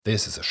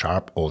This is a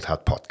Sharp Old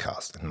Hat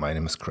podcast, and my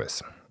name is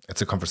Chris.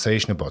 It's a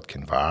conversation about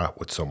Kinvara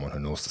with someone who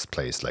knows this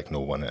place like no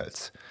one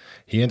else.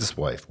 He and his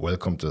wife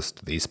welcomed us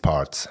to these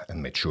parts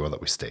and made sure that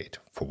we stayed,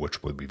 for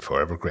which we'll be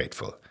forever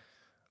grateful.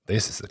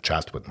 This is a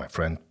chat with my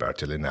friend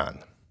Bertie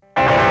Linnane.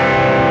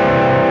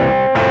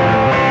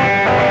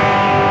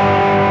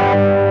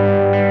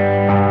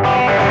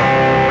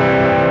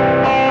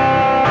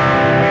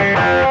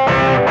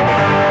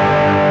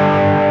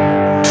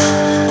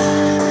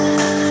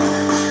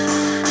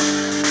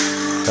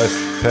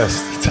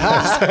 Test.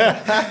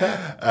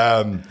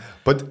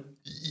 But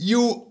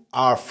you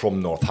are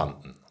from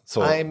Northampton,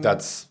 so I'm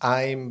that's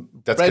bred,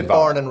 Kinvara.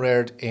 born and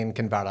reared in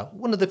Kinvara.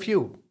 One of the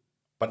few.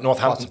 But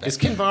Northampton is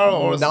Kinvara,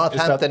 or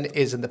Northampton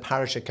is in the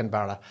parish of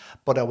Kinvara,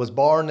 but I was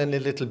born in a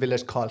little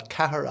village called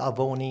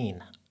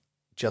Cahir-Avoneen,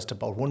 just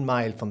about 1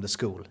 mile from the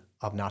school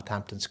of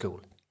Northampton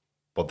School.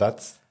 But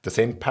that's the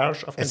same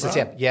parish of Kinvara? It's the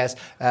same, yes.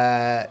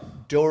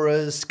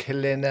 Doras,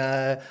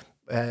 Killina,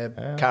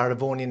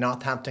 Cahir-Avoneen,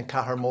 Northampton,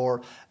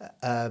 Cahirmore,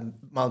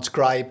 Mount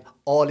Scribe,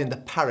 all in the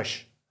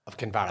parish of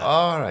Kinvara.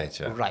 All right,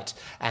 yeah. Right.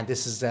 And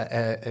this is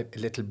a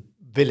little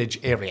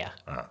village area.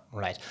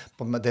 Right.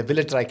 But the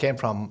village that I came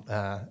from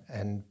back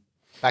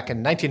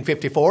in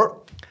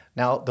 1954,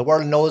 now the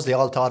world knows, they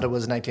all thought it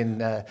was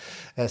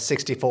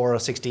 1964 or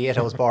 68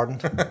 I was born.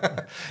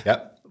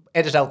 Yeah.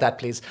 Edit out that,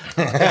 please.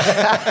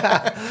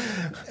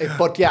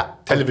 But yeah.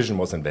 Television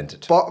was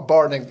invented.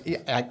 Born in,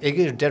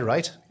 you did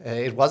right.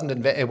 It wasn't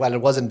it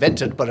was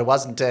invented, but it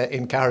wasn't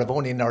in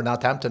Cahir-Avoneen or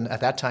Northampton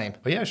at that time.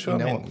 Oh, yeah, sure.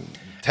 I mean,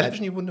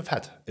 television you wouldn't have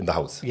had in the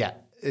house. Yeah.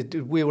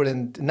 We were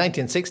in the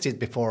 1960s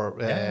before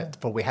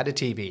we had a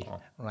TV,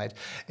 right?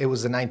 It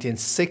was the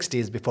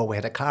 1960s before we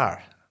had a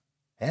car.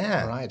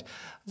 Yeah. Right.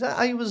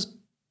 I was,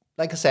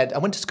 like I said, I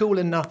went to school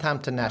in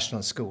Northampton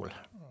National School.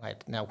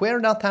 Right. Now, where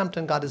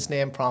Northampton got its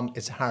name from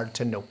is hard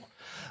to know.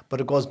 But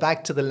it goes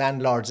back to the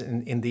landlords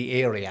in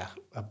the area,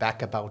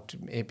 back about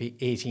maybe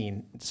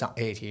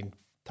 1830,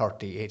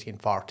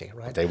 1840,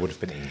 right? But they would have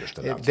been English,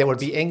 the landlords. They would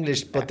be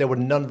English, but there were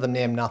none of them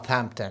named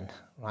Northampton,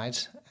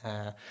 right?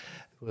 It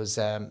was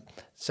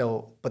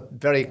but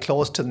very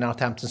close to the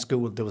Northampton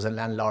School, there was a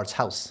landlord's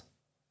house,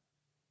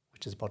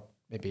 which is about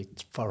maybe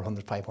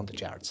 400, 500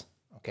 yards.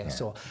 Okay,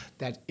 so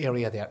that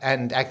area there,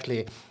 and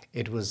actually,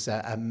 it was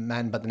a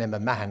man by the name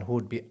of Mahan who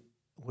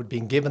would be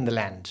given the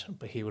land,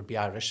 but he would be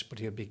Irish, but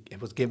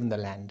it was given the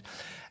land,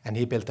 and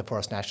he built the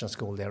first national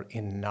school there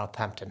in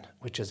Northampton,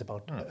 which is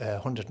about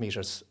 100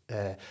 metres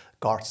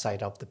north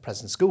side of the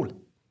present school,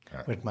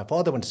 where my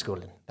father went to school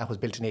in. That was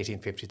built in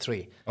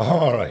 1853.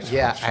 All right.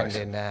 Yeah, That's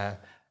and right. in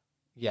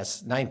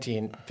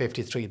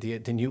 1953,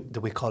 the new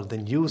we call it the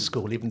new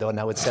school, even though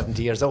now it's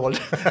 70 years old,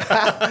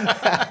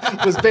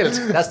 was built.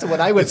 That's the one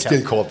I went It's to.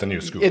 still called the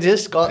new school. It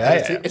is called.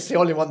 Yeah, it's the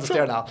only one that's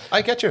there now.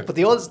 I get you. But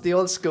the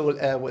old school,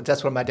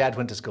 that's where my dad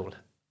went to school,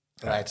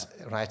 right,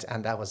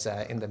 and that was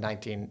in the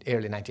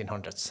early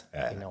 1900s.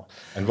 You know.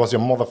 And was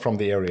your mother from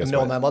the area as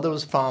well? No, my mother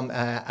was from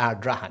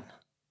Ardrahan.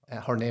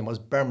 Her name was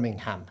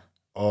Birmingham.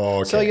 Oh,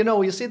 okay. So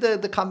you see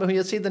the comment when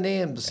you see the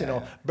names,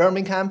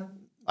 Birmingham.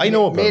 I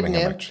know maiden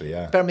Birmingham, name, actually,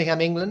 yeah. Birmingham,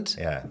 England.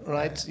 Yeah.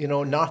 Right.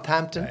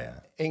 Northampton,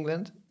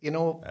 England.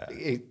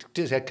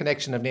 There's a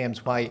connection of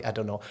names. Why, I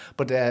don't know.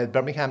 But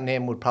Birmingham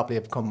name would probably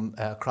have come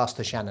across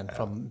the Shannon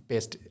from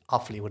based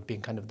Offaly would be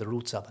kind of the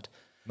roots of it.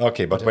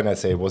 Okay, but when I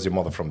say was your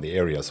mother from the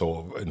area,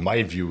 so in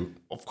my view,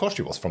 of course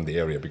she was from the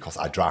area because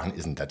Ardrahan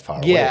isn't that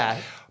far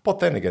away. But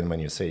then again, when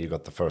you say you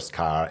got the first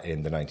car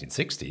in the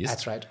 1960s,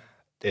 That's right.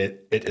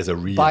 It is a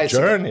real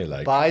journey,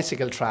 like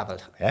bicycle travel.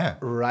 Yeah.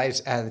 Right,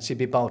 and she'd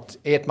be about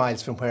 8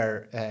 miles from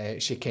where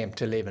she came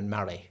to live and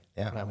marry.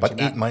 Yeah, Right, but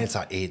 8 miles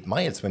are 8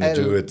 miles when you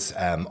do it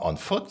on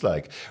foot,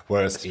 like.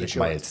 Whereas 8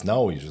 miles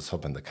now, you just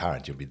hop in the car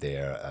and you'll be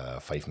there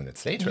 5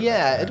 minutes later.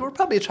 Yeah, it were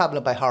probably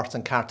travelling by horse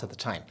and cart at the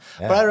time.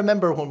 Yeah. But I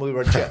remember when we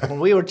were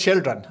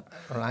children,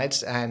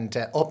 right, and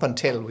up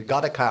until we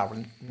got a car,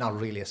 well, not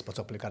really, I suppose,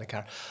 up until we got a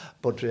car,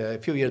 but a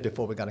few years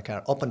before we got a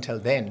car, up until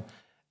then,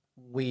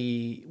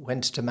 we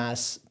went to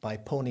Mass by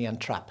pony and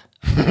trap.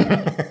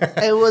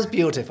 It was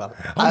beautiful.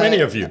 How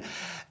many of you?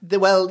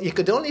 Well, you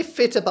could only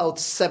fit about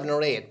 7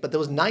 or 8, but there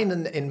was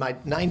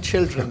 9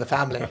 children in the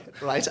family,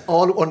 right?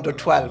 All under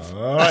 12.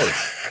 All right.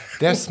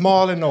 They're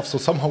small enough, so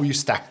somehow you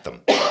stacked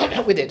them.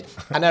 We did.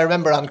 And I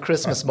remember on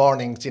Christmas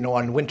mornings,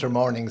 on winter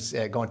mornings,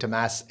 going to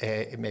Mass,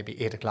 maybe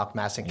 8 o'clock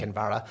Mass in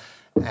Kinvara,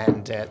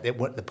 and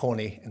the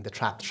pony in the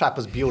trap. The trap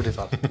was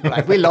beautiful,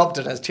 right? We loved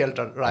it as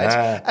children,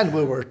 right? And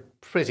we were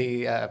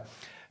pretty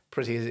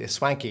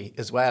swanky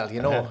as well,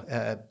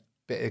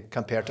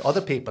 compared to other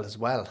people as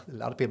well. A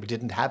lot of people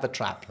didn't have a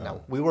trap.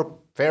 Now, we were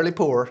fairly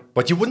poor.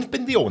 But you wouldn't have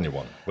been the only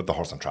one with the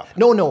horse and trap.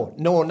 No,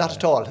 not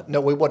at all.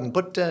 No, we wouldn't.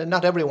 But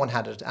not everyone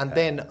had it. And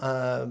then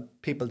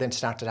people then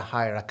started to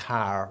hire a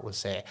car, we'll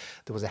say.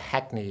 There was a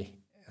hackney,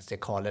 as they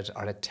call it,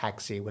 or a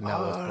taxi,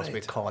 as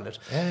we call it.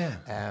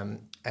 Yeah.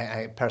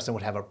 A person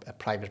would have a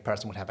private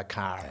person would have a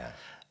car. Yeah.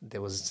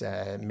 There was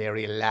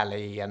Mary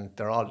Lally, and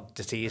they're all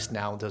deceased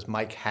now. There's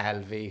Mike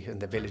Halvey in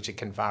the village of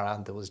Kinvara,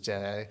 and there was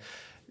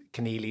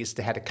Keneally's.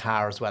 They had a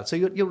car as well. So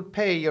you would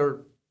pay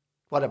your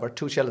whatever,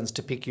 2 shillings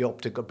to pick you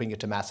up to go bring you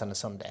to mass on a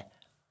Sunday,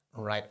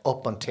 right?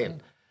 Up until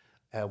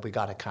we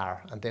got a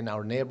car, and then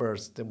our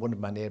neighbours, one of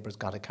my neighbours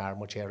got a car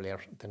much earlier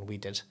than we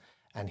did,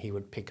 and he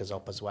would pick us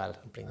up as well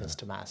and bring us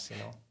to mass.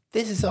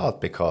 This is odd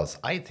because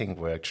I think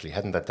we're actually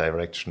heading that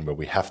direction where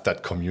we have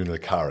that communal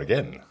car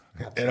again.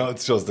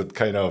 It's just that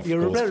kind of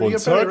goes full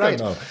circle right.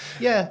 now.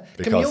 Yeah,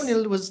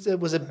 communal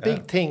was a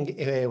big thing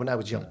when I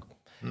was young.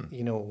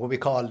 What we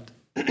called,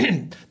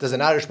 there's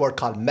an Irish word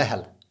called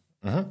mehel,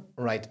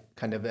 right?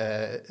 Kind of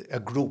a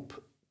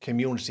group,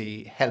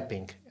 community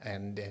helping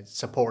and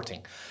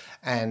supporting.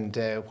 And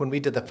when we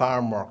did the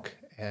farm work,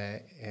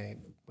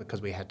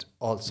 because we had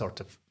all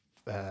sorts of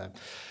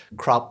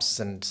crops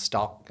and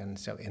stock and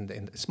so in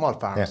the small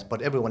farms,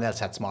 but everyone else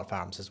had small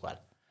farms as well.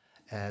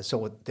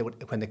 So they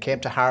would, when they came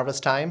to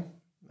harvest time,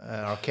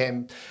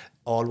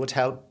 all would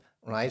help,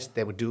 right?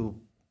 They would do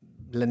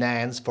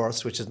Linnane's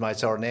first, which is my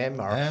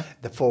surname, or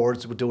the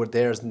Fords would do it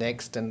theirs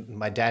next, and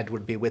my dad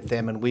would be with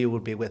them, and we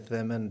would be with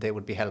them, and they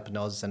would be helping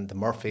us, and the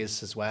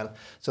Murphys as well.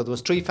 So there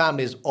was 3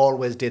 families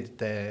always did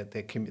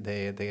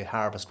the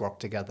harvest work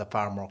together, the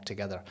farm work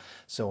together.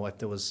 So if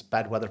there was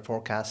bad weather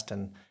forecast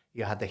and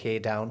you had the hay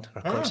down,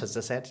 or crunch, as I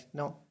said,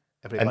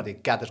 everybody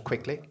gathered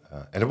quickly.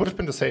 And it would have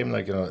been the same,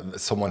 like,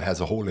 someone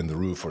has a hole in the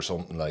roof or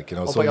something, like,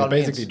 so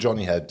basically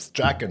Johnny helps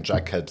Jack and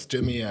Jack helps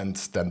Jimmy, and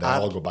then they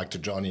all go back to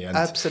Johnny and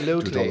do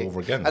it all over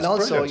again. And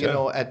also,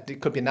 it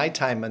could be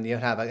nighttime and you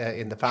have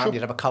in the farm,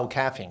 you'd have a cow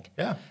calving.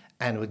 Yeah.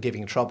 And with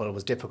giving trouble, it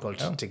was difficult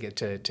to get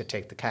to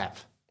take the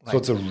calf. Right? So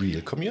it's a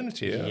real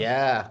community.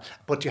 Yeah,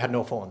 but you had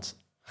no phones.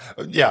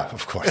 Yeah,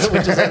 of course.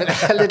 Which is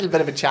a little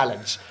bit of a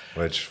challenge.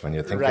 Which, when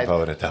you think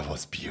about it, that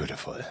was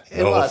beautiful.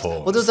 It was.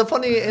 Phones. Well, there's a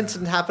funny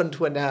incident happened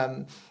when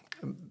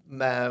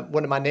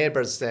one of my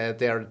neighbours,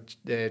 their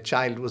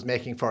child was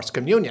making first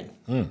communion.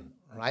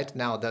 Right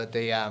now,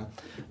 the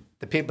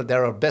people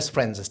there are best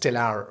friends and still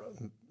are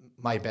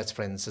my best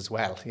friends as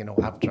well.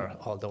 After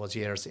all those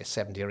years,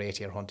 70 or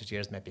 80 or 100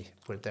 years maybe,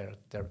 where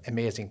they're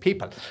amazing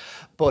people.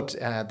 But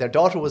their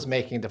daughter was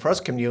making the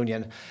first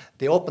communion.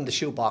 They opened the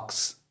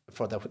shoebox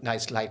for the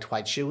nice light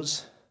white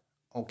shoes,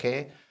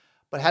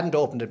 but hadn't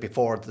opened it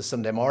before the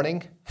Sunday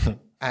morning,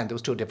 and there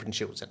was 2 different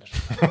shoes in it.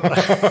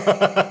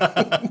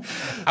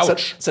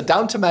 Ouch. So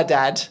down to my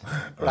dad,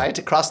 right,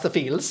 across the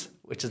fields,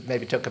 which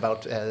maybe took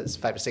about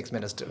 5 or 6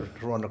 minutes to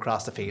run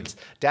across the fields.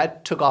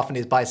 Dad took off on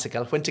his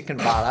bicycle, went to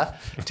Kinvara,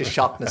 to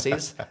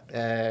Shaughnessy's,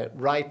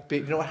 right,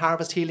 you know what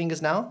Harvest Healing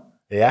is now?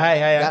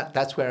 Yeah.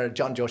 That's where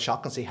John Joe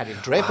Shaughnesy had a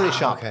drapery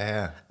shop. Okay,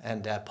 yeah.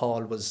 And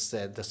Paul was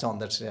the son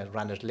that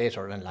ran it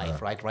later in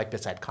life, right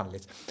beside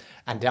Connolly's.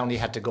 And down he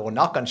had to go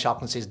knock on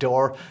Shaughnessy's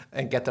door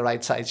and get the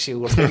right size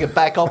shoe or bring it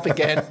back up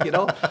again,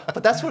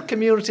 But that's where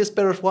community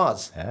spirit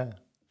was. Yeah.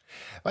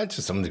 Well,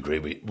 to some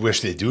degree, we're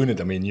still doing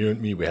it. I mean, you and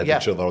me, we help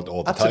each other out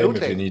all the Absolutely.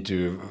 time. If you need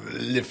to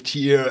lift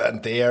here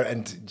and there,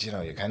 and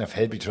you kind of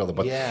help each other.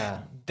 But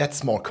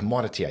that's more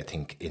commodity, I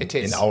think,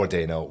 in our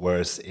day now.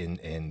 Whereas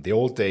in the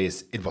old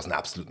days, it was an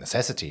absolute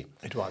necessity.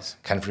 It was.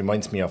 Kind of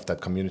reminds me of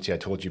that community I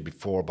told you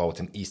before about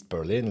in East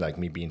Berlin, like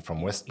me being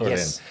from West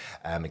Berlin,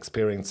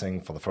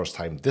 experiencing for the first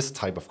time this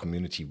type of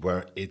community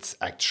where it's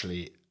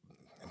actually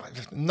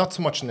not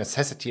so much a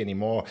necessity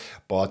anymore,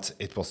 but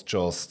it was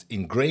just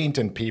ingrained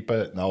in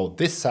people. Now,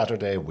 this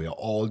Saturday, we're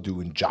all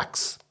doing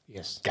Jack's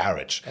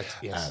garage.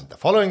 And the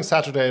following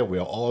Saturday,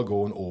 we're all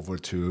going over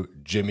to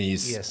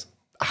Jimmy's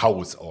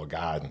house or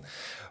garden.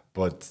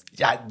 But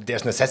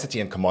there's necessity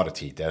and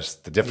commodity. There's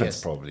the difference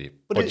probably.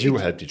 But you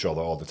helped each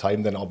other all the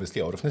time, then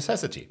obviously out of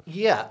necessity.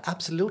 Yeah,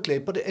 absolutely.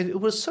 But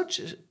it was such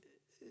a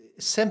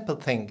simple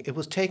thing. It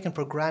was taken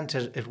for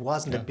granted. It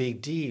wasn't a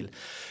big deal.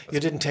 You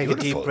didn't take a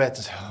deep breath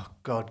and say, oh,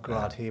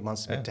 God, he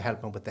wants me to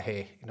help him with the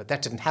hay.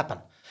 That didn't happen.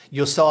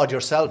 You saw it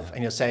yourself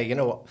and you say,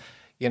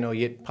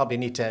 you probably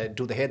need to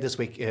do the hay this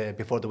week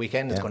before the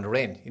weekend. It's going to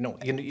rain,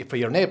 for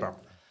your neighbour.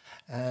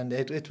 And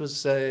it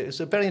was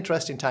a very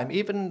interesting time.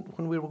 Even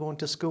when we were going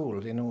to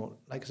school,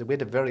 like I said, we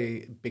had a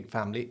very big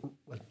family.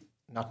 Well,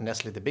 not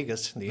necessarily the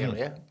biggest in the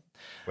area.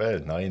 Well,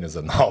 9 is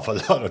an awful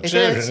lot of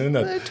children, isn't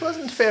it? It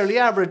wasn't fairly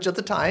average at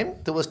the time.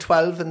 There was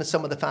 12 in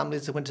some of the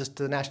families that went to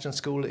the national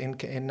school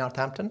in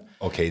Northampton.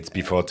 Okay, it's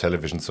before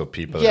television, so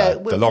people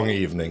had the long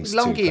evenings.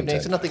 Long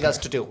evenings, and nothing else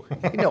to do.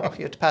 You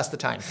had to pass the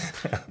time.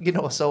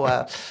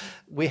 So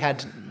we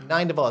had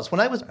 9 of us.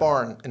 When I was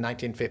born in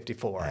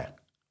 1954,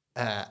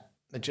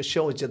 it just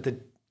shows you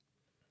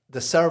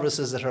the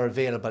services that are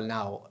available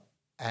now.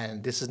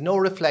 And this is no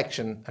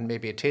reflection, and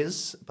maybe it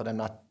is, but I'm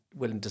not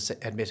willing to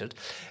admit it.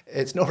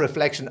 It's no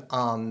reflection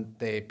on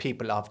the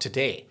people of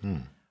today,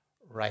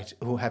 right,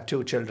 who have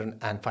 2 children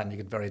and finding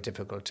it very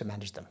difficult to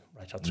manage them,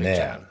 right, or 3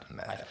 children.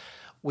 Right.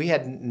 We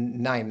had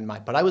 9 in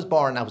mind, but I was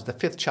the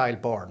 5th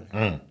child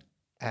born.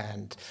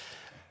 And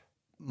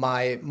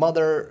my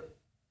mother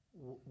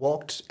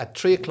walked at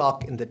 3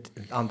 o'clock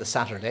on the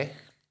Saturday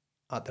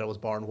that I was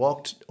born,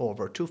 walked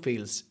over 2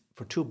 fields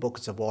for 2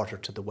 buckets of water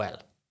to the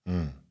well,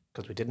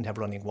 because we didn't have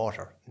running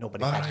water.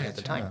 Nobody had it at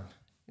the time.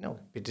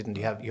 We didn't.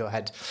 You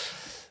had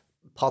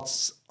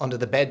pots under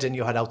the bed and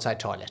you had outside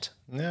toilet.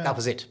 Yeah. That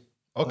was it.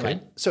 Okay.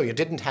 Right? So you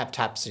didn't have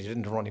taps, we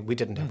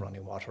didn't have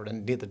running water,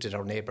 and neither did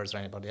our neighbours or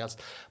anybody else.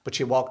 But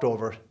she walked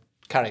over,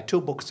 carried 2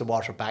 buckets of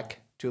water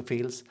back, 2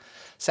 fields,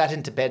 sat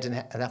into bed, and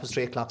that was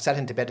 3 o'clock, sat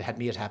into bed and had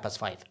me at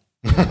 5:30.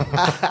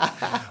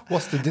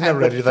 Was the dinner And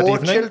ready with that 4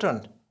 evening?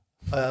 children,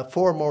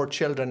 4 more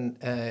children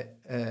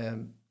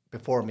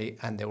before me,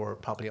 and they were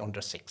probably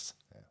under 6.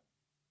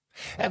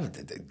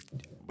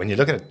 When you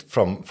look at it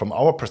from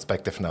our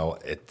perspective now,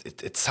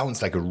 it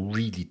sounds like a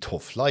really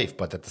tough life.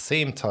 But at the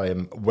same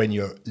time, when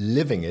you're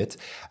living it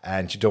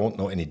and you don't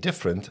know any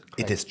different,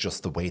 it is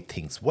just the way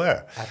things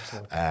were.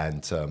 Absolutely.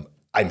 And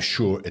I'm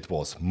sure it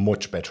was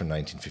much better in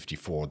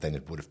 1954 than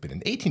it would have been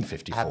in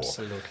 1854.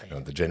 Absolutely. You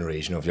know, the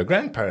generation of your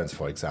grandparents,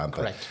 for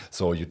example. Correct.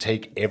 So you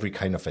take every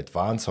kind of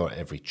advance or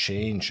every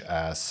change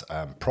as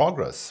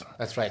progress.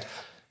 That's right.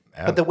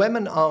 But the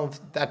women of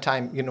that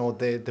time, you know,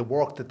 the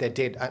work that they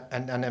did,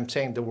 and I'm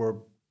saying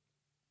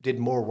did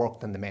more work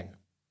than the men.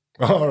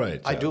 All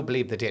right. I do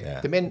believe they did.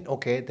 Yeah. The men,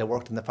 okay, they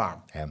worked in the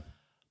farm. Yeah.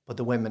 But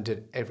the women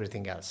did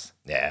everything else.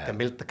 Yeah. They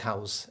milked the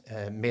cows,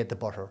 made the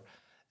butter,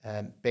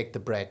 baked the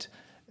bread,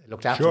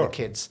 looked after Sure. the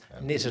kids,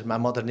 knitted. My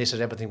mother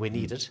knitted everything we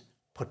needed,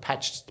 put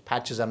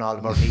patches on all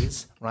of our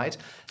needs, right?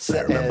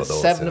 I remember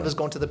those, 7 of us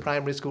going to the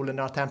primary school in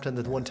Northampton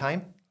at one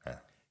time.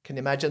 Can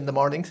you imagine the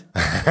mornings?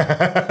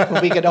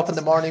 When we get up in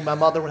the morning, my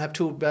mother would have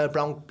 2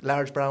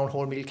 large brown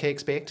wholemeal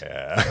cakes baked.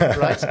 Yeah.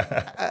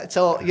 Right?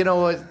 So, you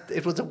know,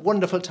 it was a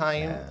wonderful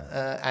time,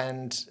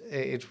 and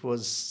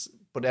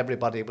but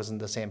everybody was in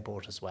the same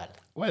boat as well.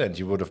 Well, and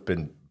you would have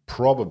been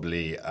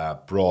probably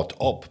brought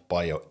up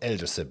by your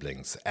elder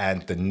siblings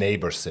and the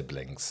neighbor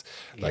siblings.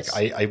 Yes.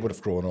 Like I would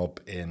have grown up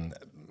in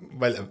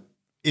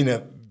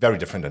a very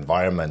different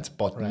environment,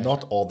 but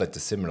not all that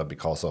dissimilar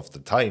because of the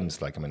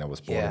times. Like, I mean, I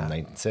was born in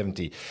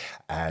 1970,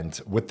 and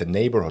with the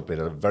neighborhood, we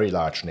had a very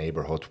large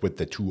neighborhood with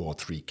the 2 or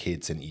 3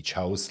 kids in each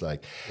house,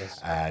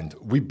 and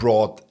we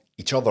brought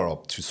each other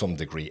up to some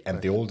degree.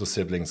 And the older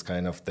siblings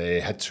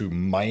they had to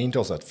mind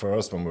us at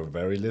first when we were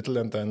very little,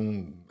 and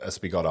then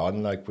as we got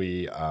on,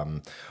 we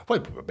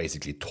were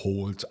basically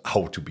told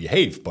how to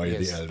behave by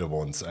the elder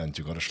ones, and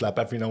you got to slap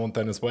every now and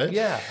then as well.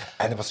 Yeah.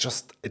 And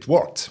it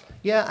worked.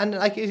 Yeah, and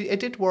it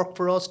did work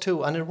for us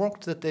too, and it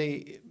worked that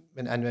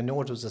and I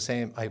know it was the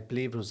same. I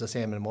believe it was the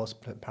same in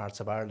most parts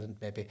of Ireland,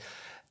 maybe,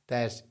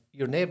 that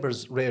your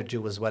neighbours reared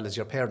you as well as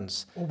your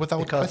parents, without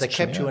because they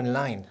question, kept you in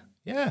line.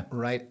 Yeah,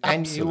 right. Absolutely.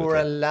 And you were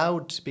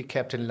allowed to be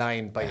kept in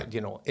line by,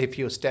 you know, if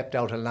you stepped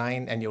out of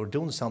line and you were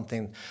doing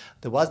something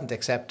that wasn't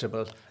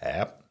acceptable,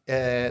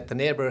 the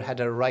neighbour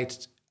had a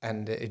right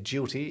and a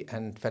duty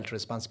and felt a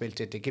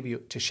responsibility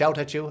to shout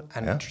at you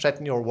and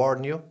threaten you or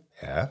warn you.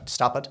 Yeah.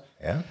 Stop it.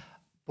 Yeah.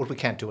 But we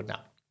can't do it now.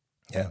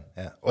 Yeah,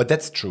 yeah. Well,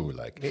 that's true.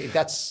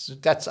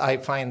 That's. I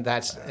find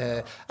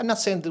that. I'm not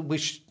saying that we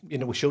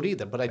should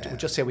either, but I would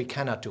just say we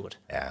cannot do it.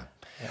 Yeah.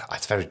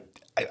 It's very.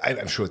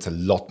 I'm sure it's a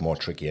lot more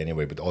tricky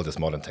anyway with all this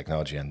modern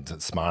technology and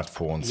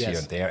smartphones here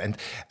and there,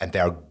 and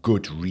there are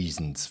good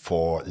reasons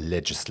for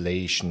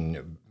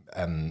legislation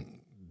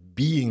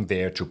being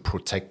there to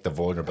protect the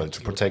vulnerable,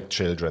 to protect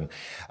children,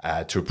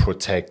 to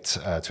protect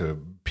to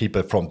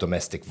people from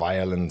domestic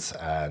violence,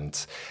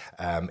 and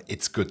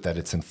it's good that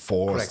it's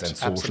enforced.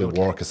 Correct. And social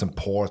work is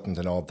important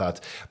and all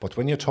that. But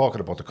when you're talking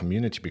about the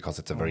community, because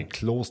it's a very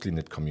closely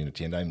knit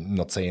community, and I'm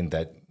not saying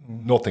that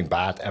nothing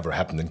bad ever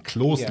happened in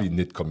closely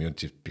knit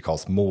communities,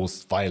 because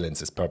most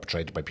violence is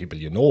perpetrated by people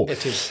you know.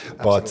 It is,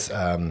 but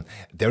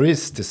there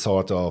is this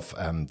sort of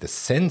the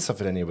sense of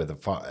it anyway,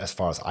 as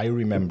far as I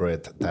remember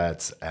it,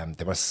 that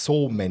there were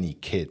so many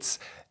kids,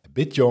 a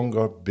bit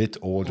younger, a bit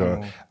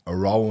older,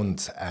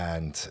 around,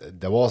 and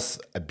there was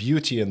a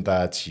beauty in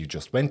that. You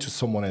just went to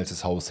someone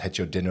else's house, had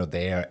your dinner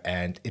there,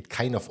 and it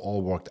kind of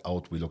all worked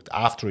out. We looked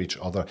after each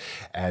other,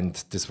 and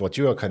this is what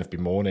you are kind of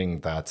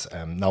bemoaning, that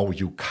now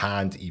you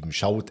can't even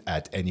shout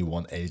at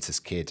anyone else's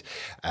kid.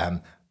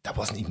 That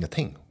wasn't even a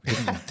thing. We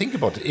didn't think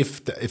about it.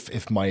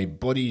 If my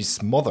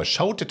buddy's mother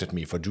shouted at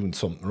me for doing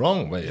something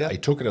wrong, well, I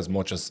took it as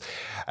much as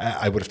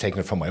I would have taken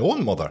it from my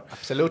own mother.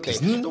 Absolutely.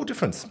 There's no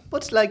difference.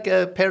 But it's like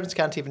parents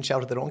can't even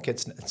shout at their own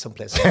kids in some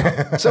places.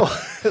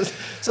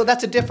 so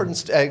that's a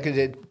different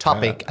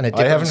topic and a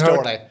different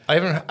story.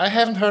 I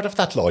haven't heard of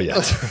that law yet.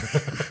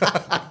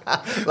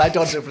 Well, I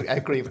don't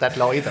agree with that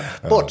law either.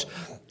 But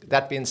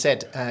that being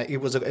said,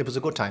 it was a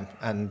good time,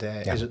 and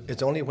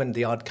it's only when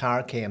the odd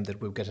car came that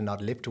we would get an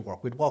odd lift to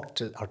work. We'd walk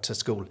to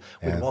school.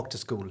 We'd walk to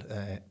school,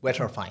 wet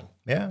or fine.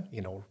 Yeah.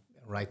 You know,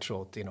 right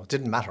through. You know, it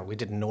didn't matter. We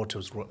didn't know it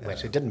was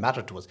wet. It didn't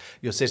matter to us.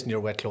 You're sitting in your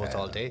wet clothes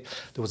all day.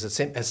 There was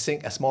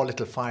a small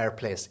little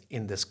fireplace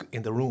in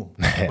the room.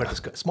 Where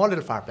small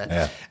little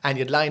fireplace, and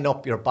you'd line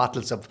up your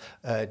bottles of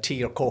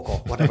tea or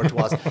cocoa, whatever it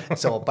was.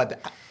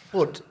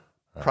 But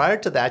prior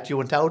to that, you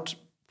went out.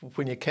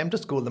 When you came to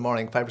school in the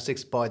morning, 5 or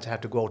 6 boys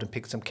had to go out and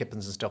pick some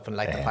kippens and stuff and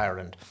light the fire,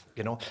 and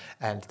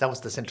and that was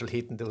the central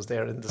heating that was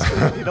there in the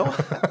school,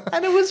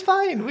 and it was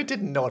fine. We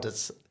didn't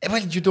notice. Well,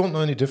 you don't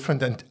know any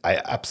different, and I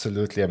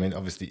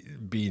obviously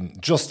being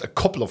just a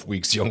couple of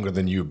weeks younger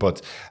than you,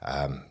 but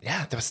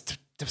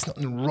there there's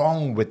nothing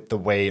wrong with the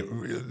way,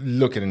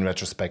 looking in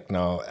retrospect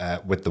now,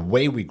 with the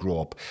way we grew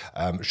up.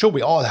 Sure,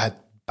 we all had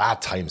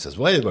bad times as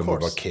well when we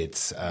were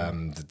kids,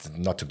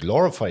 not to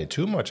glorify it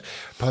too much,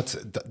 but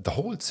the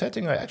whole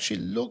setting, I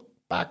actually look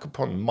back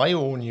upon my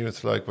own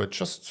youth like with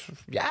just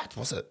it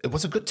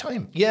was a good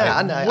time.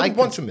 I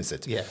want to miss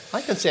it. Yeah,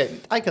 I can say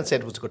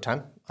it was a good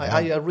time.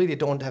 I really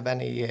don't have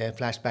any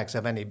flashbacks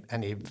of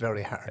any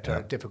very hard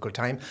or difficult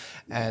time.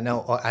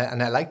 No,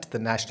 and I liked the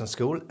national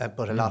school,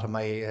 but a lot of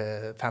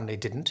my family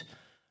didn't.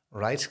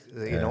 Right,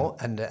 you know,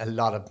 and a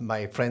lot of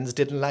my friends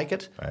didn't like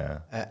it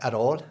at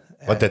all.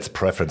 But that's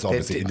preference,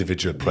 obviously,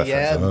 individual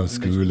preference.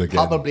 School again.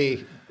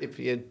 Probably, if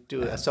you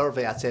do a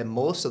survey, I'd say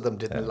most of them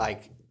didn't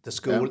like the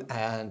school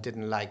and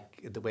didn't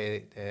like the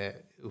way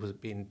it was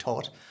being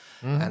taught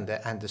and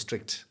the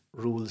strict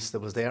rules that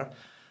was there.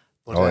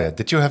 But,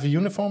 did you have a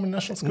uniform in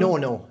national school?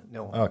 No.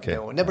 Okay.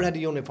 No, never had a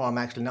uniform,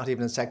 actually, not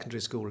even in secondary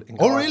school.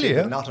 Really?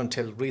 Yeah? Not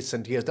until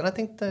recent years. Then I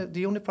think the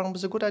uniform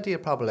was a good idea,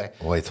 probably.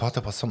 Oh, I thought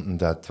that was something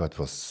that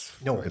was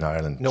in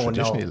Ireland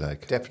traditionally.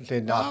 Like.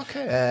 Definitely not.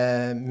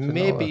 Okay.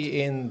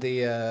 Maybe in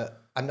the...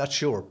 I'm not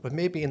sure, but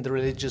maybe in the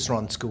religious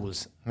run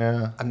schools.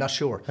 Yeah. I'm not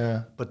sure.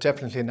 Yeah. But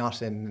definitely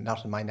not in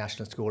my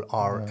national school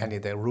or any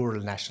of the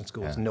rural national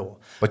schools, no.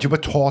 But you were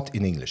taught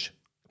in English?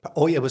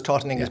 Oh, yeah, it was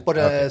taught in English,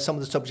 but some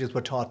of the subjects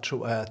were taught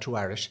through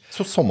Irish.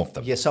 So some of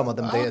them? Yeah, some of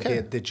them.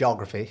 The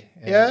geography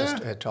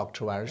was taught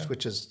through Irish,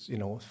 which is,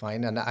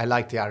 fine. And I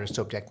liked the Irish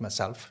subject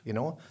myself,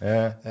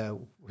 Yeah.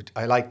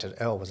 I liked it.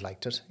 I always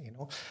liked it,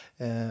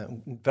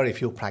 Very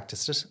few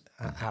practiced it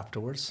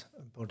afterwards,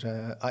 but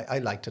I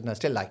liked it and I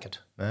still like it.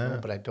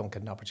 But I don't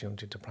get an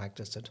opportunity to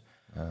practice it.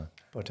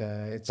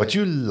 But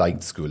you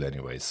liked school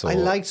anyway, so I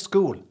liked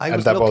school.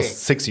 And that was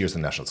 6 years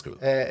in national school.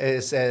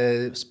 It's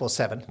suppose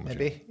 7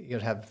 maybe.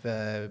 You'd have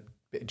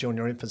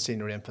junior infants,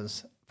 senior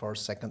infants,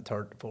 first, second,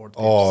 third, fourth.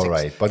 Oh, fifth,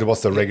 right, but it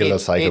was the regular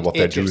cycle what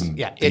they're doing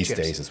these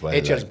days as well.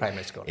 8 years in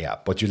primary school. Yeah,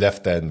 but you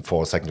left then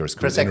for secondary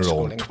school in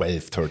around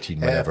 12,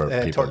 13,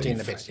 whenever people 13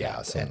 leave. a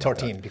bit,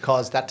 13 like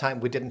because that time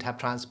we didn't have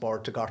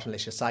transport to Gorton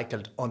unless you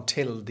cycled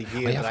until the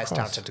year that I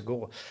started to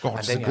go.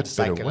 Gorton's a good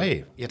bit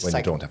away when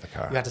you don't have a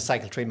car. You had to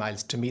cycle 3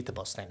 miles to meet the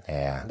bus then.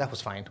 Yeah. And that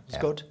was fine. It was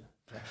good.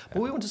 Yeah.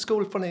 But we went to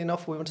school, funny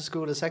enough,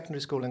 a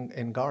secondary school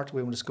in Gart.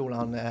 We went to school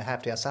on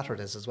half day on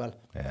Saturdays as well,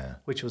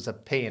 which was a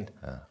pain.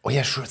 Oh,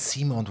 yeah, sure.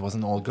 Seamount was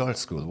an all-girls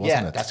school,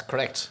 wasn't it? Yeah, that's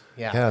correct.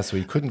 Yeah. Yeah, so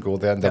you couldn't go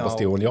there, and that was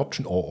the only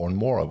option, or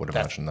more, I would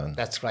imagine then.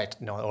 That's right.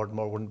 No,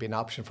 Ardmore wouldn't be an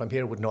option from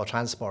here with no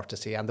transport to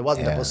see, and there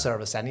wasn't a bus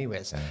service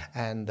anyways.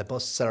 And the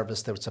bus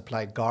service that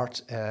supplied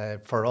Gart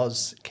for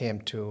us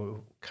came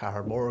to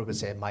Carmore, it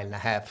was a mile and a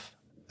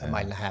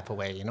half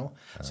away,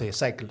 So you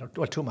cycled,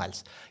 2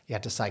 miles. You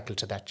had to cycle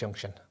to that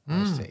junction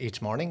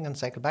each morning and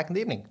cycle back in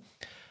the evening.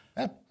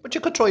 But you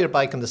could throw your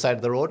bike on the side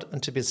of the road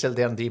and to be still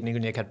there in the evening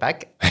when you get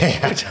back,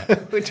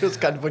 which was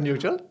kind of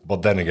unusual.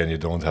 But then again, you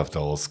don't have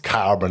those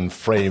carbon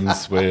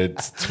frames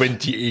with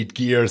 28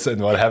 gears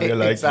and what have you,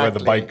 where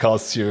the bike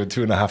costs you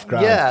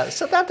 $2,500. Yeah,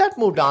 so that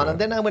moved on. And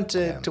then I went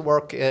to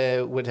work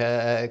with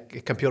a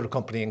computer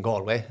company in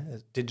Galway,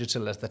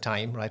 digital at the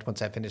time, right,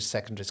 once I finished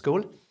secondary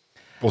school.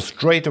 Well,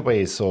 straight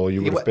away, so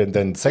you would have been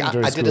then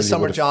secondary school. I did a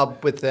summer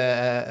job with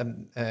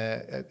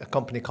a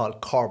company called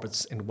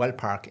Corbett's in Well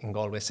Park in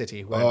Galway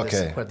City, where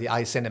the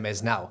iCinema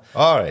is now.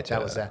 All right.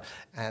 That was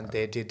and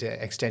they did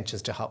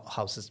extensions to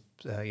houses,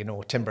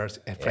 timber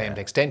framed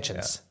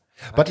extensions. Yeah.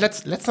 But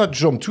let's not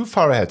jump too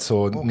far ahead.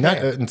 So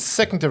in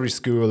secondary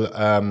school,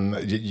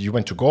 you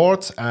went to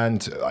Gort,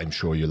 and I'm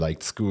sure you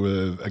liked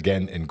school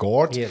again in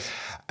Gort. Yes.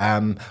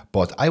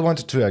 But I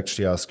wanted to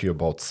actually ask you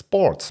about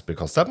sports,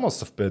 because that must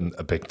have been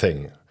a big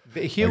thing.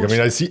 Huge.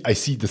 I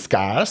see the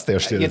scars; they're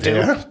still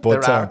there.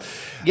 But there are.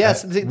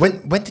 Yes.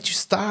 When did you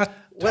start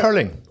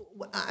hurling?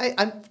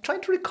 I'm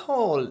trying to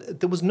recall.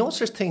 There was no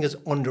such thing as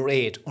under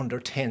 8, under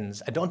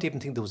 10s. I don't even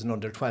think there was an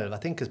under 12. I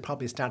think it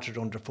probably started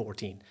under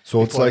 14.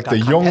 So it's like the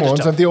young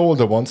ones and the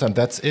older ones, and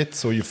that's it.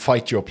 So you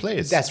fight your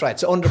place. That's right.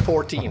 So under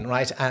 14,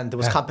 right? And there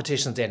was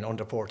competitions then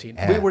under 14.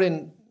 We were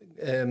in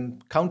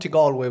County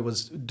Galway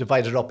was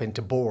divided up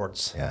into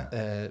boards.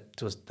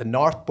 It was the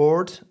North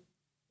Board,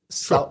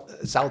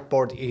 South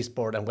Board, East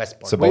Board, and West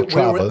Board. It's about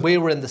travel. We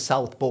were in the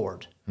South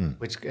Board,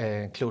 which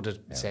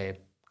included, say,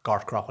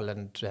 Gart Crochel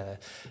and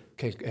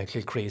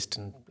Kilcreast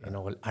and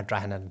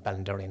Ardrahan and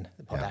Ballinderrin,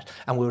 that.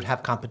 And we would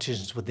have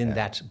competitions within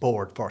that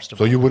board first of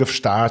all. So you would have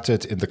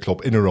started in the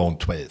club in around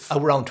 12?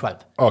 Around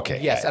 12.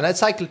 Okay. Yes, and I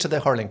cycled to the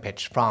hurling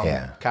pitch from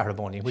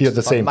Caraboni. Here,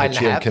 the same pitch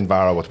here in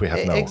Kinvara, what we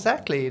have now.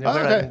 Exactly,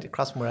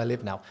 across from where I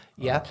live now.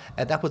 Yeah,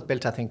 that was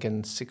built, I think,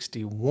 in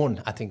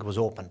 61. I think it was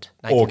opened,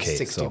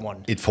 1961.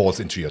 So it falls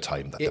into your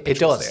time that the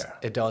pitch was was there.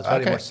 It does,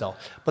 very much so.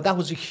 But that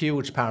was a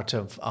huge part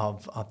of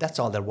that's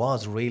all there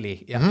was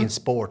really in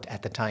sport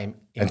at the time.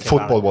 And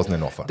football wasn't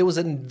an offer. There was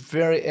a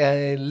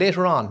very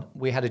later on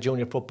we had a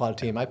junior football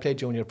team. I played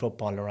junior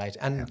football, all right,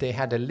 and they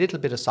had a little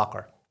bit of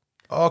soccer.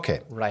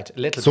 Okay. Right, a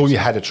little So bit. you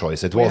had a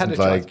choice. It We had wasn't a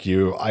choice. like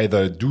you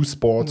either do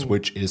sports,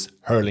 which is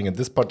hurling in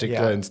this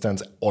particular Yeah.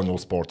 instance, or no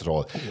sport at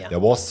all. Yeah. There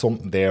was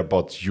something there,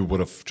 but you would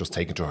have just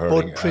taken to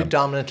hurling. But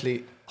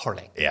predominantly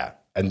hurling. Yeah.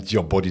 And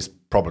your buddies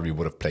probably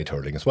would have played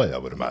hurling as well, I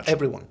would imagine.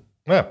 Everyone.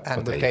 Yeah, And but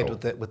we there you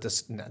played go. with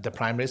the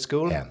primary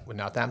school Yeah. with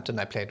Northampton.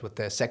 I played with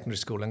the secondary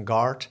school in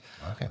Gart,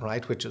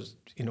 right, which was,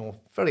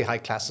 very high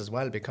class as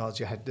well, because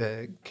you had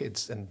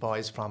kids and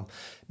boys from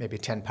maybe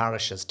 10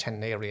 parishes,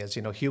 10 areas,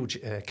 huge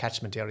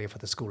catchment area for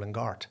the school in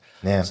Gart.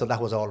 Yeah. So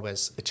that was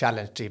always a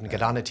challenge to even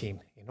get on a team,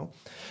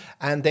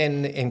 And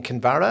then in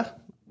Kinvara,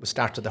 we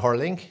started the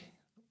hurling,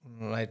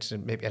 right,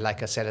 maybe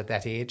like I said at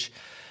that age.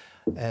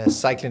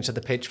 Cycling to the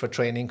pitch for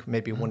training,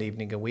 maybe one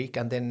evening a week,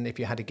 and then if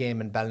you had a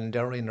game in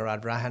Ballinderry or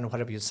Adrahan or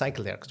whatever, you'd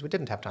cycle there because we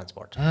didn't have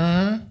transport.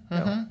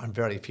 And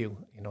very few,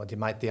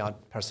 the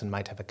odd person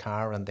might have a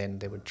car, and then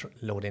they would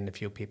load in a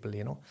few people,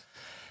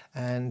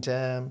 And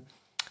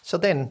so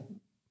then,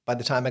 by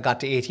the time I got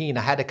to 18,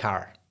 I had a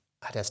car.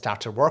 I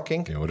started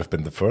working. You would have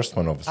been the first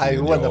one, obviously, I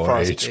in won the your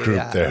first age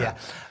group there.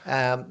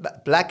 Yeah.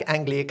 Black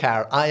Anglia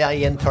car,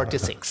 IIN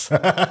 36.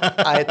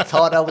 I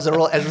thought it was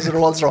a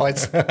Rolls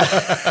Royce.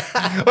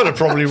 Well, it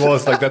probably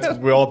was. Like, that's what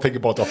we all think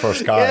about our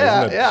first car,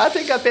 isn't it? Yeah, I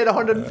think I paid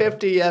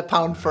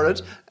 £150 for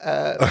it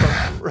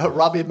from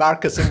Robbie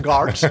Marcus in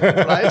Gart,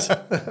 right?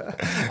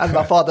 And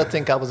my father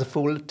think I was a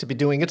fool to be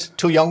doing it.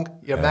 Too young,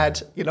 you're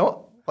mad,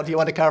 What do you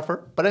want a car for?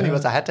 But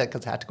anyways, I had to,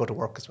 because I had to go to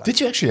work as well.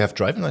 Did you actually have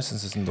driving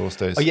licenses in those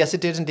days? Oh, yes,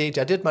 it did indeed.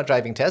 I did my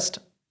driving test.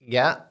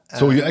 Yeah.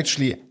 So you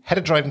actually had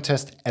a driving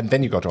test and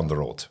then you got on the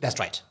road. That's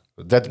right.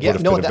 That would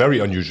have been a very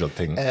unusual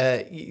thing.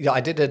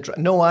 I did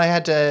I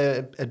had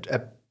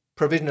a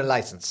provisional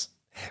license.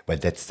 Well,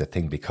 that's the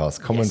thing, because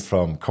coming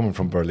from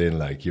Berlin,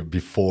 like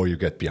before you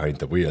get behind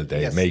the wheel,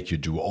 they make you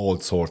do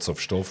all sorts of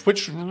stuff,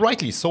 which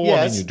rightly so. Yes.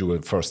 I mean, you do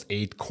a first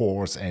aid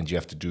course, and you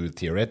have to do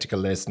theoretical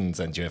lessons,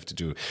 and you have to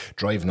do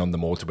driving on the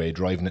motorway,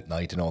 driving at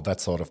night, and all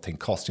that sort of thing.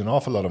 Cost you an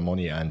awful lot of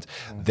money, and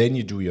then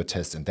you do your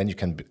test, and then you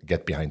can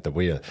get behind the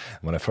wheel.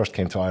 When I first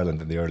came to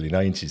Ireland in the early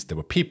 90s, there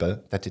were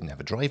people that didn't have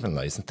a driving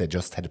license; they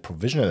just had a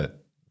provisional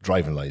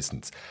driving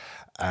license,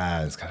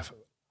 and it's kind of,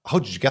 how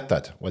did you get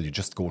that? Well, you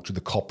just go to the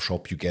cop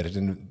shop, you get it,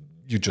 and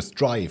you just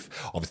drive.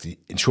 Obviously,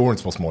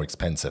 insurance was more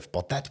expensive,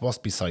 but that was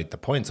beside the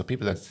point. So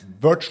people had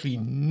virtually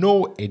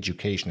no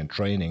education and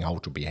training how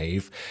to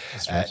behave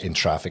in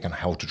traffic and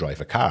how to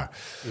drive a car.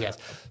 Yes.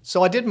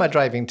 So I did my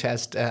driving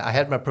test. I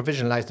had my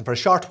provisional license for a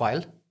short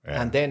while.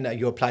 Yeah. And then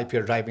you apply for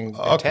your driving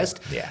test.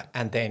 Yeah.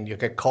 And then you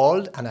get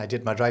called, and I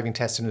did my driving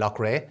test in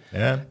Loughrea.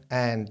 Yeah.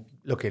 And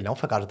luckily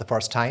enough, I got it the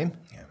first time.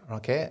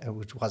 Okay,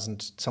 which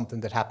wasn't something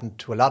that happened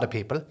to a lot of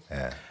people.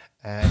 Yeah.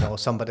 I know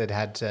somebody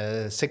had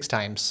 6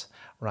 times,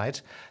 right?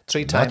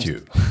 3 times.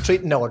 Not you.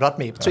 No, not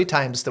me. 3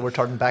 times they were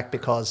turned back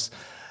because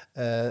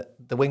the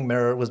wing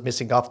mirror was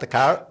missing off the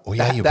car. Oh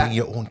yeah, you bring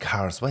your own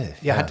car as well.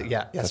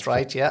 That's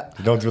right. Yeah,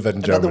 you don't do that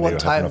in Another Germany. one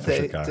time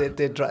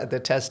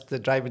The the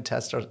driving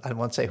tester. I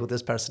won't say who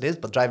this person is,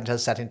 but the driving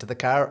tester sat into the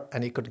car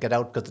and he couldn't get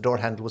out because the door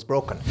handle was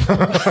broken.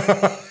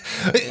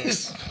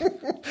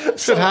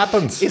 Shit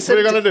happens. What are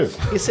you going to do?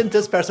 He sent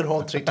this person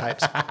home 3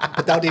 times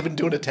without even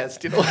doing a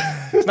test,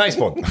 Nice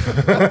one.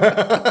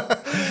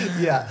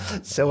 Yeah.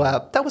 So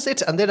that was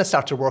it. And then I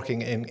started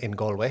working in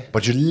Galway.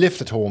 But you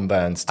lived at home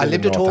then, still I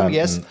lived in at home,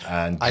 yes.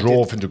 And I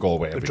drove into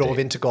Galway every drove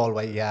day. into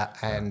Galway, yeah.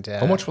 And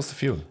how much was the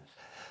fuel?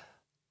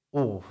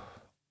 Oh,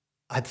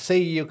 I'd say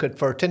you could,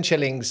 for 10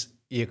 shillings,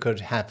 you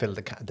could fill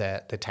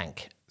the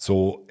tank.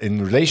 So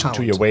in relation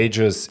to your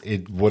wages,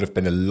 it would have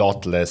been a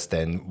lot less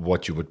than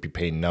what you would be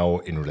paying now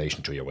in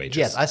relation to your wages.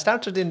 Yes, I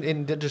started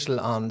in digital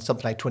on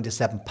something like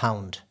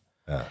 £27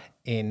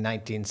 in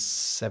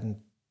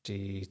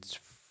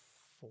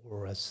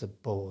 1974, I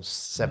suppose,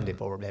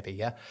 74 maybe,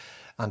 yeah,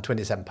 on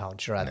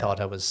 £27. Sure, I thought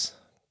I was,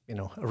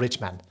 a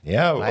rich man.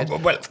 Yeah, right?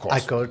 Well, of course.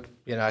 I could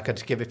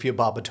give a few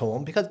bob at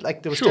home because,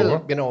 like, there was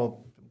Sure. still,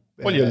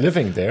 well, you're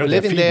living there. We're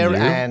living feeding there, you.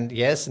 and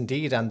yes,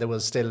 indeed, and there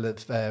was still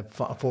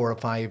 4 or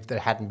 5 that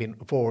hadn't been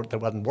that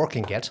wasn't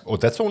working yet. Oh,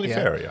 that's only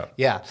fair, yeah.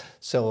 Yeah.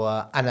 So,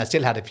 and I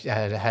still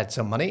had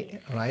some money,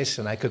 right?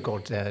 And I could go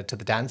to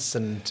the dance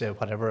and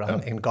whatever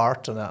in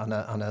Gart on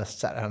a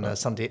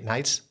Sunday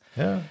night.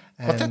 Yeah,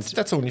 but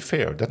that's only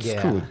fair. That's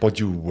Yeah. cool. But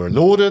you were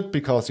loaded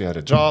because you had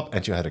a job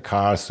and you had a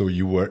car, so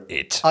you were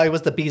it. I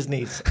was the bee's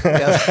knees,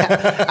 yes.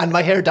 And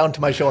my hair down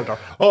to my shoulder.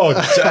 Oh,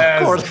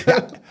 Of course.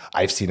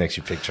 I've seen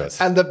actually pictures.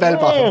 And the bell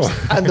bottoms.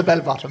 And the bell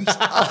bottoms.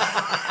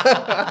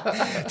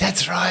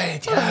 That's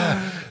right.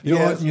 Yeah. You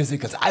know what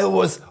music is? I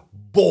was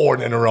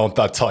born in around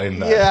that time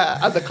now. Yeah,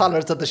 and the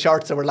collars of the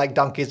shorts that were like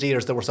donkey's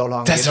ears. They were so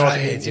long. That's you know what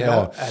I right, mean?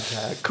 yeah.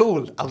 And,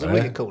 cool. I was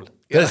really cool.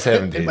 The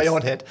 70s. In my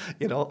own head,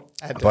 And,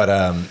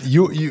 But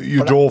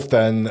you drove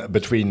then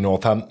between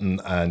Northampton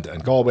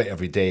and Galway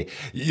every day.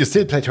 You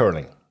still played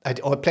hurling. I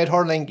played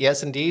hurling,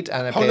 yes, indeed.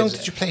 And How long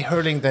did you play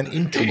hurling then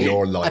into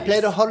your life? I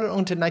played hurling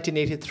until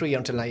 1983,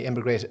 until I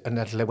immigrated and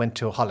until I went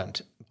to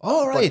Holland.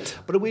 All right.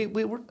 But we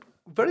were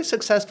very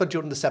successful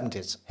during the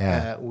 70s.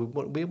 Yeah.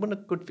 We won a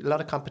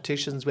lot of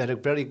competitions. We had a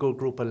very good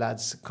group of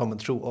lads coming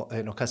through,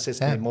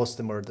 consistently. Yeah. Most of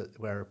them were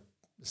the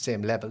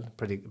same level,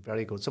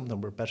 very good. Some of them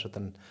were better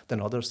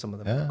than others. Some of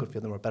them, a good few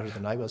of them were better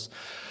than I was.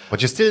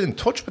 But you're still in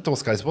touch with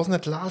those guys. Wasn't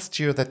it last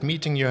year, that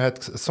meeting you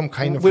had some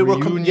kind of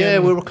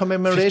reunion? We were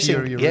commemorating.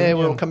 50-year Yeah, we were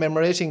reunion?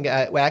 commemorating.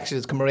 Well, actually,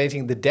 it's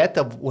commemorating the death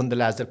of one of the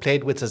lads that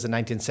played with us in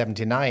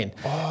 1979.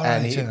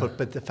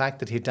 But the fact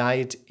that he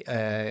died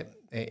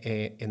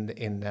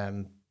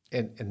in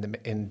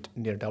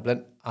near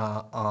Dublin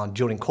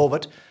during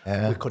COVID,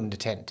 we couldn't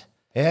attend.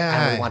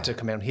 Yeah. And we wanted to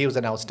come in. He was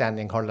an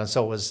outstanding hurler, and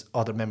so was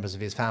other members of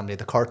his family,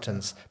 the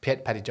Curtins,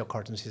 Paddy Joe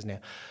Curtins, his name.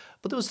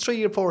 But there was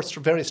 3 or 4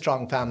 very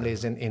strong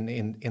families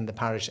in the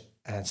parish,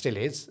 and still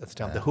is at the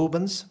time. The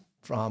Hoobans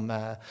from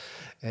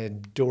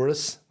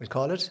Doris, we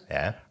call it.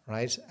 Yeah.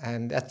 Right,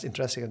 and that's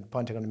interesting, and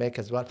point I'm going to make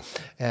as well.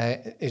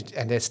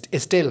 And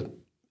it's still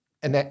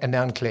an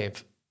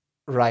enclave,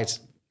 right?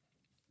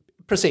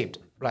 Perceived.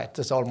 Right,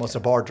 there's almost a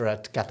border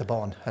at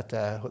Gathabon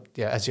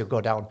as you go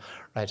down,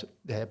 right?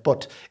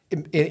 But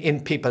in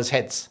people's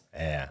heads,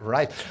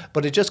 right?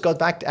 But it just goes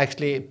back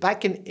to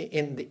back in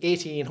the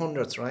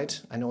 1800s,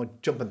 right? I know,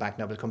 jumping back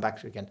now, we'll come back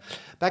to it again.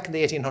 Back in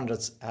the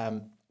 1800s,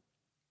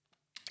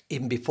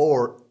 even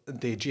before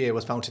the GA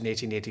was founded in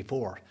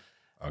 1884.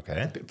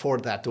 Okay. Before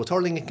that, there was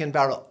hurling in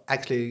Kinvara.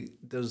 Actually,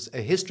 there's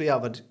a history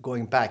of it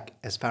going back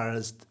as far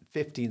as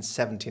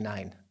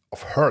 1579.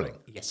 Of hurling?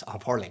 Yes,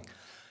 of hurling.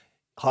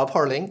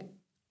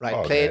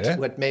 Right, played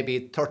with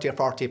maybe 30 or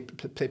 40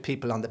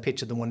 people on the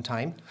pitch at the one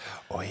time.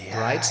 Oh, yeah.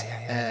 Right?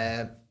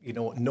 Yeah.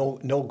 No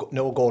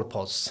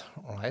goalposts,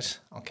 right?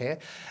 Okay.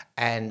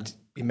 And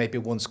maybe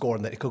one score,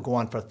 and that it could go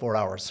on for 4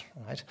 hours,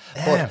 right?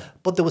 Yeah.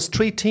 But there was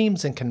 3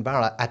 teams in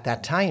Kinvara at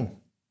that time,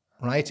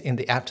 right?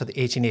 After the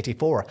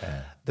 1884.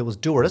 There was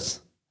Doris,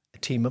 a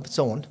team of its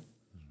own,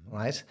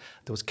 right?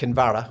 There was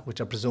Kinvara,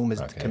 which I presume is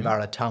the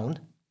Kinvara town,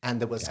 and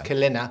there was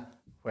Killina,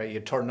 where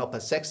you turn up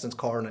at Sexton's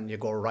Corner and you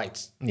go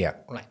right. Yeah.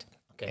 Right.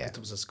 Okay.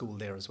 There was a school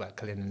there as well,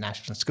 Killina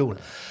National School.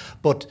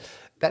 But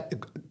that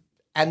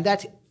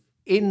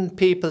in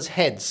people's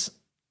heads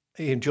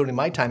during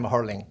my time of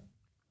hurling,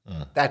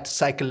 that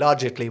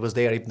psychologically was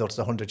there, even though it's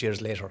 100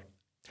 years later.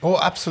 Oh,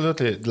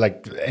 absolutely.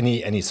 Like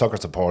any soccer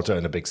supporter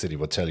in a big city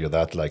would tell you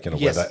that, like,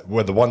 Yes.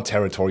 where the one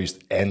territory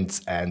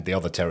ends and the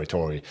other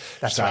territory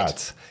starts.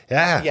 Right.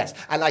 Yeah. Yes.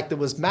 And like there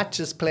was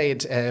matches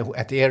played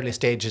at the early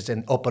stages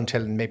up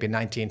until maybe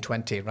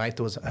 1920, right?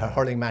 There was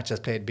hurling matches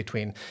played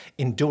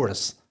in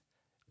Doris,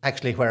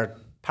 actually, where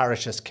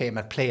parishes came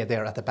and played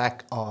there at the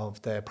back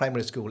of the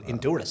primary school in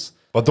Doris.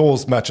 But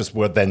those matches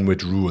were then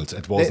with rules.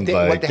 It wasn't they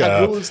like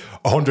had rules.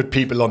 100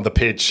 people on the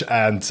pitch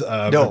and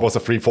it was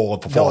a free fall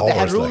for 4 hours. They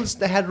had rules.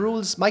 They had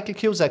rules. Michael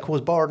Cusack, who was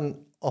born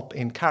up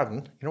in Carden,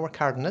 you know where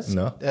Carden is?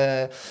 No.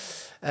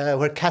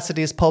 Where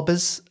Cassidy's pub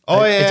is.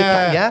 Oh,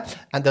 yeah.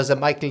 And there's a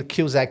Michael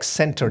Cusack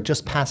Centre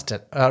just past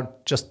it, or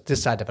just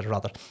this side of it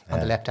rather,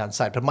 on the left-hand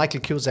side. But Michael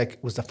Cusack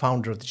was the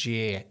founder of the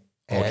GA.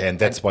 Okay, and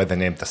that's why they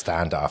named the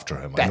stand after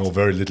him. I know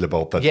very little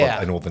about that, but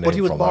I know the name. But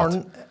he was from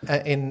born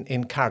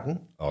in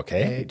Carden,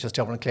 just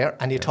over in Clare,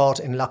 and he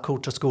taught in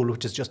Lochouta School,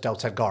 which is just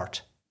outside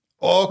Gort.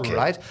 Okay.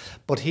 Right?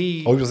 But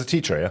he was a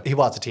teacher, yeah? He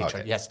was a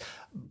teacher, yes.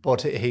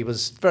 But he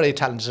was very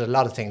talented at a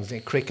lot of things,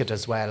 in cricket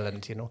as well,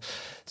 and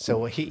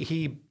so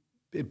he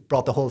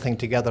brought the whole thing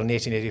together in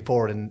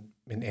 1884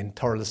 in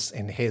Thurles,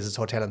 in Hayes'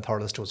 Hotel in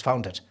Thurles. It was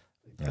founded,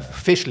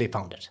 officially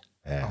founded.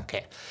 Yeah.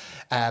 Okay.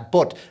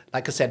 But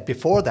like I said,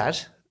 before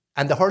that,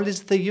 and the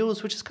hurlers they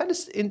used, which is kind of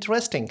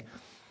interesting,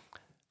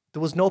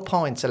 there was no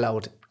points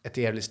allowed at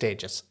the early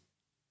stages.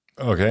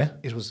 Okay.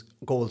 It was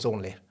goals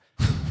only.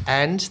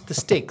 And the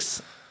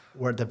sticks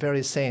were the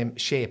very same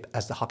shape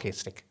as the hockey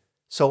stick.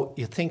 So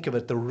you think of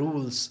it, the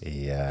rules.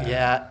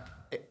 Yeah.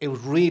 It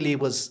really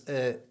was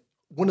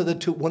one of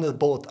the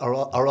both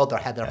or other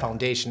had their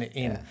foundation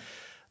in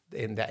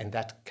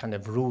that kind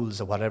of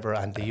rules or whatever,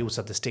 and the use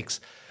of the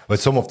sticks. But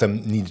some of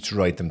them needed to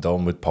write them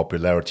down with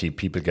popularity,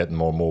 people getting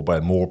more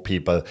mobile, more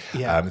people.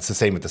 Yeah. It's the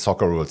same with the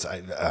soccer rules.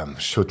 I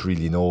should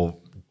really know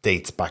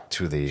dates back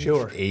to the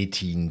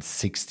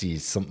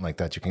 1860s, something like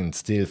that. You can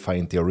still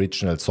find the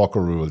original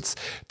soccer rules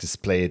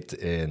displayed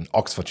in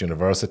Oxford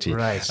University.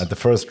 Right. And the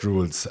first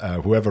rules,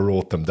 whoever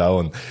wrote them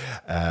down,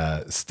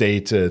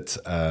 stated,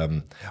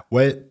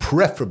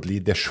 preferably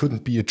there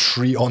shouldn't be a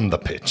tree on the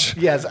pitch.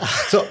 Yes.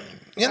 So...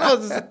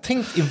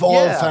 things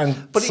evolve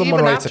and but someone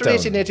even writes after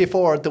it down.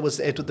 1884,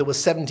 there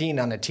was 17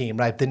 on a team,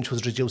 right? Then it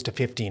was reduced to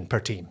 15 per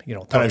team.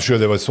 And I'm sure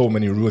there were so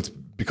many rules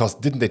because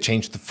didn't they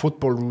change the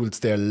football rules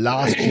there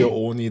last year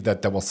only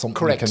that there was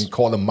something you can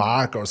call a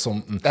mark or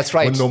something? That's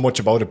right. I wouldn't know much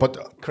about it, but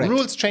Correct.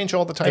 rules change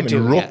all the time.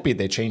 In rugby,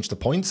 they change the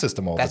point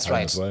system all the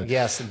time as well.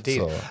 Yes,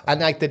 indeed. And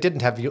like they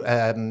didn't have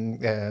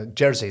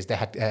jerseys; they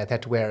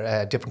had to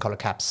wear different color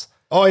caps.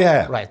 Oh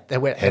yeah, right.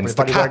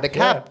 Everybody wearing the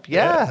cap.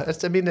 Yeah.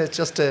 It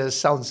just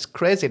sounds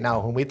crazy now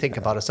when we think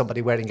about it.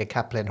 Somebody wearing a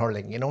cap playing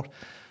hurling,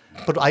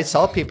 But I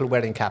saw people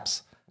wearing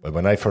caps. But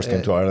when I first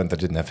came to Ireland, they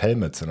didn't have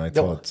helmets, and I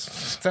thought,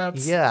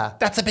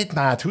 that's a bit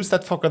mad. Who's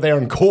that fucker there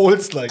in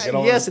coals? Like, you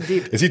know, yes,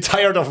 indeed. Is he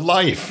tired of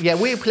life? Yeah,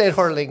 we played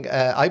hurling.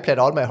 I played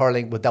all my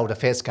hurling without a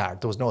face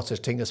guard. There was no such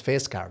thing as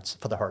face guards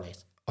for the hurling.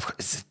 Of course,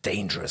 it's a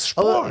dangerous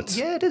sport.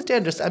 Yeah, it is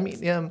dangerous. I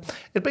mean,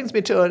 it brings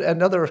me to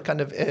another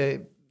kind of.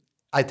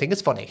 I think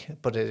it's funny,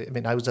 but I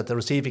mean, I was at the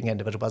receiving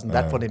end of it. It wasn't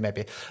that funny,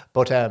 maybe.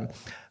 But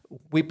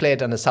we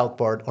played on a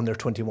Southboard under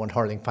 21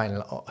 hurling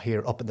final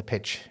here up in the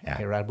pitch.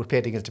 Here, we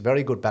played against a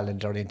very good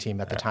Ballindurrian team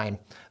at the time.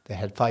 They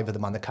had 5 of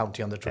them on the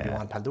county under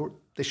 21 panel.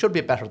 They should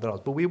be better than us,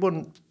 but we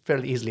won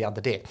fairly easily on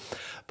the day.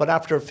 But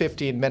after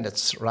 15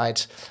 minutes,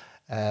 right,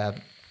 I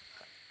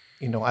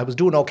was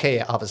doing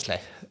okay, obviously,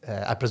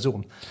 I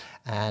presume.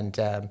 And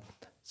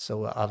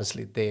so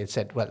obviously they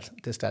said, well,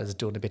 this guy is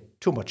doing a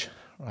bit too much,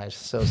 right?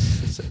 So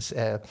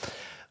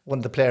one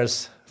of the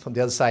players from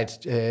the other side,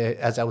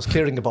 as I was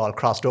clearing the ball,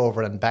 crossed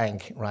over and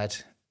bang,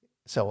 right?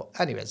 So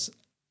anyways,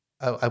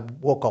 I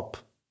woke up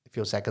a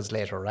few seconds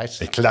later, right?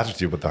 They clattered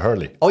you with the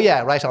hurley. Oh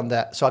yeah, right on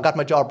the... So I got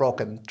my jaw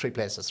broken 3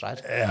 places,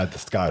 right? Yeah, the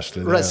scar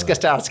still there.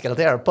 Scar still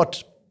there,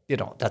 but,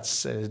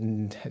 that's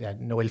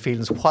no ill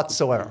feelings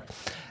whatsoever.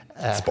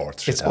 It's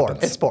sport.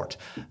 It's sport.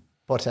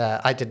 But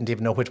I didn't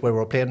even know which way we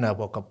were playing when I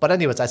woke up. But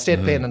anyways, I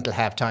stayed playing until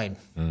half time,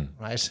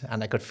 right?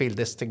 And I could feel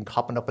this thing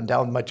hopping up and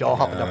down, my jaw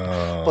hopping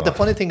up. But the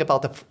funny thing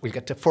about we'll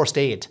get to first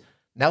aid.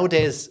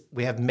 Nowadays,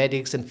 we have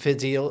medics and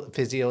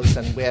physios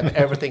and we have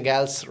everything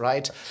else,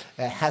 right?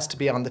 Has to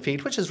be on the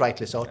field, which is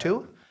rightly so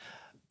too.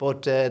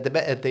 But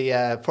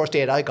the first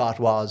aid I got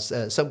was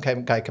some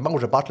guy came out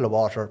with a bottle of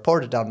water,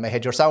 poured it down my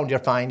head. You're sound, you're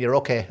fine, you're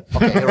okay.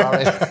 Okay, you're all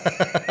right.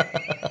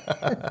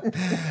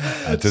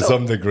 To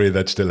some degree,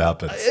 that still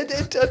happens.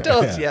 It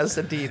does, yes,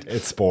 indeed.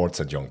 It's sports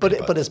and young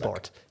people. But it's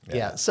sport,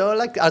 yeah. So,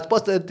 like, I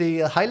suppose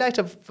the highlight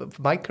of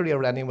my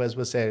career, anyways,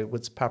 was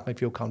part of my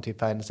few county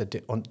finals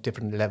on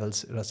different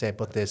levels,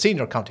 but the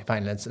senior county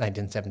final in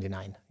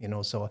 1979,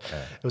 so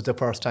it was the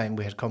first time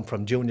we had come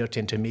from junior to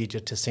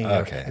intermediate to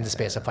senior in the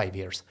space of 5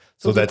 years.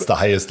 So that's the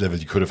highest level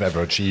you could have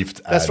ever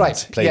achieved. That's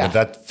right. Playing in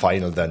that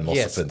final then must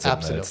have been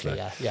something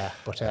absolutely, yeah.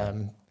 But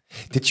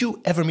did you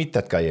ever meet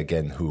that guy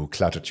again who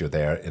clattered you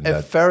there in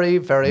that very,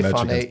 very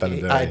funny.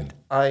 Ballindurrian?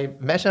 I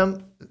met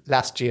him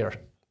last year.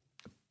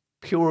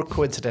 Pure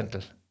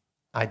coincidental.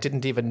 I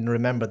didn't even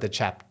remember the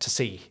chap to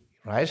see,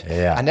 right?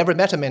 Yeah. I never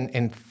met him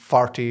in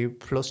 40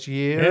 plus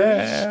years.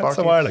 Yeah, that's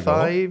a while ago.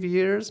 45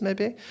 years,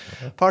 maybe.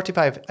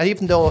 45. And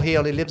even though he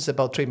only lives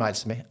about 3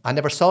 miles from me, I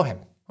never saw him.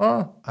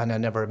 Oh. And I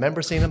never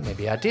remember seeing him.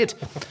 Maybe I did.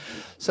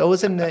 So I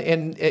was down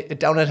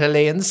at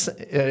Elaine's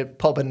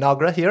pub in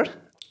Nogra here.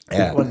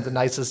 Yeah. One of the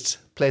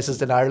nicest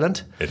places in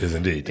Ireland. It is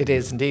indeed. It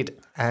is indeed.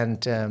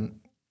 And there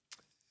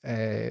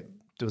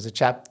was a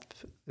chap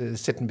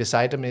sitting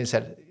beside him and he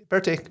said,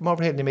 Bertie, come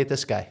over here and you meet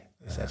this guy.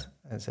 He said.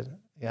 I said,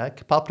 yeah, I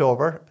popped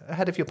over. I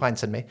had a few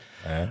pints in me.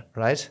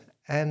 Right?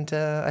 And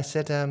I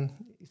said,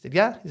 he said,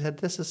 yeah. He said,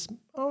 this is,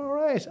 all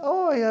right.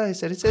 Oh, yeah. He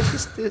said,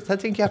 I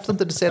think you have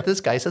something to say to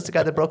this guy. He says, the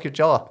guy that broke your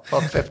jaw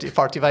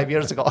 45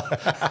 years ago.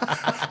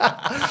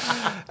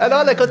 And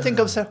all I could think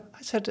of,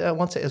 I said,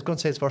 once I was going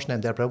to say his first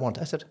name there, but I won't.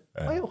 I said,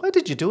 why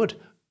did you do it?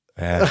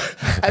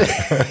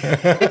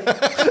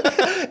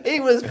 He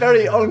was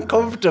very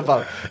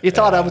uncomfortable. He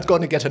thought I was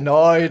going to get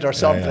annoyed or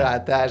something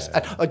like that.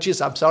 And, oh,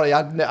 geez, I'm sorry.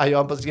 I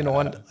almost,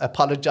 and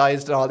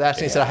apologized and all that.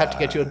 And he said, I have to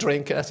get you a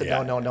drink. And I said,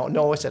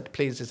 no. I said,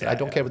 please. He said, I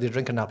don't care whether you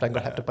drink or not, but I'm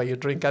going to have to buy you a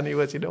drink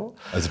anyways,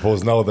 I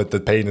suppose now that the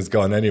pain is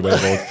gone anyway,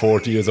 about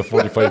 40 years or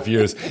 45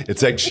 years,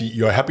 it's actually,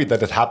 you're happy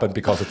that it happened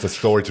because it's a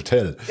story to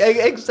tell.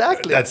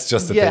 Exactly. That's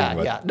just the thing.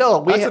 But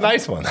that's a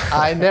nice one.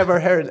 I never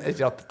heard,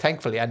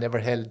 thankfully, I never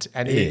held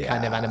any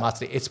kind of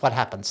animosity. It's what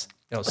happens.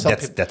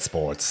 That's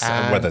sports,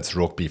 whether it's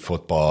rugby,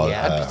 football.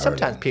 Yeah,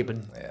 sometimes people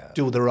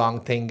do the wrong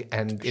thing,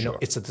 and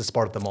it's at the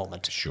sport of the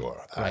moment. Sure,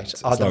 right?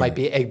 Or they might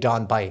be egged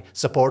on by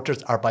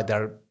supporters or by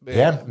their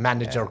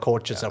manager,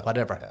 coaches, or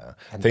whatever.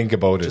 And think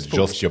about it: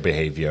 just your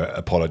behaviour,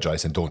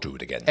 apologise, and don't do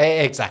it again.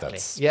 Exactly.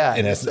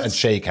 In essence, and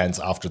shake hands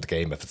after the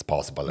game if it's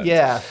possible.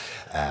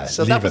 And,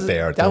 so leave it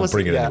there. Don't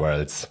bring it anywhere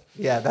else.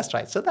 Yeah, that's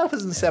right. So that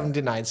was in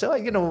 '79. So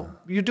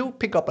you do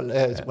pick up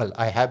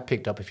I have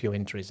picked up a few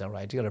injuries. All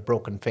right, you got a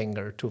broken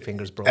finger, 2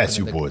 fingers broken. As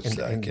you would,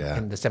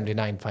 in the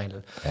 '79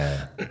 final.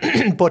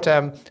 But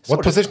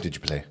what position did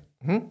you play?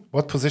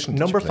 What position?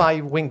 Number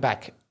 5 wing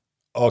back.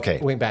 Okay,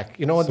 wing back.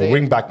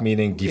 wing back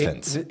meaning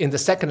defense. In the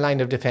second line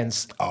of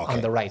defense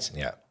on the right.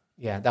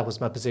 Yeah, that was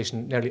my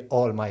position nearly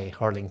all my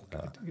hurling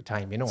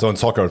time, So in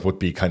soccer, it would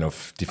be kind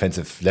of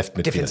defensive left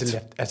midfield. Defensive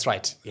left, that's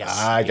right, yes.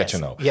 I get you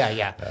now.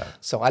 Yeah.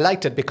 So I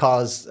liked it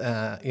because,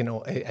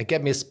 it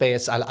gave me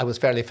space. I was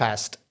fairly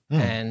fast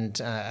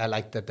and I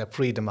liked the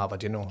freedom of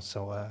it,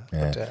 So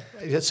but,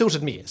 it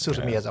suited me. It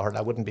suited me as a hurler.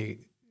 I wouldn't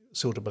be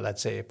suitable,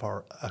 let's say,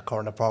 for a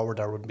corner forward.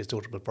 I wouldn't be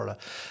suitable for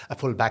a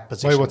full back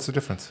position. Why, what's the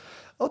difference?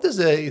 Oh, it's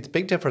a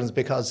big difference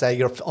because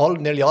you're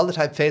nearly all the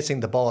time facing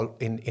the ball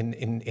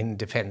in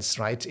defence,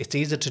 right? It's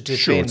easy to defend.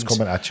 Sure, it's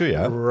coming at you,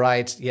 yeah.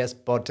 Right, yes,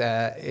 but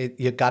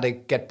you got to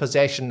get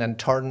possession and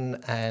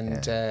turn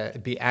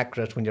and be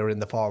accurate when you're in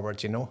the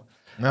forward,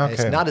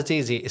 It's Okay. not as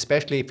easy,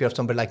 especially if you have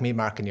somebody like me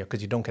marking you,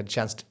 because you don't get a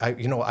chance to,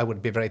 I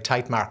would be a very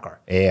tight marker.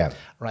 Yeah.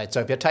 Right, so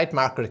if you're a tight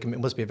marker, it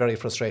must be very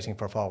frustrating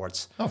for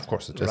forwards. Oh, of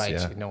course it is, Right,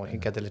 yeah. you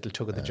get the little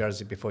tug of the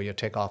jersey before you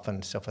take off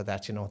and stuff like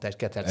that, that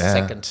get that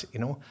second,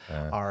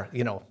 or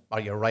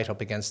you're right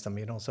up against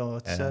them, so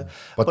it's...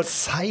 But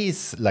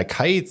size, like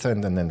height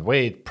and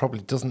weight,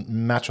 probably doesn't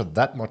matter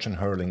that much in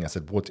hurling as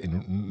it would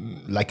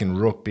in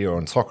rugby or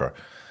in soccer.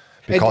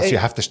 Because you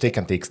have the stick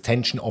and the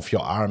extension of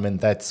your arm in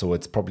that, so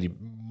it's probably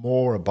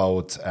more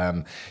about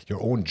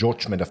your own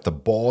judgment of the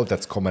ball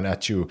that's coming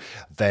at you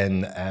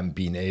than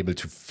being able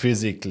to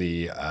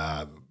physically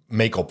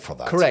make up for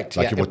that. Correct,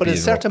 like yeah. But in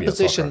certain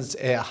positions,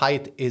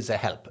 height is a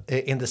help.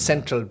 In the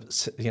central,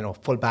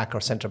 full-back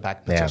or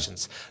centre-back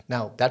positions.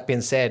 Now, that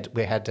being said,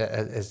 we had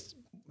a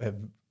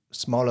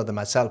smaller than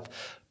myself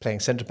playing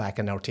centre-back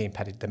in our team,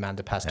 the man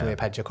that passed away,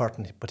 Paddy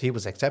Curtin, but he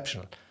was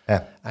exceptional.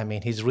 Yeah. I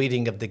mean, his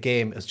reading of the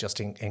game is just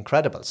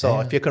incredible. So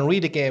if you can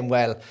read a game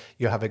well,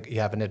 you have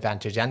an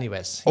advantage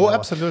anyways.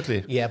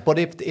 Absolutely. Yeah, but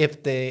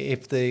if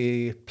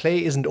the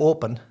play isn't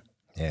open,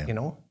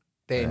 then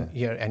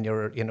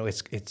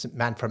it's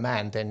man for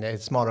man, then a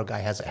smaller guy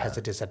has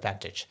a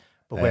disadvantage.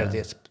 But where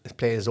this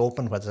play is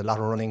open, where there's a lot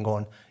of running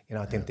going,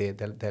 I think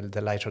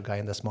the lighter guy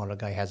and the smaller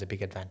guy has a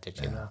big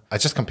advantage. I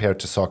just compared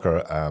to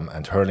soccer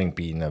and hurling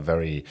being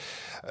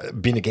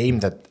a game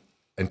that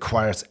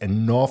requires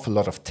an awful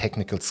lot of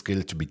technical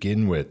skill to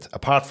begin with,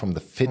 apart from the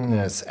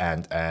fitness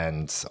and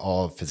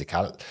all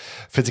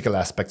physical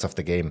aspects of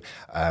the game.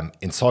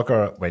 In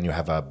soccer, when you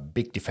have a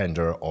big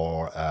defender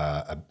or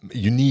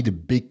you need a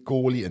big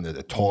goalie and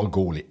a tall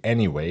goalie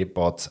anyway,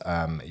 but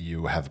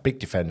you have a big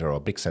defender or a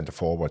big centre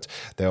forward,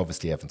 they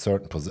obviously have in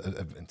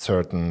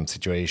certain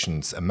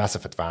situations a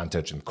massive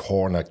advantage in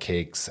corner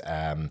kicks,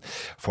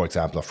 for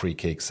example, or free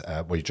kicks,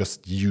 where you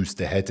just use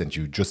the head and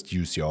you just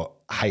use your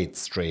height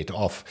straight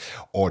off,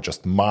 or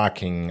just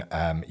marking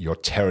your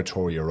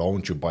territory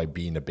around you by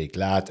being a big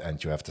lad,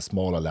 and you have the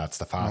smaller lads,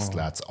 the fast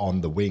lads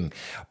on the wing.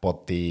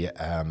 But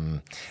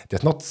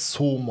there's not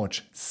so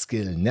much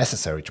skill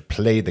necessary to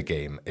play the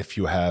game. If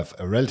you have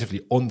a relatively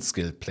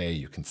unskilled player,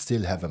 you can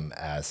still have him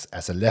as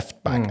a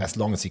left back as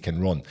long as he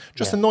can run.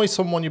 Just annoy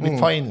someone, you'll be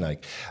fine.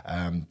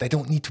 They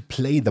don't need to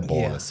play the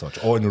ball as such.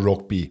 Or in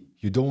rugby,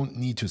 you don't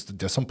need to.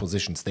 There's some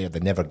positions there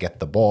that never get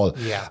the ball.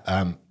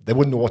 Yeah. They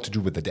wouldn't know what to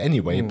do with it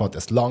anyway. But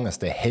as long as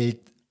they held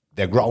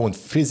their ground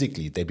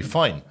physically, they'd be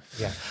fine.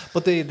 Yeah,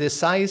 but the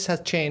size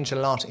has changed a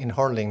lot in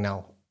hurling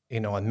now.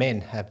 And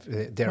men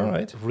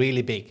they're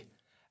really big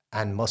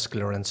and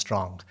muscular and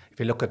strong. If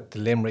you look at the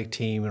Limerick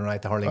team,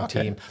 the hurling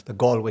team, the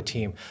Galway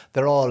team,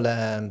 they're all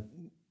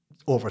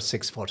over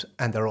 6 foot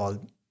and they're all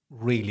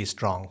really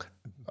strong.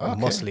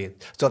 Muscly.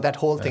 So that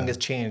whole thing has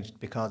changed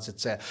because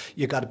it's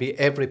you got to be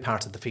every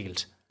part of the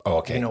field. Oh,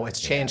 okay. It's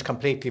changed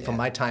completely from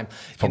my time.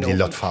 Probably a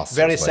lot faster.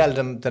 Very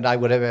seldom that I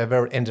would have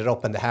ever ended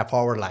up in the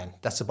half-hour line.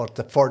 That's about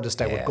the furthest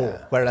I would go.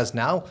 Whereas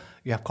now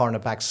you have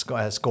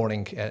cornerbacks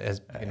scoring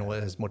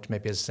as much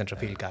maybe as a centre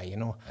field guy.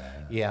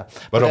 Yeah.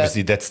 But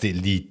obviously that's the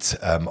elite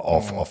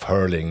of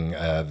hurling.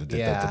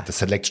 The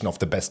selection of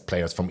the best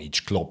players from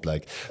each club.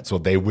 So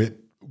they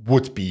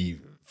would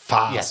be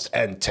fast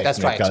and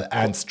technical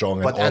and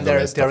strong, and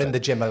they're in the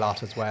gym a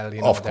lot as well.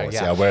 Of course,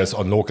 Whereas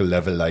on local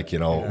level,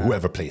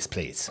 whoever plays.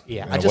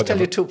 Yeah, I'll just tell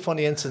you two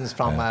funny incidents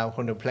from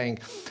when we were playing.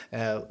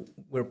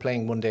 We were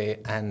playing one day,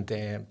 and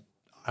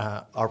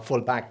our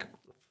full back,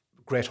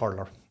 great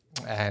hurler,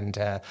 and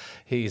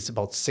he's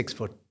about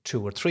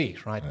 6'2" or 3",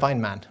 right? Fine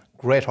man.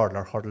 Great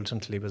hurler, hurled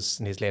until he was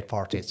in his late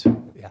 40s.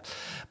 Yeah,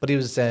 but he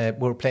was. We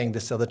were playing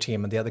this other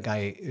team, and the other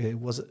guy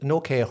was an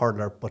okay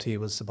hurler, but he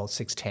was about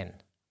 6'10".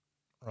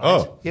 Right.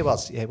 Oh, he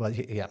was. Yeah, well,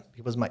 he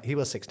was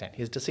 6'10".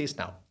 He's deceased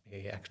now.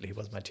 He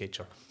was my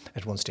teacher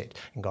at one stage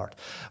in Gard.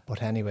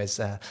 But anyways,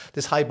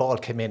 this high ball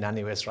came in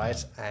anyways,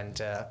 right? And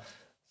so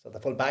the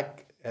full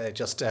back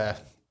just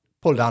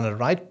pulled on it,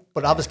 right?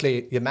 But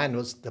obviously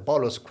the ball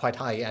was quite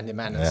high, and your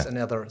man is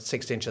another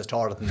 6 inches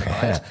taller than the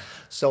guy.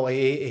 So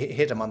he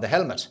hit him on the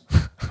helmet.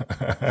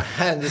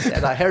 And he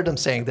said, I heard him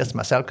saying this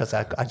myself because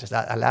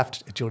I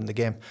laughed during the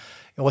game.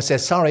 He always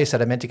says, sorry, he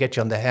said, I meant to get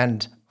you on the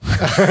hand.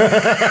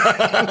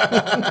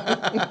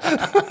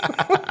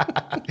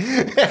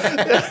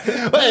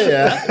 Well,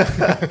 yeah.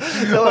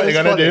 What are you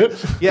going to do?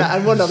 Yeah,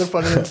 and one other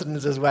funny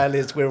incident as well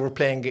is we were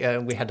playing,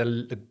 we had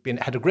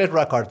a great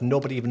record.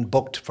 Nobody even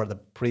booked for the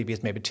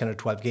previous maybe 10 or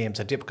 12 games.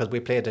 Because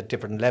we played at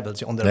different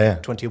levels, under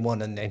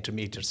 21 and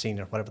intermediate,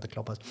 senior, whatever the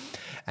club was.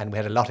 And we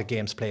had a lot of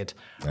games played,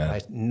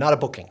 right? Not a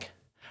booking.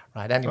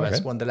 Right.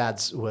 Anyways, one of the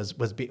lads was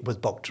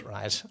booked.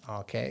 Right.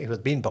 Okay. He was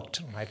being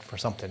booked. Right, for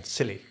something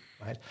silly.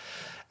 Right.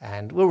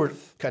 And we were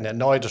kind of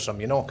annoyed at him,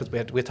 because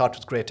we thought it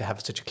was great to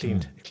have such a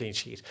clean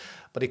sheet.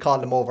 But he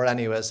called him over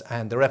anyways,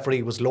 and the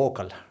referee was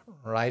local,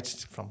 right,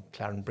 from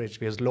Clarendon Bridge.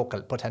 He was local.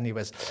 But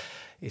anyways,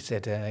 he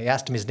said he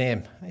asked him his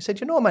name. I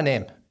said, "You know my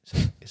name?"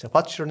 He said,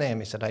 "What's your name?"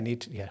 He said, "I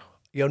need to,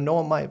 you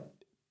know my."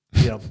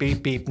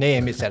 Beep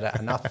name. He said,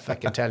 "I'm not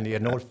fucking telling you,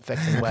 no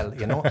fucking well,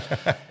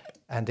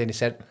 And then he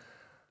said,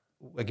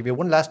 I'll give you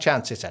one last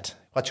chance, he said.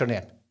 What's your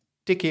name?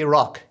 Dickie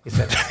Rock, he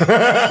said.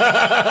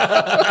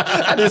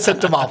 And he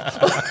sent him off.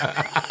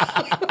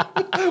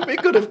 We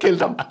could have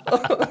killed him.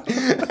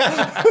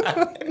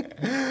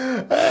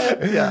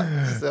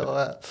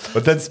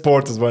 But then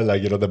sport as well,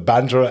 like, the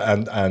banter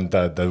and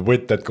the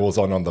wit that goes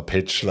on the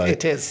pitch, like,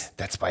 it is.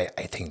 That's why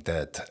I think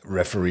that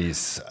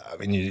referees, I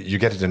mean, you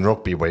get it in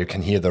rugby where you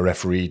can hear the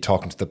referee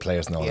talking to the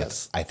players and all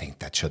that. I think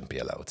that shouldn't be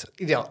allowed.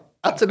 Yeah,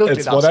 absolutely.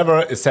 It's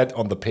whatever is said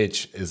on the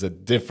pitch is a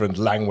different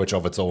language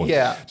of its own.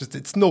 Yeah,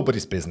 it's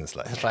nobody's business.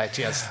 Like, that's right.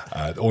 Yes,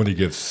 it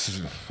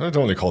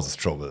only causes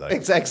trouble. Like,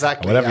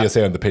 exactly. Whatever you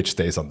say on the pitch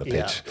stays on the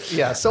pitch.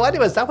 Yeah. So,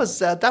 anyways, that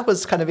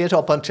was kind of it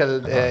up until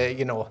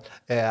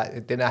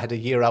then I had a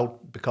year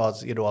out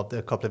because of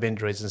the couple of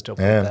injuries and stuff.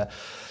 Yeah.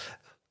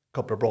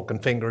 Couple of broken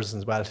fingers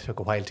as well. It took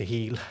a while to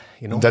heal,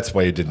 That's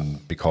why you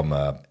didn't become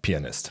a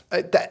pianist.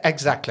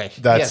 Exactly.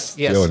 That's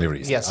yes, the only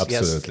reason. Yes,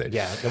 absolutely.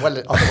 Yes, yeah.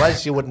 Well,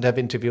 otherwise you wouldn't have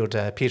interviewed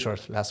Peter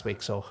last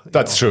week. So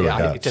that's true.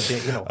 Yeah,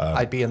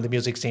 I'd be in the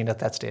music scene at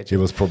that stage. He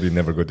was probably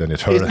never good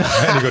at hurling.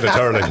 Any good at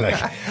hurling,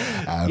 like.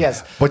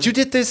 Yes. But you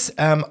did this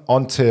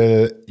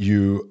until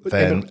you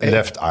then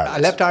left Ireland. I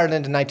left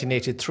Ireland in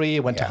 1983.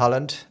 Went to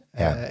Holland.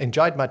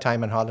 Enjoyed my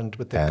time in Holland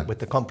with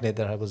the company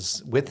that I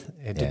was with,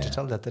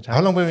 Digital at the time.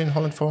 How long were you in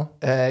Holland for?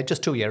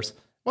 Just 2 years.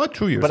 What,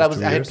 2 years? But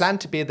I had planned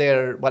to be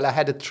there. Well, I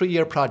had a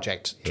 3-year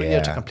project, 3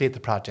 years to complete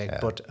the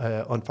project. But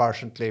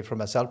unfortunately for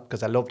myself,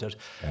 because I loved it,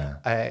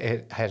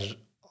 I had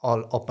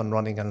all up and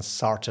running and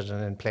sorted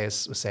and in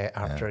place, say,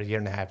 after a year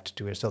and a half to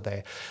 2 years. So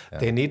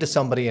they needed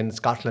somebody in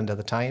Scotland at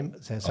the time.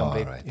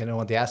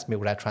 And they asked me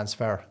would I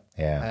transfer.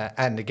 Yeah.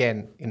 And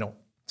again,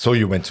 So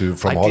you went from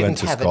Holland to Scotland. I didn't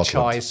have a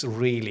choice,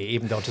 really,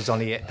 even though it was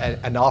only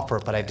an offer,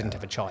 but I didn't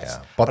have a choice.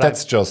 Yeah. But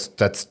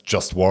that's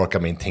just work. I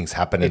mean, things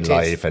happen in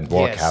life and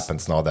work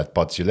happens and all that.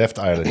 But you left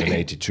Ireland in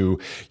 82.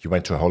 You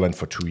went to Holland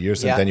for 2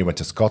 years and then you went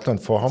to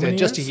Scotland for how many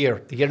just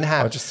years? A year and a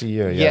half. Oh, just a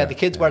year, Yeah, the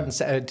kids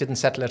didn't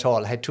settle at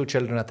all. I had 2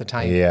 children at the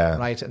time,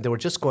 right? And they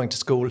were just going to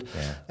school,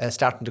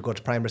 starting to go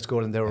to primary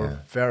school, and they were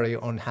very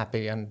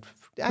unhappy and...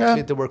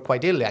 Actually, they were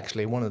quite ill,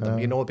 actually, one of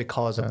them,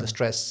 because of the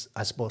stress,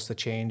 I suppose, the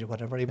change or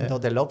whatever, even though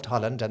they loved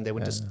Holland and they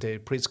went to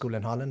preschool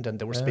in Holland and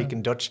they were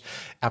speaking Dutch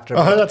after.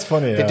 Oh, that's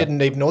funny. They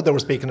didn't even know they were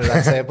speaking it,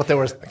 I'd say, but they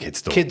were.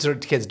 Kids don't. Kids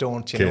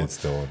don't, Kids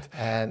don't.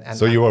 And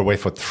so you were away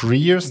for 3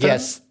 years then?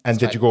 Yes. And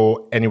did you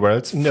go anywhere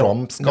else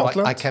from Scotland?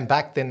 No, I came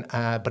back then,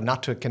 but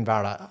not to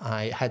Kinvara.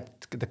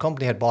 The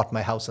company had bought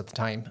my house at the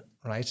time,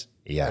 right?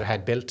 Yeah. They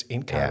had built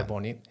in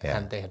Carabony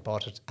and they had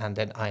bought it. And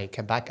then I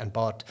came back and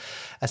bought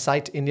a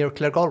site near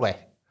Claregalway.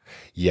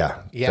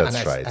 Yeah,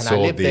 that's right. And so I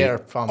lived the there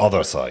from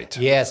other side.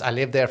 Yes, I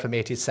lived there from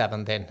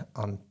 87 then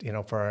on,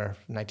 for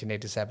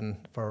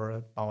 1987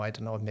 for,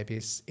 maybe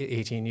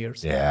 18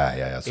 years.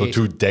 Yeah. So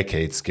 2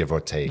 decades, give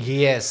or take.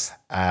 Yes.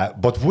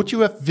 But would you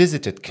have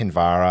visited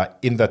Kinvara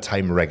in that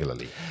time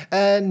regularly?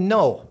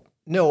 No.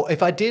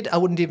 If I did, I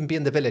wouldn't even be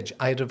in the village.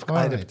 I'd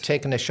have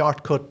taken a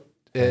shortcut.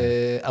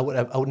 I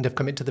wouldn't have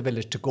come into the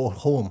village to go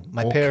home.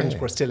 My parents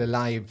were still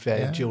alive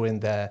during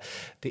the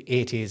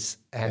 80s,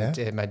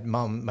 and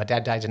my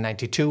dad died in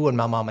 92 and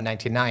my mom in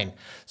 99.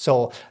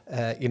 So,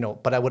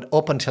 but I would,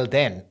 up until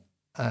then,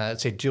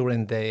 say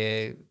during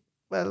the,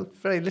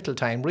 very little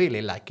time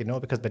really,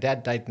 because my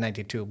dad died in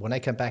 92. When I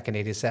came back in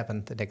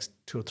 87, the next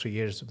 2 or 3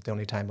 years was the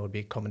only time I would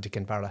be coming to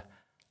Kinvara. Right?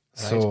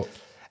 So...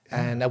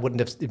 And I wouldn't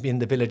have been in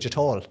the village at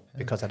all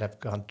because I'd have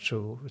gone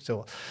through.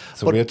 So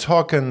we're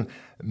talking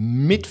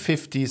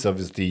mid-50s.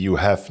 Obviously, you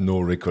have no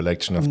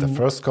recollection of the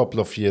first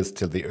couple of years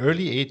till the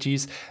early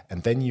 80s.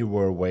 And then you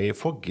were away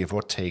for, give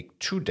or take,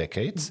 2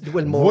 decades.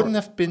 Well, more. Wouldn't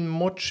have been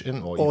much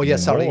in...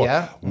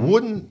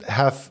 Wouldn't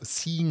have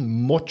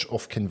seen much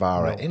of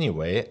Kinvara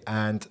anyway.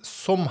 And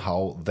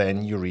somehow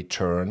then you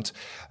returned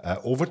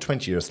over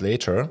 20 years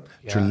later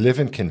to live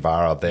in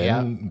Kinvara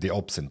then, the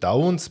ups and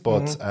downs.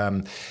 But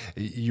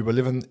you were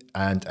living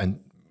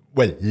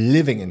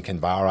living in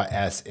Kinvara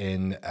as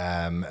in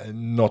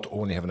not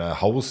only having a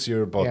house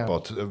here,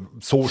 but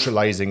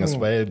socializing as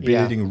well,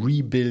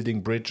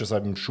 rebuilding bridges,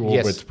 I'm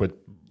sure, with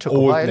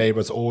old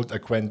neighbors, old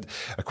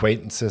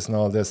acquaintances and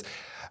all this.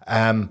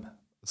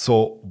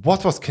 So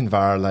what was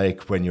Kinvara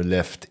like when you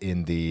left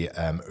in the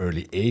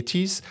early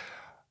 80s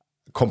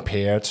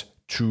compared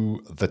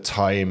to the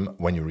time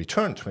when you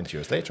returned 20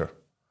 years later?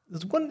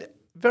 There's one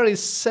very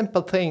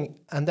simple thing,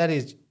 and that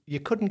is you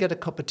couldn't get a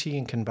cup of tea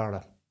in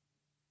Kinvara.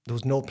 There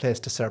was no place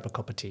to serve a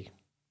cup of tea.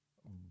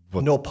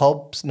 But no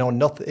pubs, no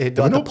nothing.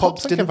 There were no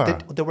pubs in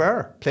Kinvara? There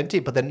were plenty,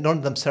 but then none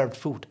of them served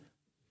food.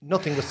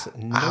 Nothing was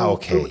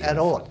food at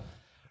all.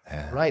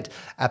 Right.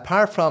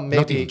 Apart from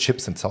maybe... Not even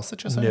chips and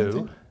sausages?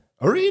 No.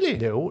 Oh, really?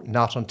 No,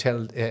 not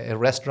until a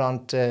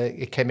restaurant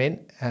it came in,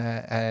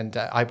 and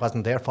I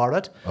wasn't there for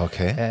it.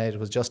 Okay. It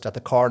was just at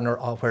the corner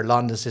of where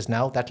Londis is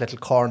now, that little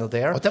corner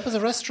there. Oh, that was a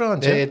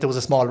restaurant, There was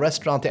a small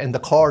restaurant there in the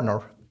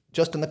corner.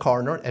 Just in the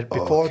corner.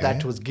 Before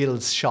that was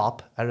Gill's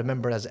shop. I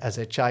remember as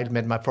a child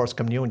made my first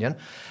communion.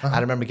 I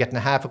remember getting a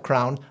half a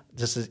crown.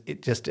 This is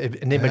just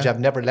an image I've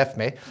never left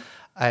me.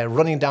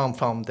 Running down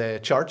from the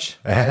church,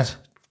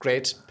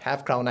 great,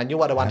 £0.50. I knew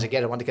what I wanted to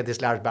get. I wanted to get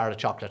this large bar of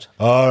chocolate.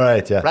 All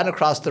right, yeah. Ran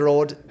across the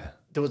road.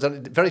 There was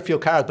very few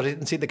cars, but I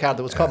didn't see the car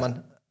that was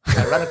coming.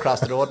 I ran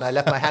across the road and I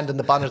left my hand in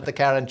the bonnet of the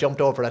car and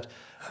jumped over it.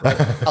 Right?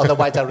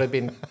 Otherwise, I would have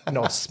been,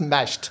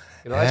 smashed.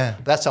 Right?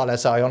 That's all I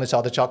saw. I only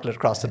saw the chocolate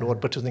across the road,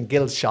 but it was in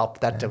Gill's shop.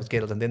 That was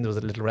Gill's, and then there was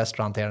a little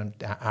restaurant there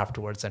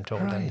afterwards, I'm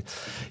told. Right.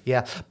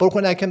 And, but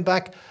when I came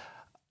back,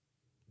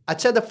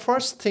 I'd say the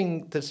first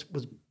thing that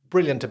was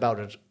brilliant about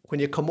it, when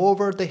you come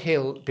over the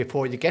hill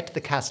before you get to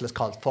the castle, it's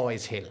called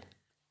Foy's Hill,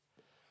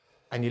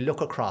 and you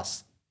look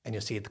across and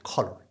you see the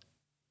colour.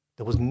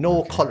 There was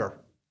no colour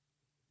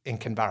in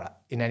Kinvara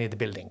in any of the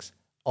buildings,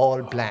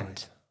 all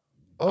bland.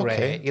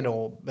 Okay.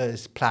 Grey,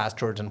 it's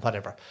plastered and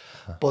whatever.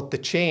 But the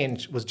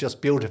change was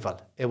just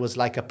beautiful. It was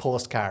like a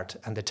postcard,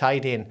 and they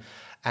tied in.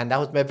 And that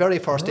was my very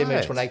first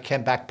image when I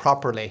came back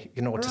properly,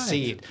 to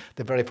see it.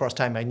 The very first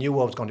time I knew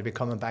I was going to be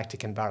coming back to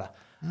Kinvara.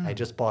 I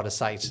just bought a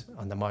site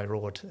on the Moy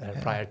Road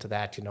prior to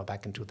that,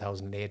 back in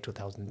 2008,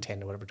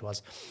 2010, or whatever it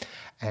was.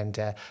 And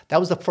that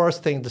was the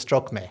first thing that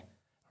struck me.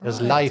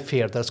 There's life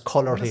here, there's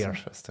colour here.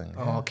 Interesting.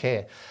 Yeah.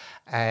 Okay.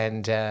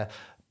 And...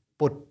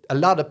 but a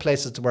lot of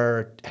places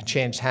had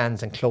changed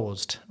hands and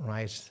closed,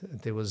 right?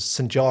 There was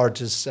St.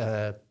 George's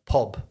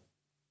pub.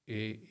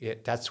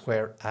 That's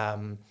where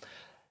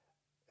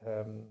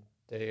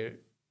the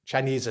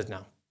Chinese is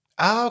now.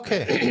 Ah,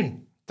 okay.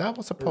 That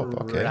was a pub,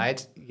 okay.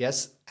 Right,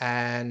 yes.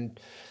 And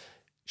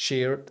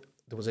Shear,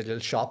 there was a little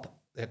shop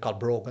called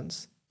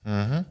Brogan's.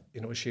 Mm-hmm.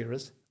 You know what Shear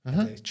is?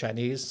 The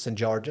Chinese, St.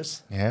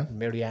 George's. Yeah.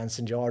 Mary Ann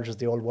St. George is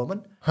the old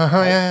woman.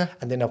 Yeah.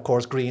 And then, of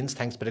course, Green's,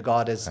 thanks be to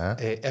God, is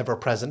ever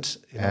present.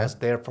 It's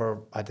there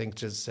for, I think,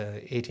 just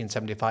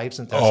 1875,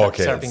 since they're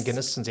serving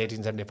Guinness since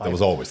 1875. It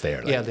was always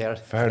there. Yeah, there.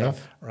 Fair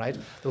enough. Right.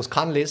 There was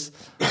Connolly's,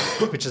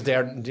 which is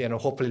there,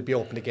 hopefully it'll be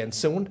open again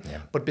soon.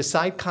 Yeah. But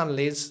beside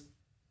Connolly's,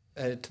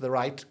 to the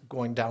right,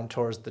 going down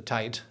towards the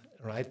tide,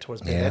 right,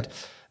 towards Billhead,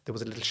 there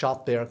was a little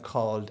shop there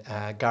called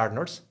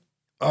Gardener's.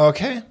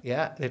 Okay.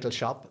 Yeah, little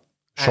shop.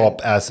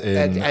 Shop as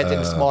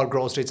in small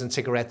groceries and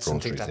cigarettes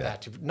and things like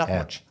that. Not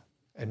much.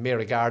 And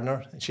Mary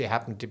Gardner, she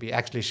happened to be,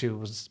 she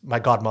was my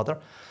godmother.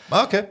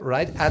 Okay.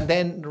 Right. And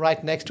then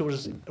right next to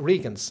was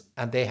Regan's,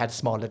 and they had a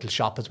small little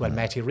shop as well,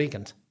 Matty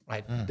Regan's.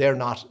 Right. They're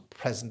not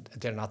present,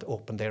 they're not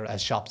open there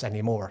as shops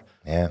anymore.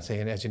 Yeah. So,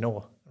 as you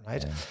know,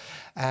 right?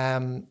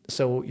 Yeah.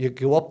 So you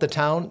go up the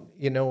town,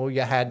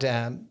 you had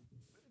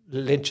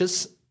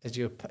Lynch's as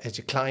you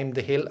climbed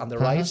the hill on the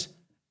right.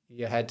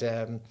 You had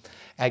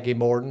Aggie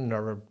Morden,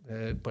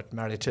 but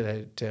married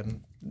to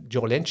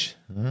Joe Lynch.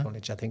 Joe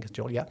Lynch, I think it's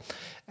Joe, yeah.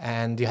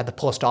 And you had the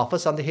post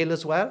office on the hill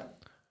as well.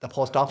 The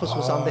post office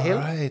was on the hill.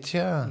 Right,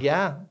 yeah.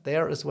 Yeah,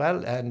 there as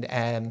well.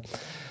 And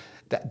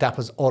that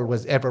was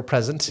always ever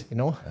present,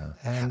 Yeah.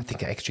 I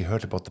think I actually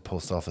heard about the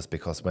post office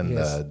because when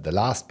the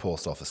last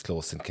post office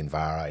closed in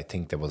Kinvara, I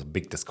think there was a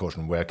big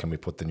discussion, where can we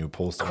put the new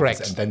post Correct.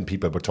 office? And then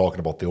people were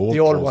talking about the old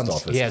post ones.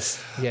 office. Yes,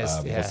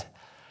 yeah.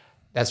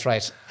 That's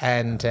right.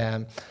 And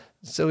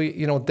so,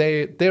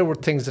 there were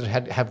things that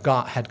had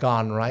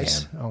gone,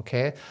 right? Yeah.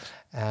 Okay.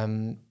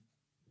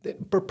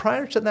 But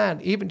prior to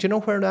that, even, do you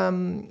know where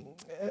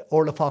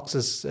Orla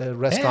Fox's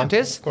restaurant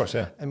is? Of course,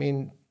 yeah. I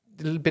mean,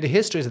 a little bit of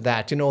history to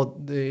that. In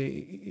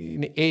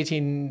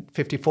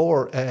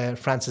 1854,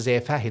 Francis A.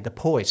 Fahey, the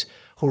poet,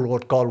 who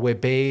wrote Galway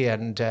Bay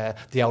and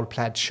The Owl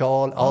Plaid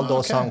Shawl, all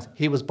those songs,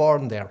 he was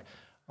born there.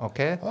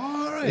 Okay.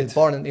 All right. He was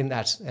born in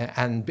that,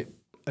 and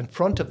in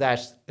front of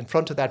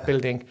that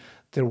building,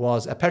 there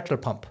was a petrol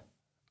pump.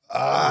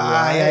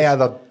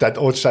 That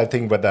old style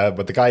thing where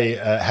the guy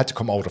had to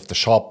come out of the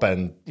shop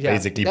and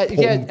basically pump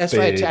that's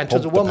right. And to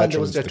the woman,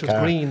 there was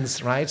car.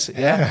 greens, right?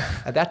 Yeah.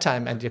 At that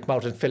time, and you come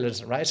out and fill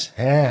it, right?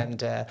 Yeah. And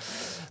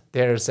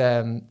there's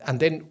and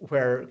then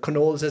where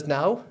Connolls is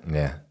now,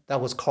 that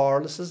was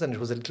Corliss's, and it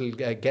was a little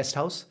guest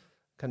house,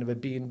 kind of a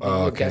B&B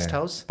guest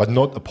house, but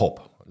not a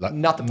pub.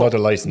 Not the pub. Not a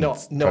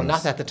license. No,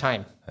 not at the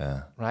time.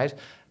 Yeah. Right.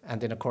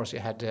 And then, of course, you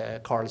had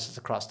Corliss's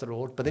across the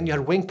road, but then you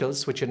had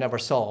Winkle's, which you never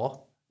saw.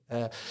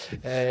 Where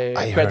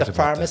the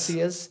pharmacy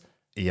is.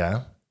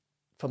 Yeah.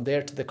 From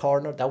there to the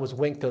corner, that was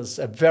Winkle's,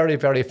 a very,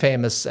 very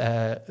famous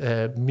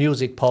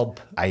music pub.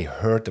 I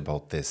heard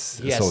about this.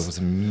 Yes. So it was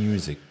a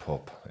music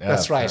pub. Yeah,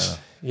 that's right.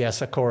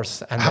 Yes, of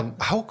course. And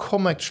how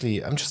come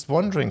actually, I'm just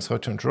wondering, sorry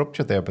to interrupt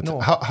you there, but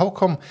how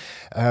come...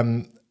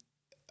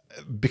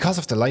 because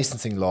of the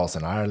licensing laws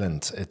in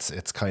Ireland,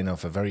 it's kind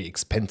of a very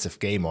expensive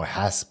game, or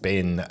has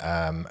been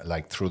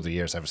like through the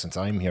years, ever since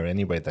I'm here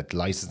anyway, that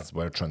licenses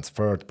were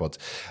transferred, but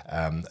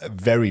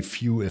very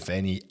few, if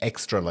any,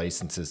 extra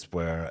licenses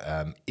were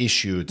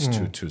issued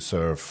to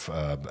serve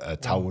a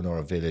town or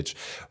a village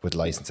with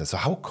licenses. So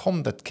how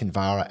come that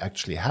Kinvara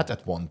actually had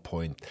at one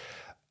point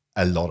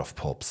a lot of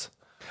pubs?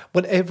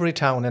 Well, every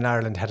town in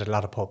Ireland had a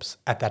lot of pubs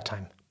at that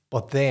time.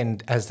 But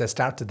then, as the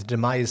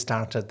demise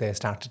started, they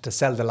started to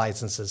sell the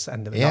licenses,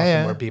 and they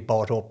often were being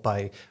bought up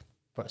by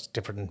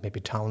different,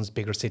 maybe towns,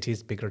 bigger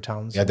cities, bigger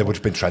towns. Yeah, they would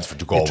have been transferred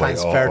to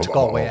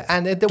Galway.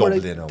 And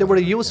they were a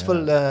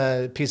useful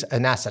piece,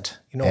 an asset,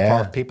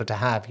 for people to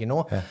have,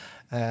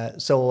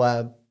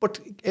 But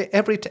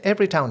every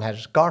town had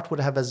it. Gart would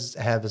have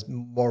as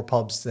more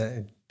pubs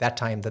that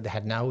time than they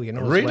had now, you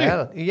know, Really? as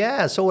well.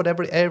 Yeah, so would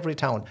every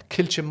town.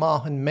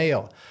 Kilchimagh and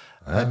Mayo.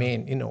 I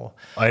mean, you know.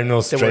 I'm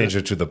no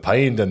stranger to the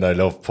pint, and I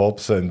love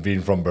pubs. And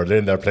being from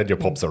Berlin, there are plenty of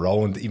pubs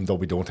around, even though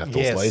we don't have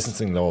those Yes.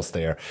 licensing laws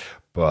there.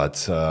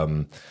 But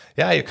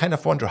yeah, you kind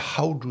of wonder,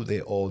 how do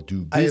they all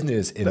do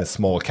business in a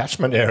small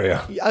catchment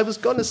area? I was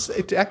going to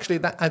say, actually,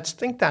 I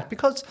think that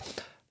because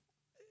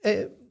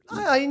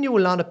I knew a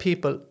lot of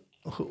people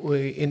who,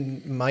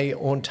 in my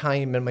own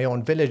time, in my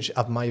own village,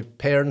 of my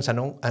parents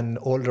and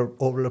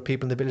older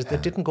people in the village,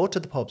 that didn't go to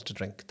the pubs to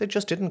drink. They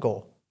just didn't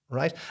go,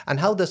 right? And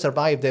how they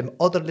survived them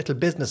other little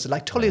businesses,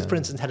 like Tully's, for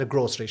instance, had a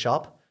grocery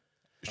shop.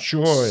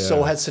 Sure, yeah.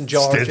 So has St.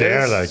 George's. Still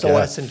there,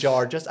 has St.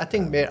 George's. I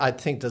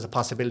think there's a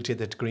possibility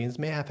that Greens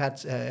may have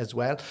had as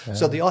well.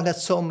 So they all had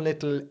some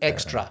little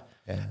extra.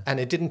 And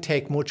it didn't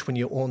take much when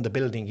you own the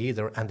building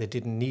either, and they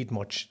didn't need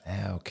much.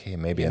 Okay,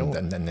 maybe,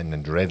 and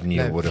then the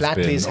revenue would have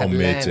been Flatley's had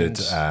omitted,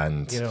 land,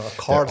 and you know,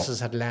 Corses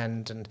had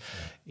land, and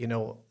you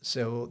know,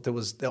 so there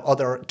was the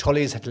other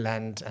Tully's had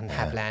land and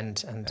have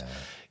land, and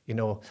you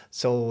know,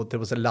 so there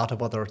was a lot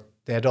of other.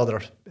 They had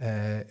other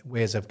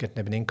ways of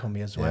getting an income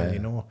as well, you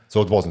know.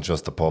 So it wasn't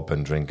just the pub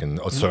and drinking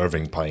or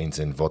serving pints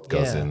and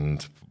vodkas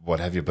and what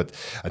have you,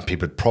 and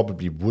people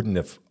probably wouldn't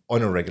have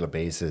on a regular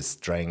basis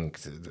drank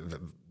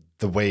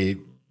the way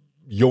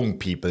young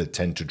people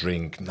tend to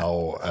drink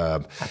now.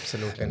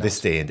 Absolutely in this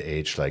day and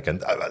age, like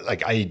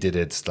I did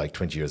it like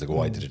 20 years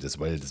ago. I did it as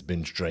well. This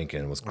binge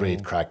drinking, it was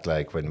great crack.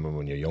 Like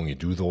when you're young, you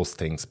do those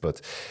things,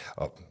 but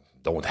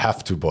don't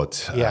have to.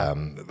 But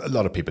a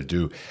lot of people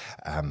do.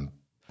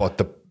 But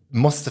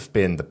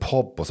the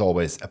pub was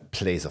always a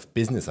place of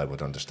business, I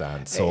would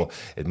understand. So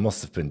it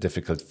must have been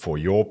difficult for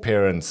your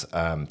parents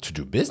to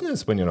do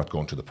business when you're not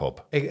going to the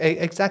pub.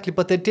 Exactly,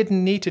 but they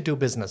didn't need to do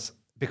business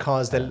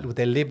because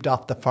they lived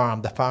off the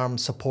farm. The farm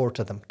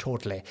supported them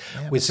totally.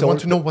 Yeah, we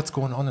want to know what's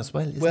going on as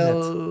well, isn't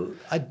it?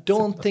 I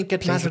don't think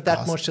it mattered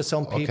that much to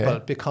some people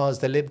because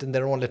they lived in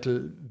their own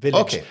little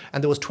village,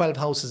 and there was 12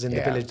 houses in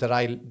the village that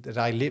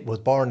I was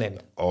born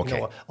in. You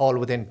know, all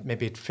within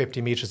maybe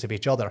 50 meters of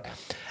each other,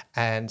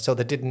 and so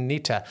they didn't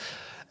need to.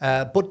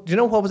 But you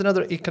know what was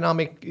another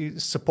economic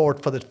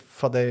support for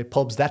the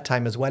pubs that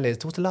time as well is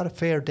there was a lot of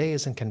fair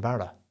days in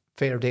Kinvara.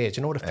 Fair days,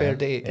 you know what a fair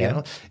day, you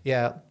know,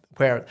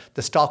 where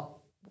the stock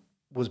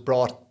was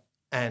brought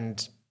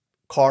and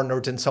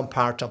cornered in some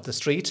part of the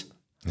street.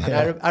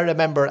 And I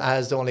remember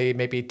as only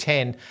maybe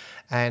 10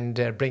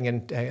 and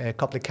bringing a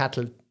couple of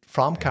cattle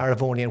from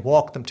Caravoni and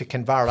walk them to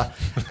Kinvara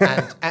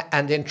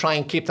and then try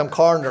and keep them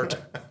cornered,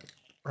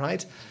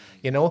 right?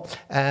 You know,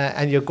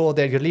 and you go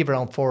there, you leave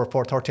around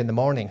 4:30 in the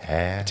morning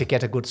to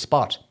get a good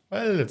spot.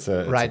 Well, it's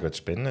a good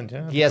spin,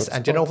 and yes,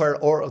 and you know where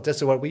this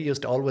is where we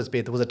used to always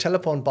be. There was a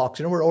telephone box.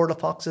 You know where Orla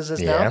Foxes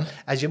is now.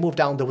 As you move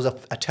down, there was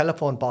a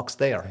telephone box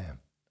there,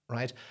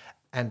 right?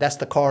 And that's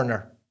the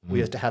corner we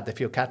used to have the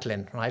few cattle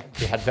in, right?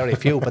 We had very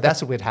few, but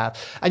that's what we'd have.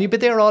 And you'd be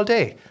there all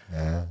day,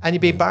 and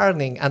you'd be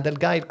bargaining, and the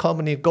guy'd come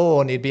and he'd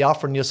go, and he'd be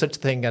offering you such a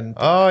thing. And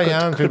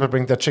and people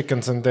bring their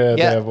chickens and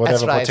their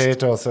whatever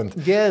potatoes, and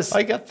yes,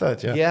 I get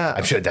that. Yeah,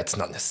 I'm sure that's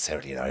not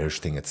necessarily an Irish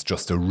thing. It's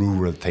just a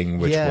rural thing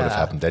which would have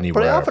happened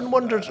anywhere. But I often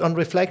wondered on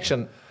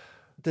reflection,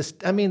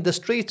 the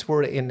streets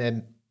were in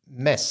a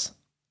mess.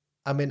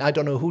 I mean, I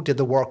don't know who did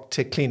the work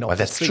to clean up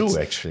the streets. Well, that's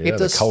true, actually. Yeah,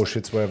 the cow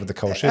shits, wherever the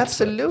cow shits.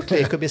 Absolutely.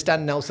 It could be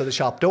standing outside the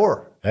shop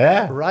door.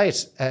 Yeah. Right.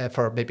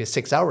 For maybe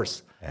 6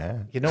 hours. Yeah.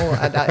 You know,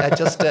 and I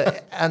just,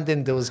 and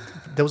then there was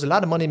a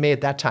lot of money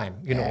made that time.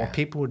 You know,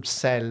 people would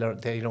sell, or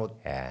they, you know,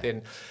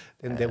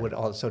 then they would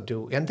also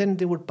do, and then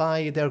they would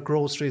buy their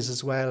groceries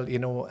as well, you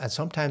know, and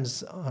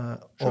sometimes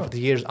over the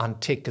years on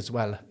tick as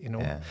well, you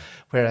know,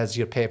 whereas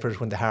you pay for it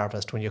when the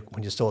harvest, when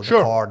you sold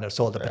the corn or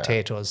sold the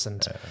potatoes,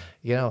 and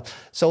you know,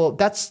 so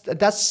that's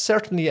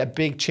certainly a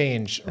big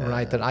change,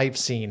 right, that I've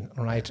seen,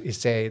 right. You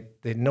say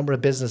the number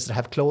of businesses that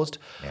have closed,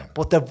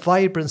 but the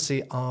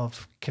vibrancy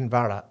of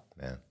Kinvara,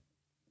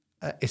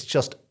 it's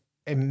just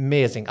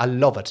amazing. I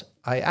love it.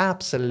 I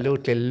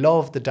absolutely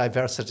love the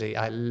diversity.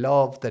 I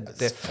love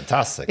it's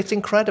fantastic. It's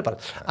incredible.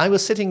 I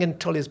was sitting in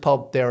Tully's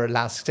pub there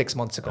last 6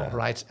 months ago,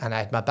 right? And I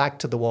had my back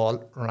to the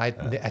wall, right,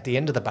 at the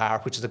end of the bar,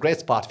 which is a great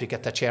spot if you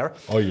get that chair.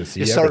 Oh, you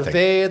see everything.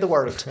 Survey the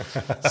world.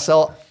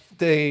 So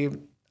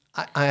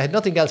I had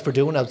nothing else for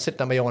doing. I was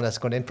sitting on my own. I was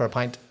going in for a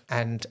pint,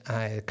 and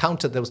I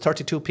counted. There was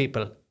 32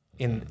 people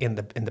in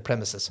the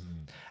premises,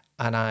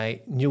 and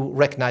I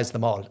recognized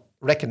them all.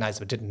 Recognized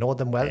them, didn't know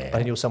them well,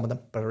 but I knew some of them,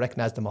 but I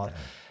recognized them all.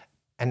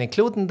 And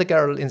including the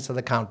girl inside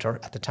the counter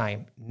at the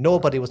time,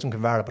 nobody was from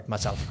Kinvara but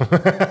myself.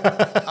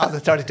 Of the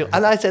 32.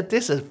 And I said,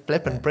 this is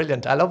flipping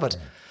brilliant. I love it.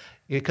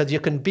 Because you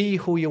can be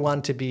who you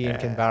want to be in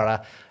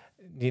Kinvara.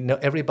 You know,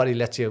 everybody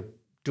lets you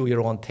do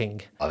your own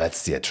thing. Oh,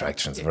 that's the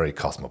attraction. It's very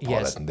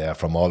cosmopolitan. They're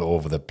from all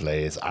over the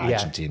place.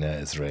 Argentina,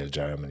 Israel,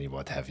 Germany,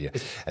 what have you.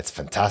 It's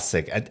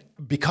fantastic. And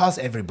because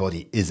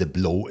everybody is a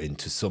blow in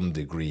to some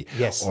degree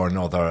or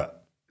another,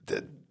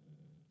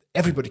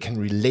 everybody can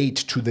relate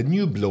to the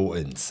new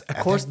blow-ins. Of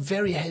course.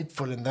 Very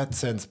helpful in that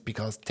sense,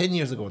 because 10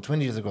 years ago,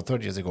 20 years ago,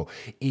 30 years ago,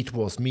 it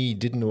was me,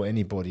 didn't know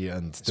anybody,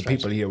 and the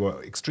people here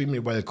were extremely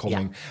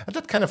welcoming. And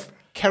that kind of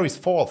carries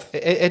forth.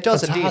 It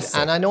does indeed.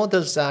 Fantastic. And I know there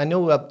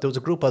was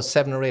a group of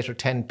 7 or 8 or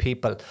 10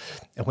 people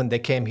when they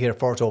came here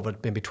first over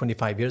maybe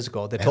 25 years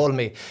ago. They told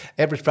me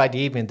every Friday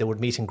evening they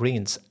would meet in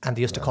Greens, and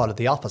they used to call it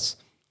the office.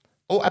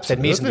 Oh,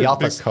 absolutely. They'd meet in the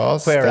office.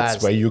 Because whereas,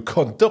 that's where you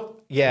conduct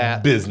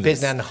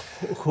business. And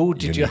who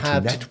did you need to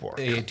have? network.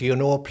 Do you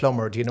know a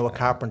plumber? Do you know a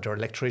carpenter,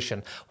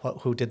 electrician?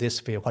 Who did this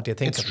for you? What do you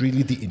think? It's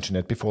really the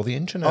internet before the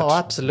internet. Oh,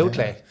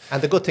 absolutely. Yeah.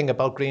 And the good thing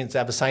about Greens, they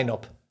have a sign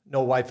up: no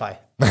Wi-Fi.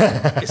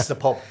 It's the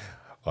pub.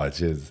 Oh,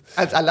 jeez.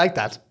 I like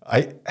that.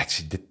 I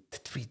actually did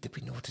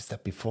we notice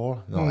that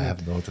before? No, I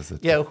haven't noticed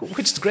it. Yeah,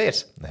 which is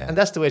great, and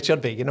that's the way it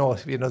should be. You know,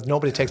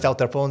 nobody takes out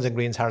their phones in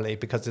Greens hardly,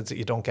 because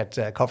you don't get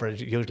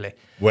coverage usually.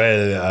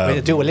 Well,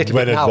 we do a little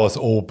when bit it now. was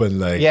open,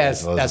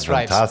 yes, it was that's a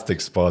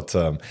fantastic spot.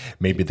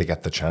 Maybe they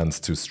get the chance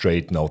to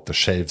straighten out the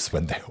shelves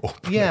when they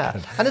open. Yeah,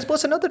 again. and I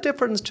suppose another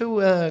difference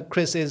too,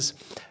 Chris, is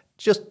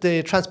just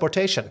the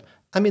transportation.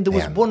 I mean, there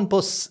was one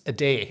bus a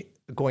day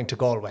going to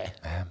Galway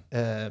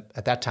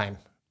at that time.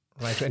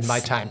 Right, in my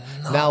time.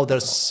 Now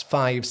there's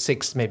 5,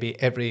 6 maybe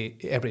every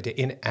day,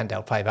 in and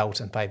out, 5 out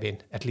and 5 in,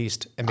 at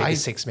least, and maybe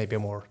 6, maybe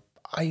more.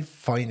 I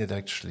find it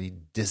actually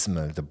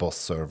dismal, the bus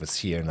service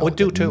here now. Oh, I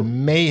do too.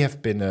 May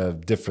have been a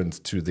difference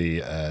to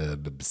the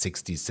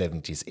 60s,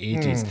 70s,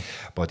 80s.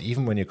 But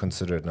even when you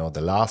consider it now,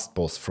 the last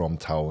bus from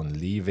town,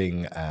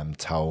 leaving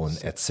town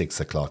at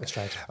 6 o'clock. That's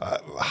right.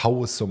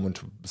 How is someone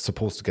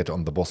supposed to get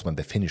on the bus when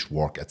they finish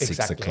work at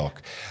 6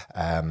 o'clock?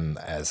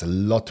 There's a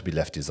lot to be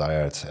left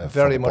desired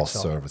for the bus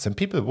service. And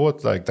people would,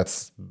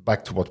 that's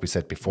back to what we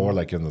said before,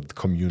 the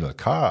communal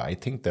car. I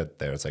think that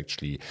there's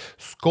actually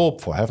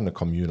scope for having a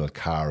communal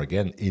car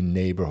again in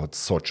neighborhoods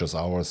such as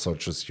ours,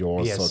 such as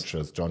yours, such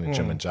as Johnny,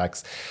 Jim and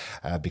Jack's,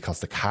 because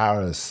the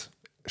cars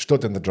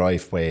stood in the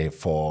driveway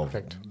for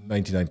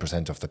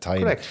 99% of the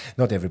time. Correct.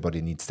 Not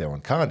everybody needs their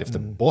own car. And if the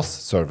bus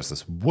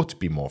services would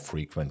be more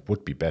frequent,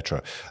 would be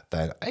better,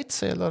 then I'd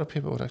say a lot of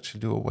people would actually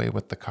do away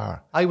with the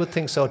car. I would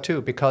think so too,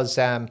 because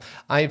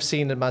I've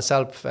seen it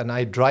myself, and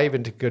I drive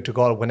into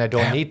Galway when I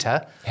don't need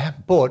to. Yeah.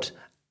 But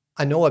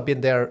I know I've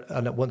been there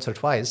once or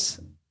twice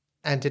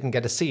and didn't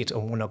get a seat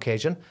on one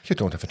occasion. You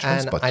don't have a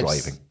choice but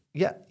driving.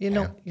 You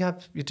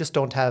just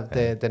don't have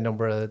the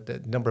number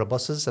of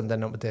buses, and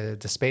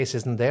the space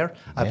isn't there.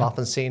 I've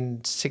often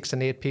seen 6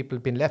 and 8 people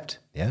being left.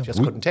 Yeah,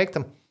 just couldn't take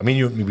them. I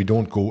mean, we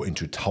don't go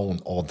into town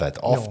all that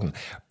often,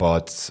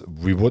 but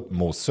we would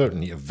most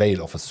certainly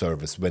avail of a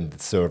service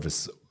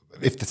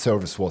if the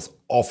service was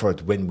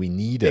offered when we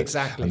need it.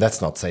 Exactly. And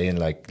that's not saying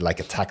like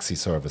a taxi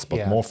service,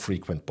 but more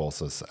frequent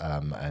buses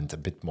and a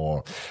bit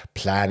more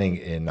planning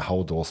in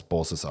how those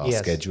buses are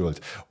scheduled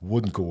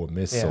wouldn't go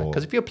amiss. Yeah,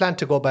 because if you plan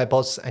to go by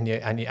bus and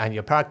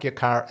you park your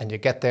car and you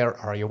get there,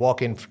 or you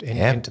walk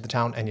into the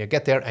town and you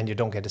get there and you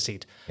don't get a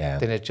seat,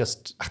 then it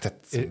just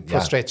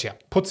frustrates you.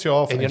 Puts you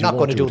off. And you're not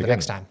going to do it the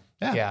next time.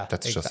 Yeah,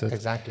 that's just it.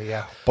 Exactly,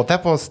 yeah. But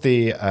that was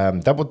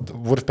that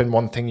would have been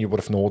one thing you would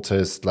have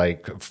noticed,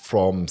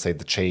 from, say,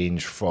 the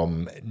change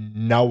from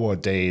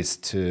nowadays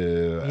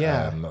to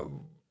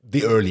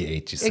the early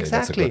 80s. Exactly.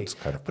 That's a good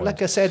kind of point. But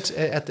like I said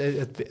at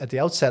the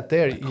outset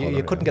there,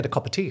 you couldn't get a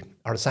cup of tea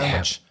or a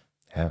sandwich.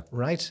 Yeah.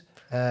 Right?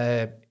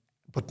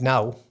 But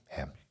now...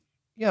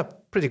 Yeah,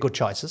 pretty good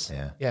choices.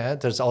 Yeah,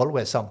 there's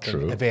always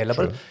something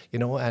available,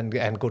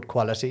 and good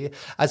quality.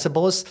 I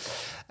suppose...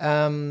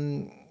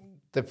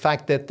 the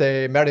fact that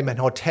the Merriman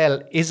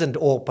Hotel isn't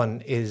open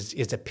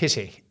is a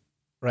pity,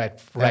 right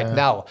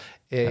now.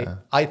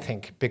 I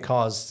think,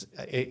 because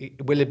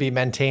will it be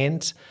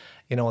maintained?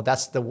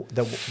 That's the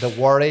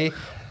worry.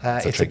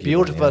 It's a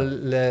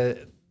beautiful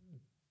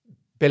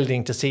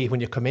building to see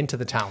when you come into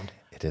the town.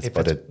 It is,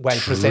 but a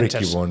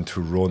tricky one to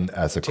run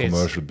as a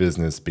commercial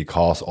business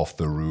because of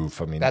the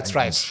roof. I mean, that's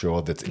right. I'm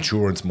sure that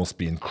insurance must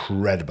be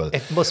incredible.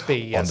 It must be,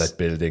 yes. On that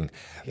building.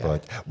 Yeah.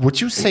 But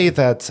would you say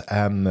that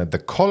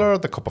the color,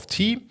 the cup of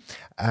tea,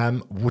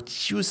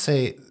 would you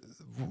say,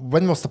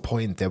 when was the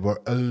point there were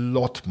a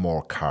lot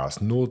more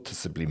cars,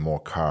 noticeably more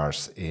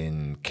cars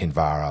in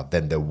Kinvara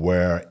than there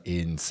were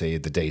in, say,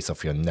 the days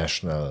of your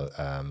national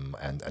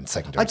and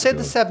secondary I'd say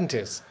school? the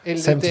 70s.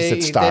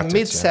 The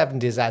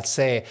mid-70s, I'd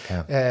say,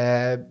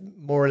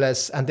 more or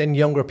less. And then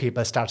younger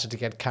people started to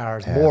get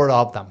cars, more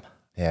of them.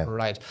 Yeah.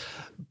 Right.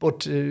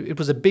 But it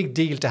was a big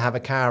deal to have a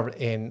car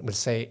in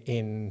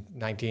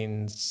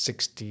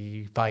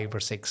 1965 or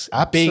 6.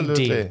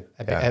 Absolutely. Big deal.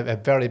 A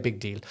very big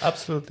deal.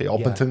 Absolutely. Up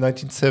until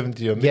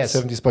 1970 or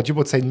mid-70s. But you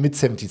would say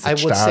mid-70s I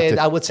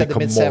would say the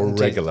mid-70s. More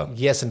regular.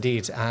 Yes,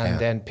 indeed. And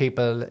then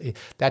people,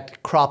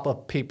 that crop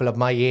of people of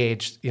my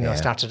age,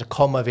 started to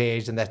come of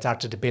age, and they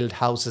started to build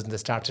houses, and they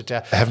started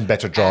to... having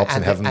better jobs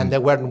and they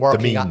weren't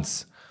working the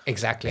means.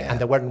 Exactly, and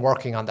they weren't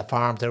working on the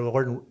farms. They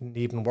weren't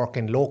even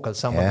working local.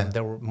 Some of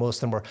them, most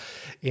of them were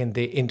in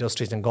the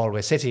industries in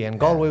Galway City, and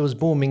Galway was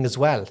booming as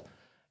well.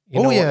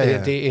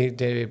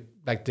 The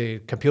like the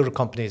computer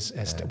companies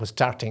was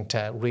starting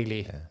to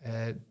really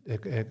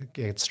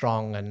get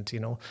strong, and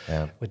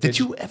Did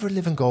you ever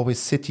live in Galway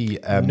City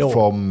No.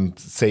 from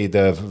say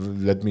the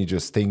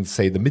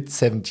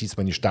mid-70s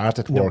when you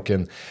started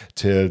working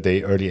till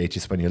the early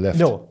 80s when you left?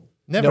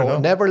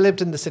 Never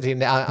lived in the city.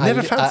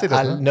 Never fancied it,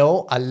 huh?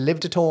 No, I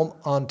lived at home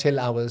until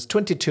I was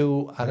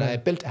 22, and I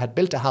had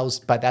built a house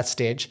by that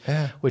stage,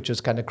 which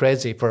was kind of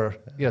crazy for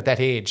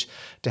that age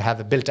to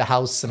have built a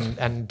house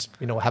and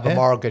have a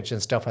mortgage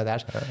and stuff like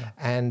that.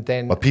 And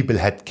then, But people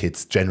had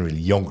kids generally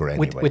younger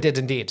anyway. we did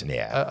indeed.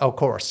 Yeah. Of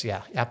course,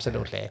 yeah,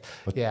 absolutely.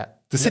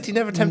 The city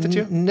never tempted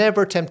you?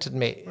 Never tempted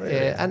me,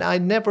 and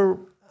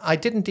I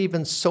didn't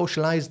even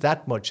socialize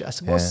that much. I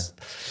suppose.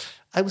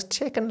 I was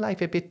taking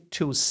life a bit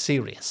too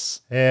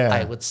serious.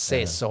 I would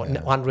say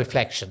on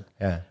reflection.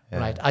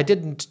 Right. I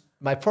didn't.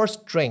 My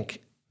first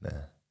drink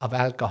of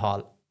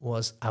alcohol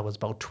was I was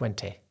about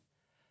 20,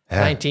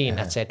 19.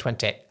 I'd say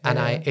 20,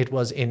 and it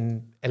was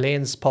in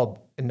Elaine's pub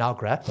in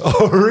Nogra.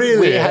 Oh,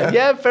 really? We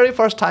had, very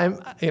first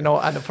time,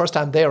 and the first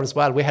time there as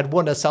well. We had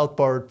won a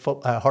Southboard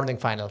hurling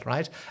final,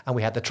 right? And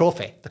we had the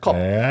trophy, the cup.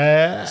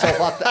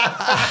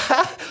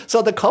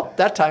 So the cup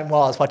that time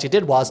was, what you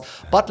did was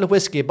bottle of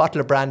whiskey, a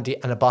bottle of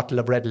brandy, and a bottle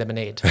of red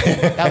lemonade.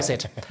 That was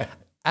it.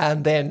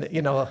 And then,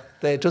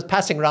 they just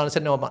passing around and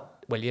said, no,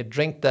 will you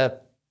drink the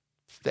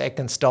steak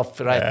and stuff,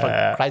 right?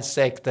 For Christ's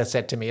sake, they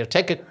said to me,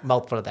 take a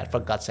mouthful of that, for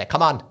God's sake,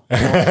 come on.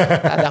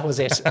 And that was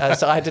it.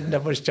 So I didn't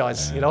have much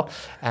choice,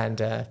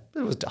 and it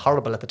was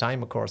horrible at the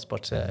time, of course,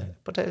 but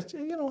got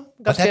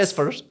taste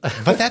for it.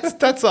 But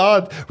that's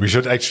odd. We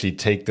should actually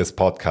take this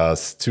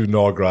podcast to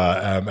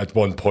Nogra at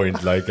one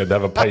point, and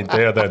have a pint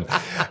there then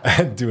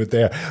and do it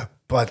there.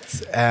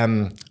 But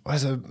what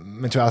was I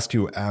meant to ask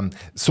you?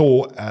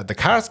 So the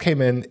cars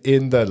came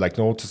in the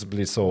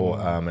noticeably so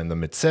in the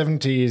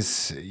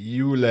mid-70s.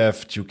 You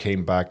left, you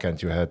came back,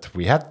 and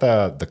we had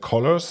the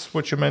colours,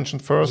 which you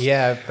mentioned first.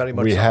 Yeah, very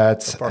much. We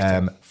had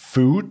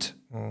food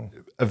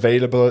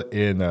available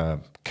in a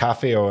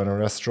cafe or in a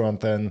restaurant.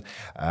 Then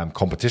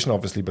competition,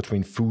 obviously,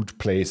 between food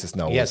places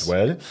now as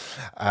well.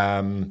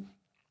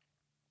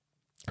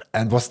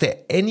 And was there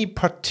any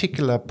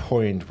particular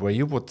point where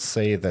you would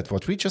say that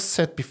what we just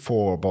said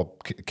before about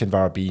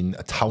Kinvara being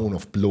a town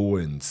of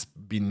blow-ins,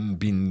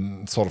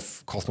 being sort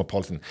of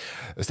cosmopolitan,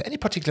 is there any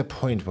particular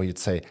point where you'd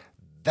say,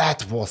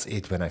 that was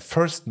it, when I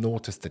first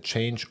noticed the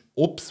change?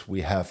 Oops,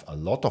 we have a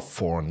lot of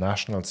foreign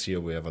nationals here,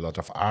 we have a lot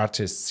of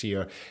artists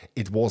here.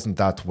 It wasn't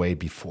that way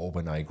before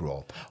when I grew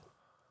up.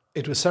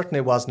 It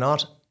certainly was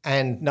not.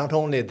 And not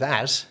only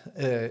that,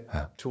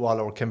 to all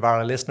our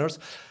Kinvara listeners,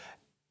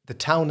 the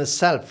town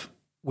itself,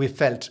 we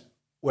felt,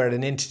 were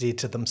an entity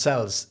to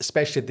themselves,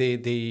 especially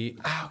the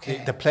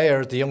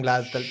players, the young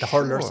lads, the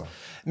hurlers.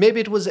 Maybe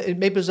it was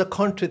a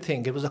country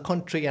thing. It was a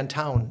country and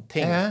town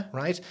thing,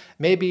 right?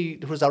 Maybe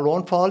it was our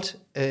own fault.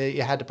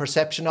 You had a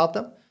perception of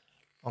them,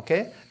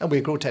 okay? And we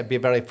grew to be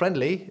very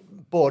friendly,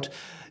 but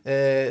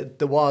there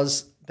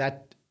was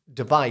that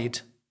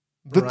divide,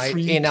 right,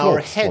 in our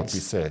heads. What we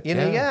said.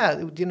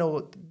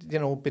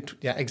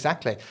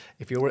 Exactly.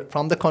 If you were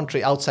from the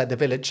country outside the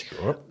village,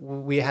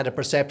 we had a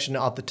perception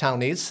of the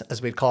townies,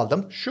 as we'd call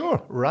them.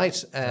 Sure.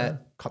 Right.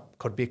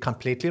 Could be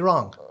completely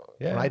wrong.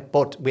 Right.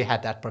 But we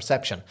had that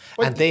perception,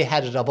 and they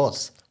had it of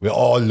us. We're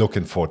all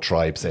looking for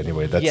tribes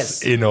anyway.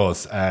 That's in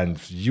us. And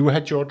you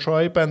had your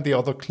tribe, and the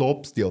other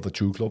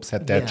two clubs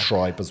had their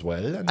tribe as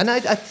well. And I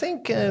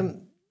think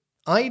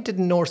I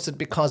didn't notice it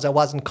because I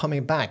wasn't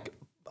coming back.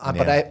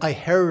 But I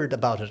heard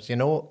about it,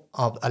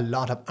 of a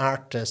lot of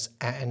artists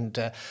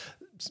and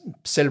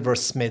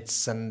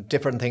silversmiths and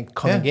different things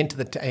coming into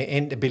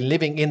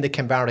living in the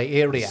Kinvara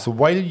area. So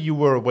while you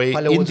were away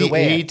in the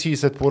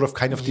 80s, it would have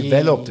kind of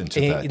developed into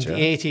that. In the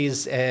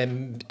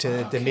 80s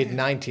to the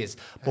mid-90s.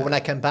 But when I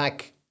came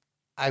back,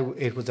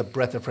 it was a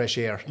breath of fresh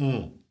air.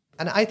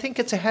 And I think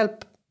it's a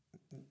help.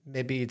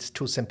 Maybe it's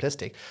too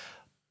simplistic,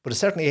 but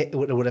it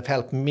would have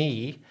helped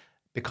me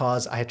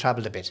because I had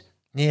travelled a bit.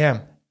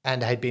 Yeah.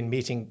 And I had been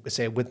meeting,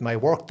 say, with my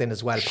work then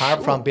as well.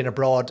 Apart from being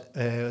abroad,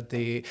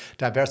 the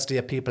diversity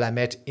of people I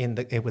met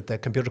with the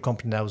computer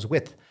company that I was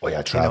with. Oh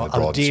yeah, travel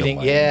abroad.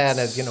 And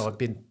I've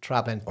been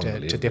traveling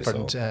to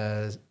different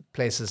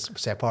places,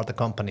 say, for the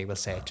company, we'll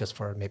say, just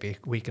for maybe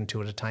a week and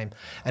two at a time.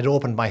 And it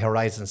opened my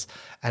horizons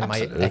and my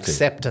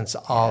acceptance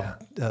of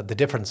the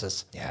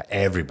differences. Yeah,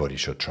 everybody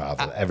should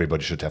travel.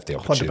 Everybody should have the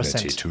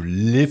opportunity 100%. To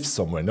live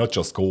somewhere, not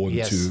just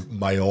going to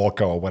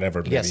Mallorca or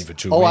whatever, maybe for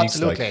 2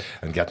 weeks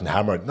and getting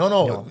hammered.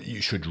 No,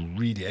 you should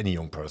really, any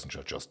young person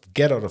should just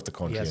get out of the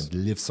country and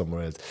live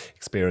somewhere else,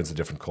 experience a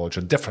different culture,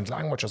 different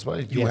language as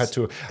well. You had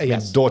to, I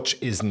mean, Dutch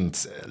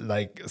isn't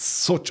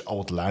such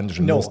outlandish.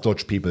 Most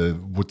Dutch people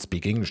would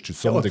speak English to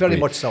some degree. Very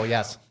much so,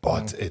 yes.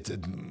 But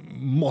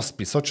must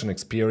be such an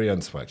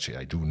experience. Well, actually,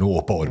 I do know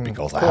about it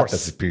because I had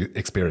that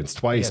experience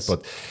twice.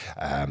 But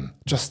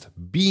just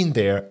being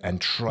there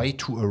and try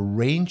to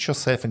arrange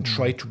yourself and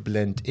try to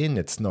blend in.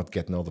 It's not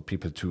getting other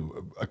people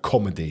to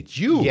accommodate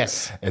you.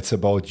 Yes. It's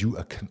about you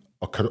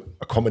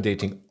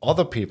accommodating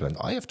other people. And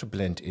I have to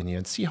blend in here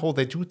and see how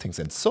they do things.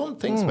 And some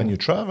things when you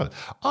travel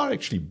are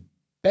actually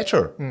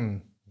better,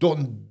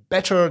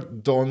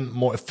 done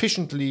more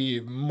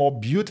efficiently, more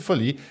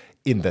beautifully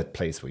in that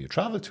place where you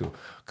travel to.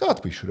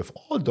 God, we should have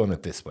all done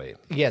it this way.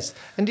 Yes,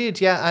 indeed,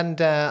 yeah. And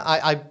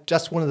I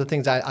just one of the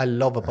things I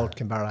love about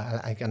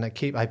Kinvara,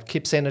 I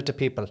keep saying it to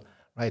people,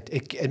 right?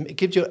 It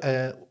gives you,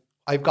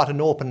 I've got an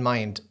open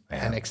mind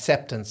and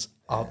acceptance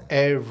of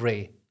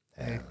every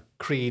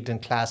creed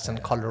and class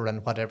and colour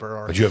and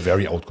whatever. But you're a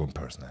very outgoing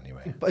person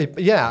anyway.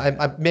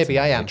 Maybe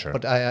I am,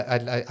 but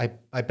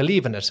I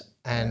believe in it,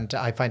 and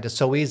I find it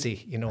so easy,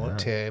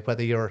 to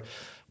whether you're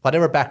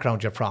whatever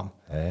background you're from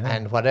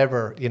and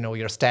whatever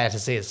your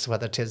status is,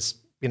 whether it is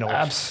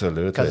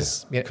absolutely,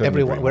 because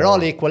everyone we're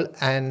all equal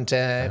and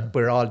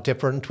we're all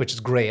different, which is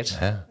great,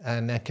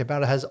 and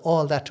Kinvara has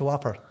all that to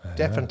offer,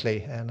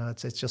 definitely, and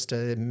it's just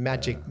a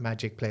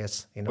magic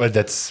place. Well,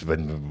 that's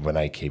when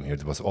I came here.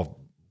 There was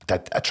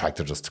that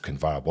attracted us to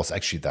Kinvara was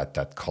actually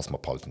that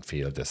cosmopolitan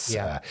feel.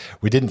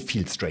 We didn't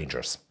feel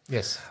strangers.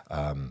 Yes.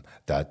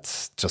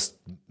 That just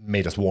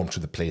made us warm to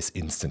the place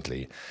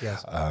instantly.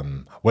 Yes.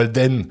 Well,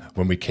 then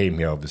when we came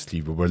here,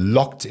 obviously we were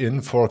locked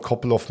in for a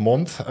couple of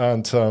months,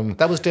 and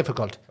that was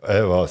difficult.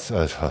 It was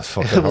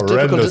fucking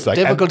horrendous.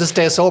 Difficult to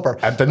stay sober.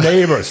 And the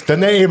neighbors,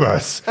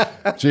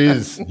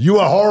 jeez, you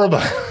are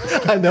horrible.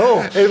 I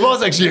know. It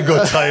was actually a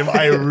good time.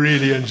 I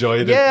really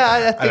enjoyed it.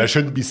 Yeah, and I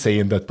shouldn't be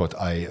saying that, but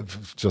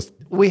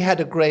we had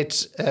a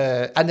great,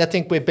 and I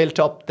think we built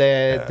up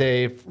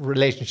the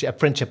relationship,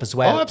 friendship as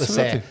well. Oh,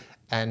 absolutely.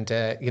 And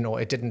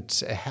it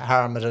didn't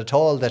harm it at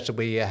all that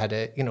we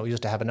had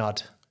used to have an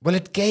odd. Well,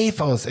 it gave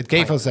us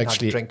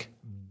actually drink.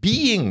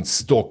 Being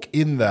stuck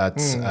in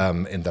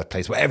that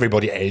place where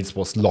everybody else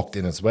was locked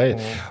in as well.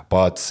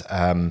 But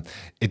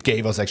it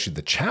gave us actually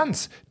the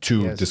chance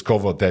to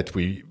discover that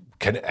we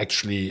can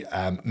actually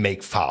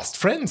make fast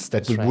friends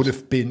that we would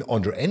have been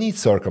under any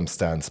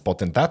circumstance. But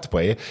in that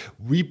way,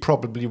 we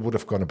probably would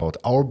have gone about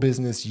our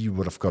business, you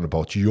would have gone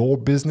about your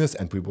business,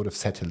 and we would have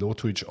said hello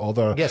to each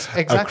other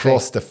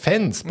across the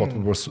fence. But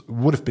we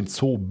would have been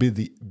so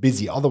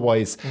busy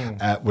otherwise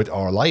with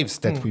our lives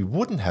that we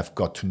wouldn't have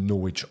got to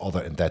know each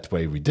other in that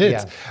way we did.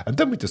 Yeah. And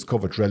then we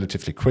discovered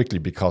relatively quickly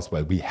because,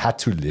 we had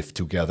to live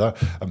together.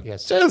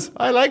 Yes,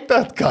 I like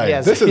that guy.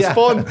 Yes. This is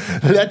fun.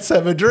 Let's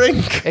have a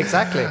drink.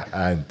 Exactly.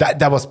 And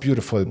that was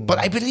beautiful. But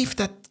I believe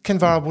that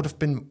Kinvara would have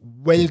been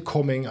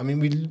welcoming. I mean,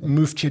 we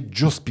moved here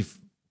just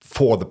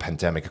before the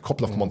pandemic, a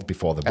couple of months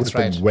before. That would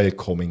have been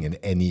welcoming in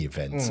any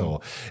event. So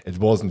it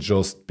wasn't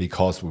just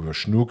because we were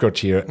snookered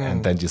here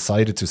and then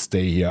decided to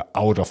stay here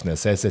out of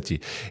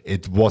necessity.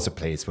 It was a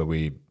place where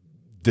we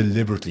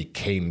deliberately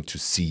came to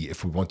see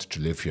if we wanted to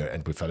live here,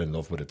 and we fell in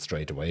love with it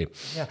straight away.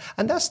 Yeah,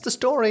 and that's the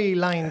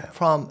storyline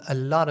from a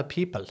lot of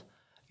people,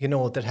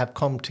 that have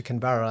come to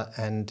Kinvara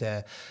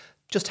and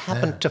just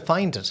happened to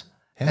find it.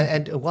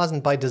 And it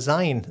wasn't by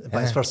design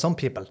for some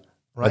people,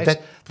 right?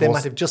 They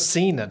might have just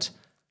seen it,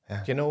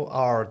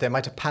 or they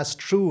might have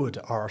passed through it,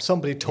 or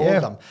somebody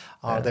told them,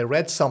 or they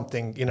read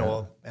something,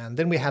 and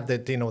then we have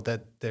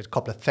the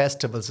couple of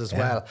festivals as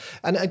well.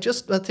 And I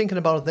just thinking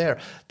about it there,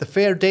 the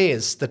fair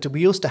days that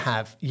we used to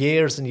have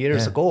years and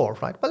years ago,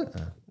 right? Well,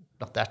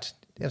 not that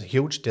a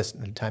huge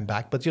distant time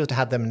back, but you used to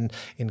have them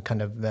in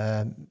kind of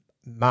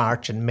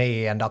March and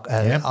May and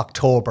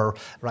October,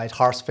 right?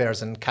 Horse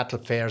fairs and cattle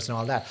fairs and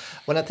all that.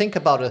 When I think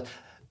about it,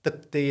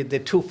 the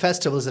two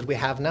festivals that we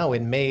have now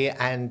in May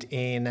and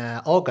in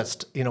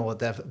August, the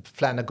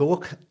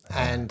Flanaguk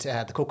and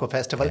the Cocoa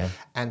Festival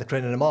and the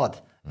Crinnan Mod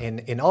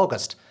in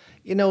August,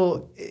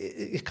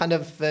 it kind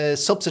of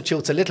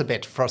substitutes a little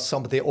bit for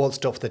some of the old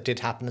stuff that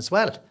did happen as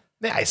well.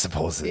 Yeah, I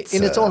suppose it's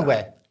in its own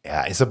way.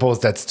 Yeah, I suppose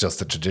that's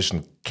just a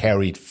tradition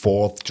carried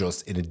forth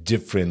just in a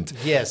different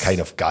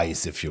kind of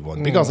guise, if you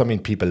want. Because,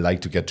 people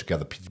like to get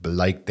together. People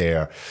like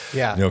their,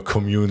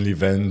 communal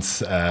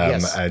events.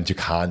 And you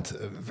can't...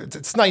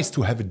 It's nice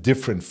to have a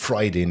different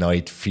Friday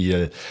night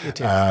feel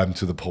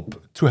to the pub.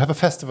 To have a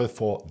festival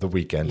for the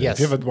weekend. Yes.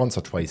 If you have it once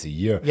or twice a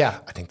year,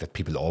 I think that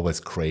people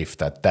always crave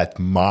that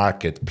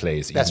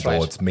marketplace, even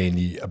though it's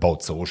mainly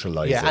about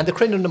socializing. Yeah, and the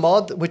Crinnan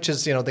Mod, which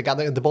is, the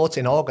gathering in the boats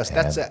in August,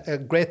 that's a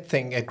great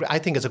thing. I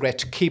think it's a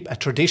great keep a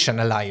tradition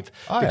alive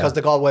because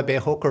the Galway Bay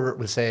Hooker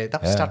will say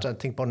that started I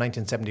think about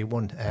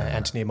 1971.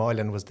 Anthony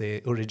Moylan was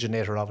the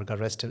originator of it, got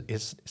rest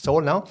his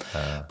soul now,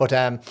 but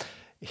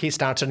he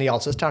started, and he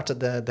also started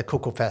the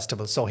Cocoa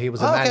Festival, so he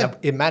was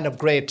a man of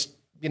great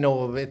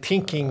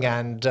thinking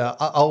and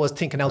always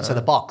thinking outside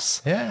the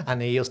box. Yeah.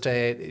 And he used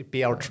to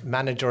be our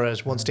manager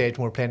at one stage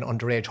when we were playing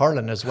underage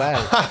hurling as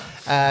well.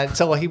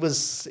 So he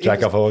was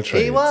Jack of all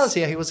trades. He was,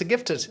 he was a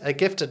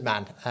gifted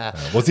man.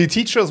 Was he a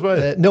teacher as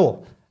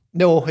well?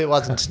 No, he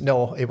wasn't.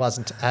 No, he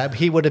wasn't.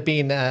 He would have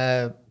been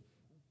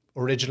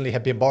originally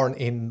had been born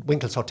in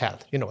Winkles Hotel.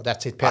 You know,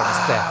 that's his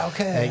parents there.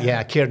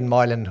 Okay. Kieran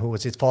Moylan, who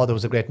was his father,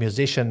 was a great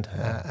musician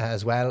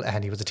as well,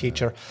 and he was a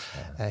teacher.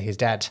 His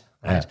dad,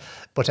 right?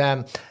 But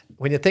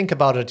when you think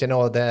about it, you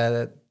know,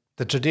 the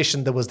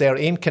tradition that was there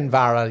in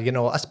Kinvara, you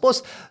know, I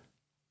suppose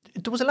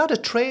there was a lot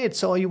of trade.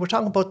 So you were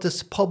talking about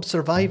this pub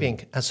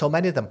surviving, and so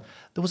many of them.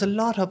 There was a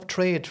lot of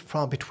trade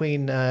from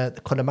between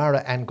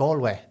Connemara and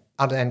Galway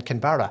and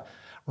Kinvara.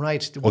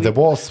 Right. There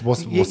was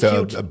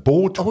there a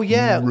boat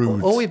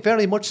route? Oh,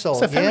 very much so.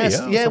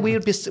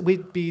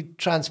 We'd be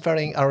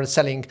transferring or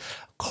selling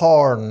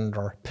corn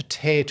or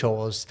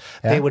potatoes.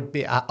 They would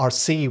be or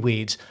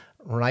seaweed.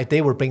 Right.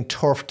 They would bring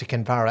turf to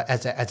Kinvara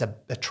as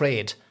a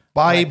trade.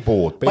 By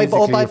boat,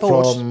 basically by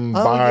boat. From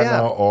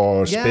Barna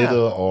or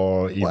Spiddle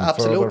or even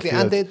absolutely.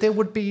 further And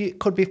they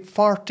could be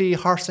 40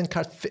 horse and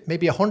carts,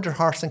 maybe 100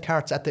 horse and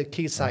carts at the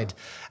quayside,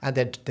 and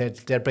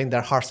they'd bring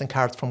their horse and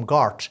carts from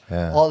Gort,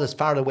 all as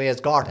far away as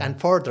Gort and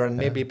further, and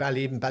maybe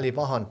even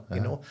Ballyvaughan,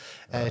 you know,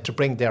 to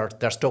bring their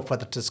stuff,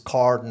 whether it's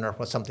corn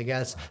or something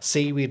else.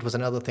 Seaweed was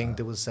another thing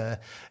that was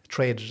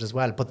traded as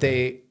well. But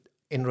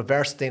in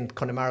reverse, then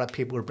Connemara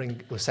people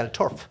would sell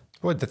turf.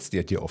 Well, that's the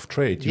idea of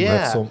trade. You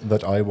have something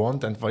that I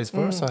want and vice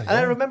versa. And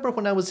I remember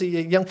when I was a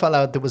young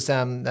fella, there was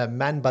a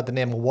man by the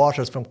name of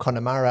Waters from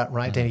Connemara,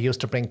 right? And he used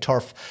to bring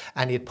turf,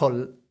 and he'd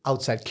pull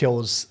outside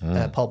Keogh's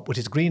pub with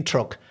his green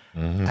truck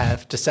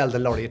to sell the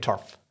lorry of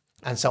turf.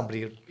 And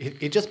somebody,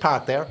 he'd just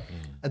park there,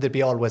 and there'd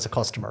be always a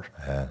customer.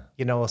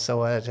 You know,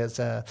 so it is.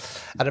 I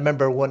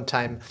remember one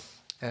time,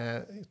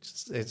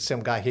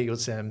 some guy, he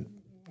was, I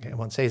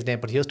won't say his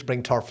name, but he used to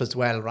bring turf as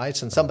well, right?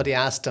 And somebody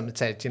asked him, it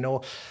said, you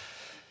know,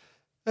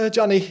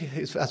 Johnny,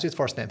 that's his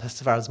first name, that's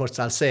as much as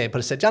I'll say, but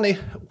he said, Johnny,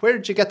 where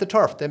did you get the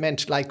turf? They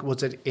meant, like,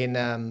 was it in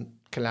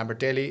Killamber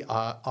Daily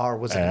or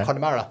was it in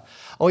Connemara?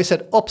 Oh, he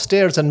said,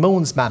 upstairs in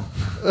Moon's, man.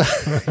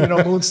 You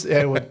know, Moon's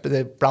with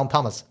the Brown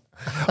Thomas.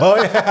 Oh,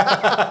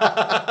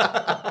 yeah.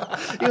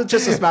 He was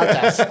just a smart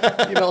ass,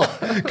 you know.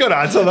 Good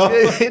answer, though.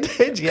 He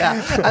did,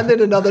 yeah. And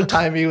then another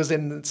time he was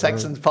in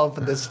Sexton's pub,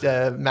 and this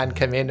man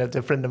came in,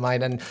 a friend of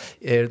mine, and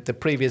the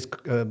previous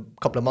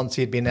couple of months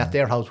he'd been at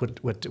their house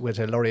with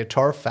a lorry of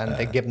turf, and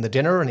they gave him the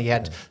dinner, and he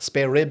had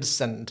spare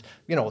ribs and,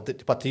 you know,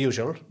 what the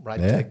usual,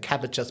 right?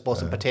 Cabbage, I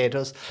suppose, and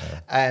potatoes.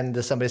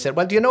 And somebody said,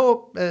 well, do you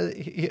know,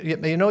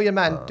 you know your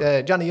man,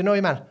 Johnny, you know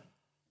your man?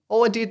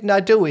 Oh, indeed,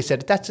 I do, he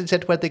said. That's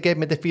where they gave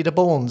me the feed of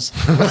bones.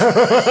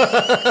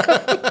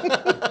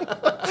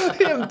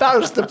 He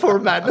embarrassed the poor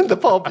man in the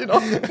pub, you know.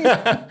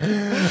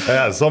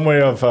 Yeah, some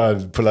way of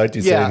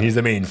politely saying he's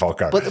a mean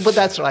fucker. But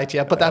that's right,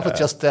 yeah. But that was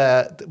just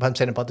what I'm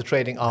saying about the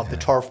trading of the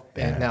turf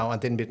now, and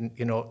then,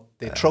 you know,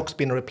 the trucks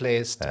being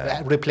replaced,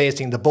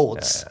 replacing the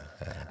boats.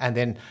 And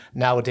then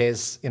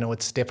nowadays, you know,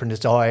 it's different.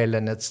 It's oil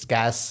and it's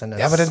gas. And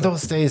but in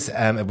those days,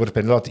 it would have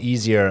been a lot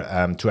easier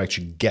to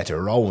actually get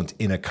around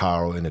in a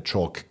car or in a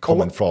truck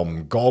coming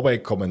from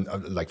Galway,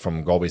 like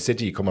from Galway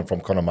City, coming from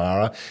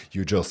Connemara.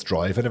 You just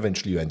drive and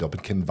eventually you end up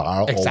in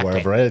Kinvara or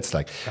wherever else.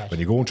 Like when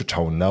you go into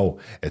town now,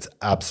 it's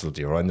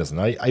absolutely horrendous.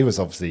 And I was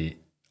obviously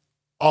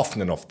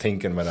often enough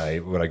thinking when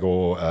I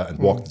go and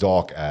walk the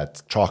dock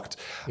at Trocht,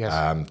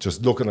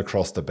 just looking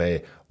across the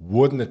bay,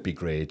 wouldn't it be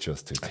great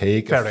just to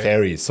take a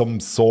ferry,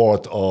 some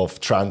sort of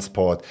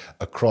transport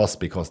across,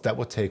 because that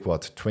would take,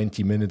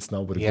 20 minutes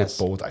now with a good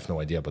boat? I've no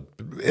idea, but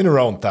in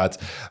around that,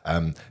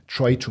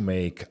 try to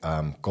make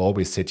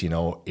Galway City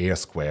now air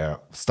square,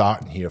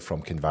 starting here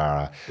from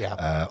Kinvara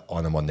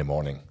on a Monday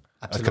morning.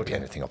 Absolutely. It could be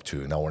anything up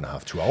to an hour and a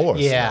half, 2 hours.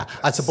 Yeah,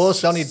 like, I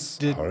suppose the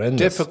only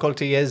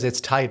difficulty is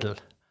it's tidal.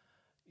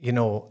 You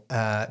know,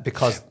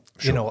 because,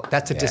 you know,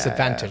 that's a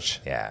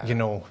disadvantage. Yeah. You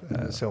know,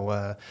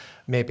 so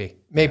maybe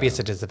it's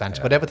a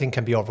disadvantage, but everything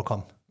can be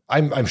overcome.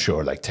 I'm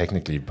sure, like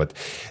technically, but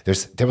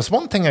there was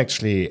one thing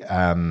actually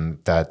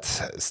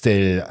that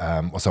still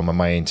was on my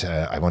mind.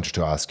 I wanted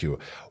to ask you,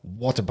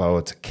 what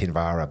about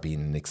Kinvara being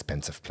an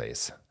expensive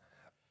place?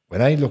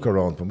 When I look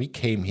around, when we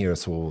came here,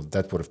 so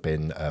that would have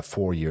been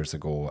 4 years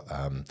ago,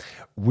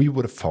 we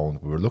would have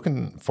found, we were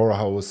looking for a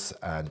house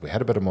and we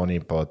had a bit of money,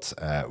 but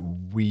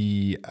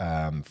we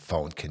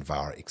found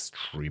Kinvara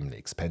extremely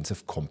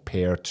expensive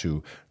compared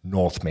to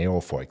North Mayo,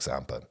 for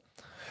example.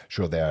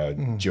 Sure, there are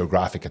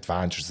geographic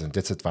advantages and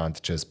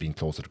disadvantages, being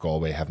closer to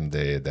Galway, having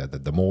the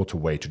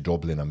motorway to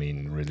Dublin. I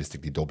mean,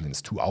 realistically, Dublin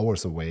is 2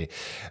 hours away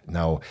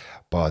now,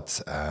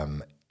 but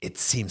it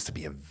seems to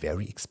be a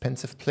very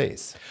expensive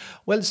place.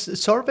 Well,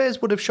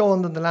 surveys would have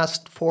shown in the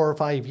last 4 or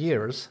 5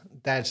 years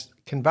that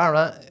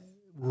Kinvara,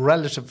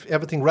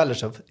 everything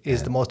relative,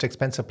 is the most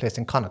expensive place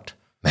in Connacht.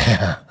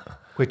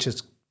 Which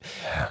is,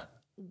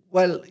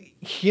 well,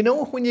 you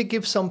know, when you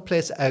give some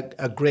place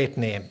a great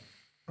name,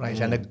 right,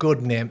 and a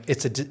good name,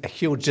 it's a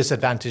huge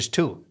disadvantage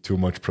too. Too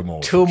much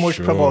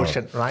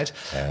promotion. Right?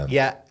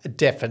 Yeah,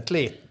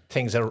 definitely.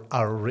 Things are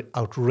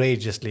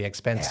outrageously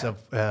expensive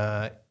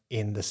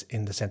in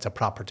the sense of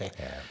property.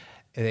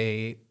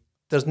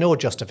 There's no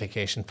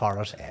justification for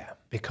it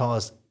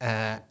because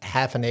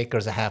half an acre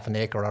is a half an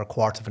acre, or a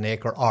quarter of an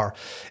acre, or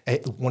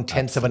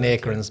 1/10 of an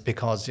acre,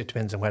 because it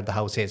depends on where the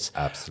house is.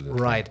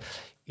 Absolutely. Right.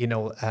 You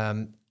know,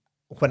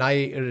 when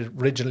I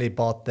originally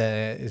bought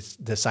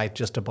the site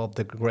just above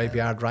the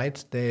graveyard,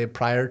 right?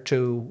 Prior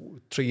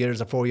to 3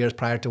 years or 4 years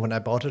prior to when I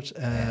bought it,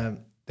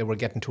 they were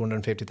getting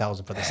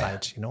 250,000 for the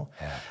site,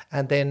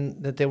 and then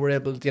they were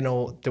able,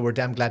 they were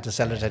damn glad to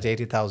sell it at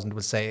 80,000.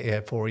 We'll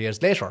say 4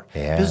 years later.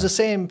 It was the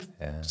same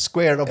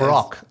square of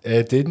rock.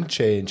 It didn't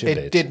change a bit.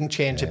 It didn't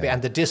change a bit,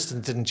 and the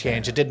distance didn't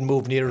change. It didn't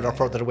move nearer or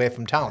further away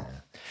from town.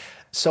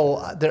 So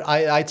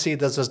I'd say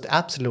there's just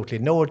absolutely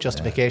no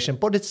justification,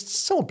 but it's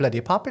so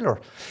bloody popular.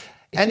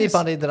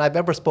 Anybody that I've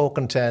ever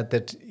spoken to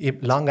that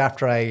long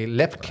after I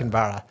left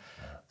Kinvara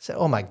say,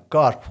 oh my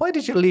God, why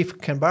did you leave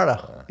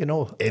Kinvara?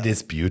 It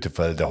is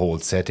beautiful, the whole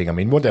setting. I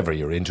mean, whatever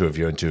you're into, if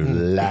you're into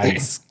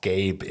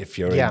landscape, if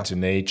you're into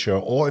nature,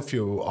 or if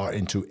you are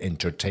into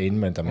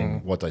entertainment, I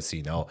mean, what I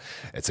see now,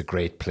 it's a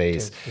great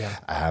place.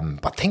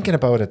 But thinking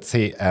about it,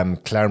 say,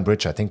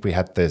 Clarenbridge, I think we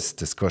had this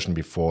discussion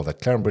before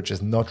that Clarenbridge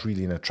is not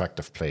really an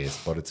attractive place,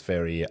 but it's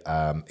very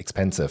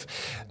expensive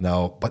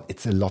now, but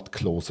it's a lot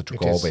closer to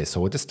Galway.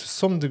 So it is to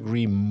some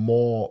degree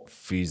more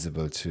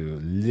feasible to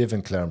live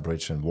in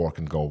Clarenbridge and work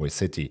in Galway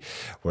City,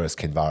 whereas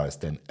Kinvara is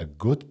then a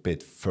good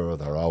bit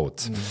further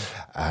out.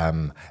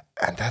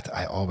 And that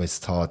I always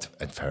thought,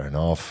 and fair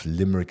enough,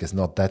 Limerick is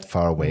not that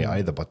far away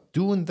either, but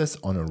doing this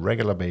on a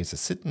regular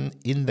basis, sitting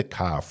in the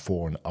car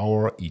for an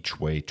hour each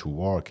way to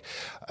work,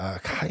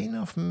 kind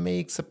of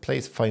makes a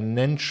place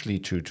financially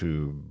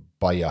to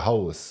buy a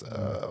house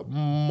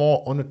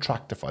more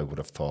unattractive, I would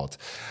have thought.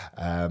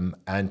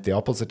 And the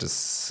opposite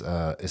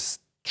is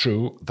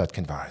true, that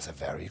Kinvara is a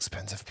very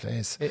expensive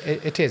place.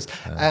 It is.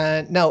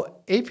 Now,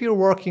 if you're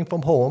working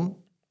from home,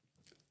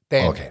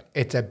 then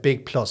it's a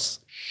big plus.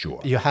 Sure.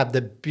 You have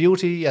the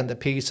beauty and the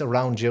peace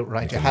around you,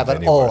 right? You have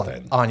it all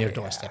on your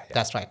doorstep.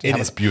 That's right. It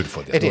is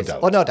beautiful. There's no doubt.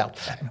 Oh, no doubt.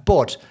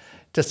 But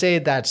to say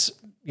that,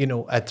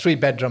 a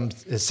 3-bedroom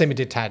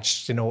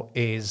semi-detached,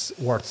 is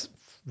worth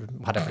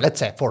whatever, let's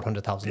say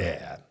 400,000.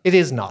 It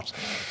is not.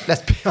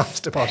 Let's be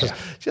honest about it.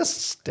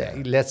 Just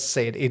let's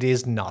say it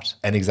is not.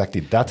 And exactly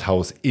that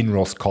house in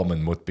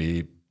Roscommon would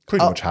be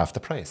pretty much half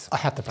the price.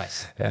 Half the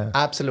price.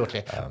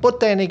 Absolutely. But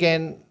then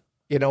again,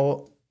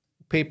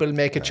 people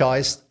make a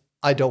choice.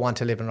 I don't want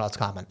to live in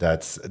Roscommon.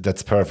 That's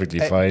perfectly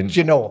fine.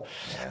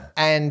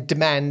 And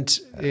demand,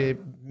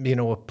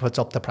 puts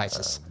up the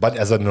prices. But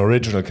as an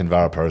original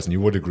Kinvara person, you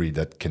would agree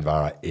that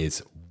Kinvara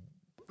is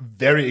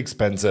very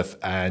expensive,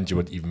 and you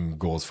would even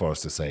go as far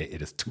as to say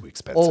it is too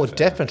expensive. Oh,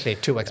 definitely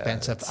too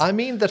expensive. I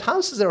mean, that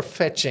houses are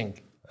fetching,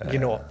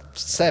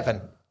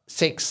 7,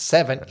 6,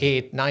 7,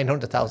 8,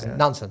 900,000.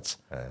 Nonsense.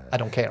 I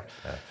don't care.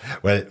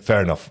 Well,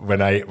 fair enough.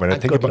 When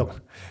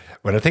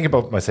I think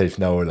about myself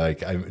now,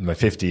 like I'm in my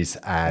 50s,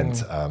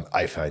 and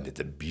I find it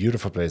a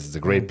beautiful place. It's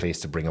a great place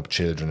to bring up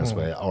children as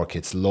well. Our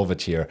kids love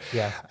it here.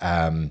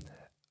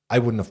 I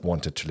wouldn't have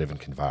wanted to live in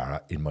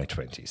Kinvara in my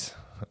 20s.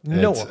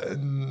 No.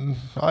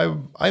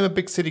 I'm a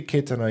big city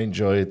kid, and I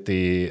enjoy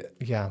the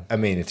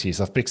amenities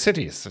of big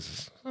cities.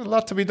 There's a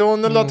lot to be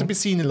done, a lot to be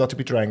seen, a lot to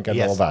be drank,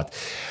 and all that.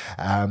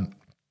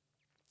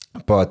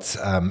 But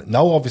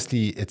now,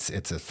 obviously, it's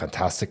a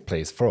fantastic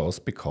place for us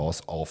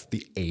because of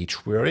the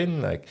age we're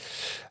in. Like,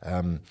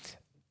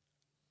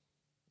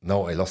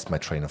 no, I lost my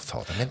train of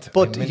thought. In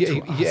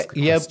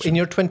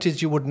your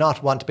 20s, you would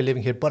not want to be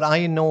living here. But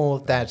I know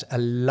that a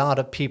lot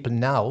of people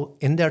now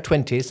in their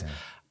 20s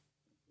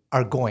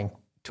are going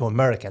to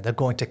America. They're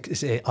going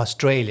to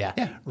Australia,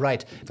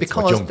 right?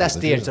 Because that's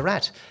the age they're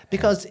at.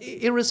 Because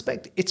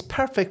it's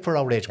perfect for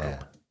our age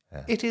group.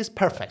 It is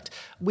perfect.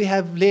 We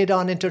have laid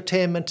on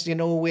entertainment.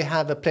 We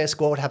have a place to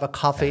go out, have a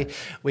coffee.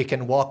 We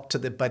can walk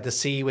by the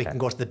sea. We can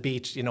go to the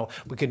beach.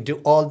 We can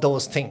do all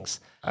those things.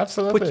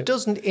 Absolutely. Which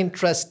doesn't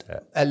interest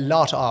a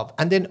lot of.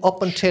 And then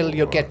up until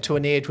you get to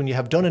an age when you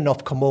have done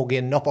enough camogie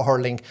and enough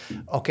hurling,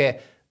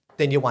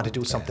 then you want to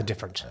do something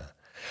different.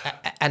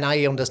 And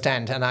I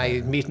understand, and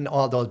I'm meeting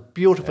all those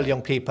beautiful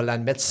young people,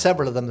 and met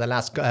several of them the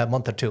last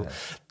month or two.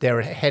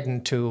 They're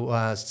heading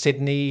to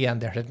Sydney, and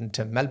they're heading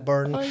to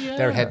Melbourne.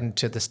 They're heading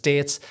to the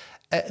States,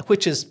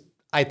 which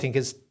I think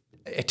is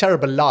a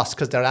terrible loss,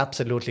 because they're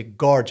absolutely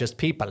gorgeous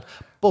people.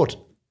 But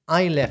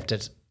I left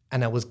it,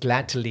 and I was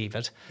glad to leave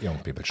it. Young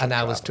people should. And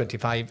I was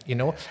 25,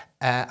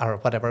 or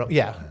whatever,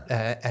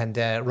 and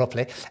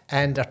roughly,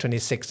 and or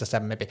 26 or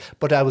 7 maybe.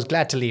 But I was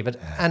glad to leave it,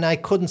 and I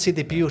couldn't see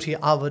the beauty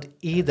of it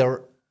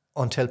either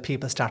until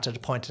people started to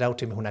point it out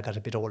to me when I got a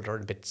bit older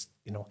and a bit,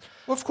 Well,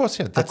 of course,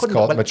 that's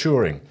called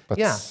maturing.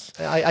 But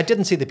I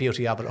didn't see the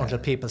beauty of it until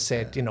people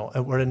said,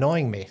 were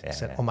annoying me.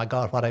 Said, oh my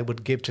God, what I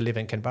would give to live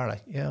in Kinvara.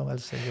 Yeah, well,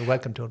 so you're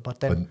welcome to it.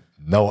 But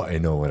now I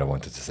know what I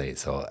wanted to say.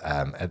 So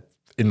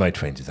in my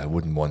 20s, I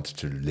wouldn't want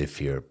to live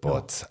here,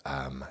 but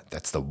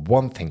that's the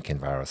one thing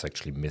Kinvara is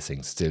actually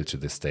missing still to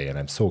this day. And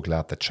I'm so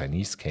glad that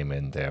Chinese came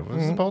in there. It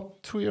was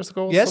about 2 years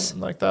ago, something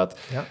like that.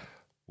 Yeah.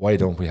 Why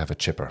don't we have a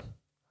chipper?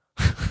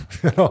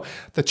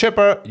 The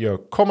chipper, you're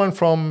coming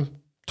from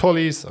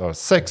Tully's or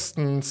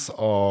Sexton's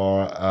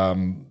or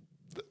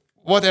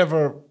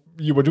whatever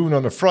you were doing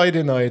on a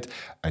Friday night,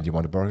 and you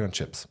want a burger and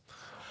chips.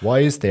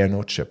 Why is there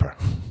no chipper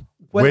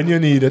when you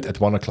need it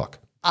at 1 o'clock?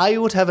 I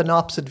would have an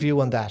opposite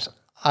view on that.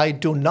 I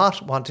do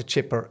not want a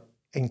chipper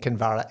in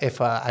Kinvara.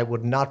 If I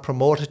would not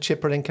promote a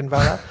chipper in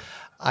Kinvara,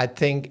 I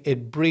think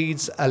it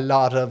breeds a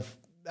lot of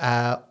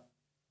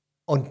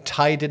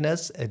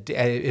untidiness.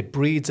 It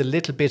breeds a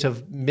little bit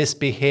of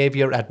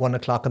misbehaviour at 1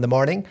 o'clock in the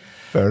morning.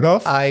 Fair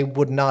enough. I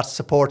would not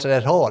support it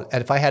at all.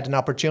 And if I had an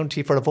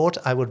opportunity for a vote,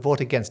 I would vote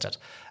against it.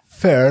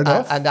 Fair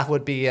enough. And that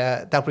would be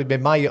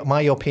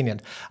my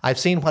opinion. I've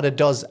seen what it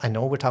does. I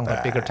know we're talking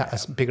about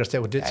bigger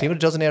state. See what it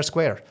does in Ayr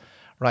Square,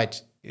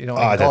 right? You know,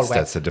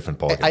 that's a different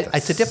ball game.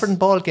 It's a different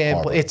ball game,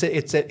 horrible. but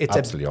it's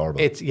absolutely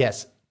horrible.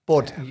 Yes,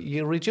 but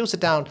you reduce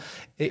it down.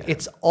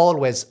 It's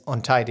always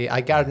untidy.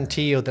 I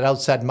guarantee you that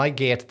outside my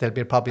gate there'll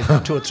be probably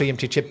 2 or 3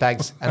 empty chip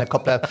bags and a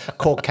couple of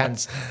Coke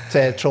cans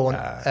thrown.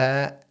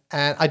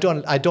 And I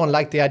don't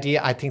like the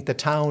idea. I think the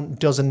town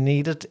doesn't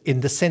need it in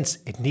the sense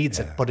it needs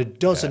it, but it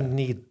doesn't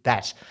need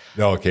that.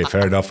 No, okay,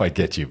 fair enough. I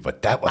get you,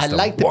 but that was. I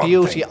like the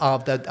beauty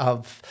of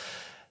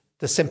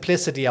the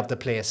simplicity of the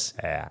place.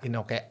 Yeah. You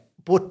know, okay.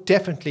 But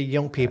definitely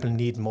young people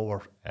need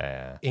more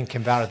in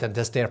Kinvara than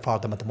there's there for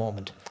them at the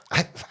moment.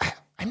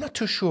 I'm not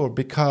too sure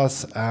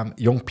because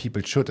young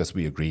people should, as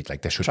we agreed,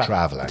 like they should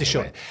travel anyway. They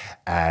should.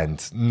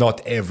 And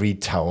not every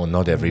town,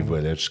 not every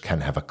village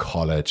can have a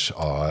college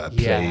or a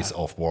place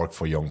of work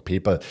for young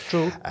people.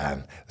 True.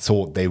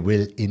 So they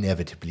will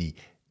inevitably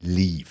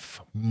leave,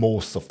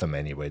 most of them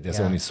anyway. There's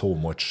only so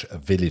much a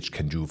village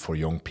can do for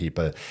young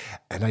people.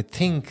 And I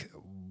think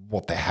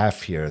what they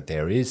have here,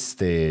 there is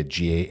the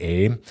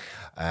GAA,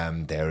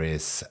 there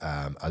is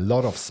a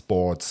lot of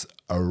sports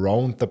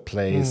around the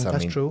place.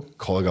 That's true.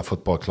 Colga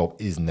Football Club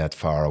isn't that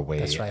far away.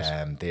 That's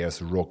right.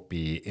 There's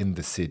rugby in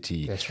the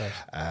city. That's right.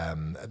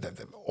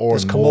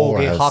 There's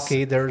camogie,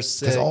 hockey.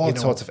 There's all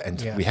sorts of.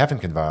 And we have in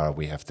Kinvara,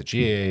 we have the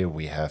GAA,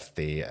 we have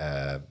the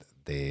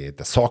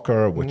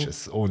soccer, which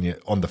is only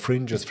on the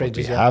fringes, but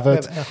we have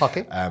it.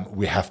 Hockey.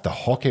 We have the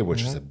hockey,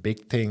 which is a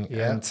big thing.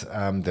 Yeah.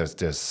 And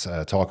there's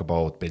talk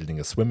about building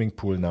a swimming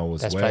pool now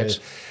as well. Right.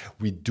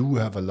 We do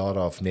have a lot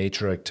of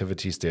nature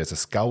activities. There's a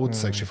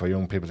scouts, actually for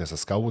young people, there's a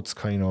scouts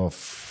kind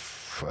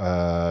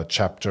of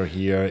chapter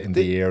here in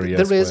the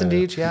area. There is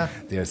indeed, yeah.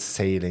 There's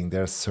sailing,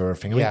 there's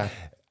surfing.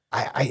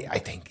 I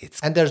think it's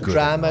and there's good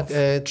drama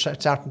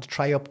starting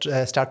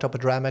to start up a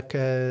drama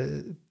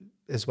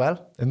as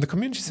well. In the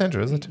community centre,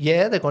 is it?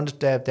 Yeah,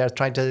 they're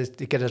trying to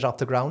get it off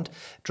the ground.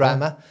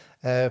 Drama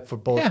for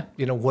both,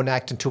 1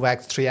 act and 2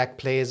 act, 3 act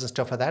plays and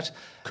stuff like that.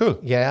 Cool.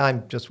 Yeah,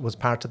 I was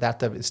part of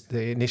that.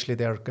 Initially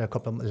there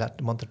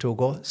a month or two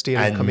ago,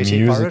 steering and committee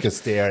music for it.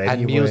 Is there and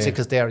anyway. music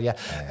is there,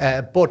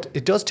 yeah. But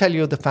it does tell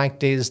you the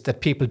fact is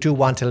that people do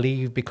want to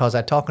leave because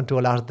I'm talking to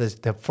a lot of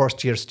the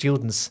first year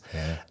students.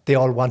 Yeah. They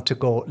all want to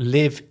go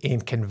live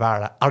in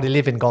Kinvara or they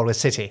live in Galway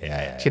City.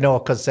 You know,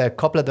 because a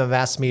couple of them have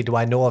asked me, do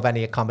I know of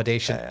any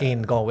accommodation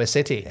in Galway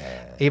City?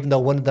 Even though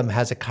one of them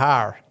has a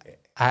car.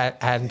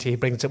 And he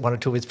brings 1 or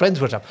 2 of his friends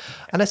with him.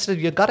 And I said,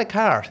 you got a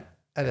car?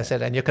 And I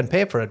said, and you can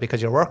pay for it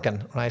because you're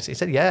working, right? He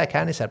said, yeah, I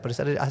can. He said, but he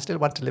said, I still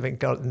want to live in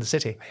the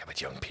city. Yeah, but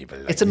young people,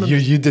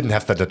 you didn't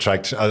have that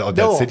attraction, or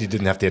that city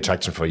didn't have the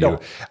attraction for you.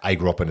 I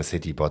grew up in a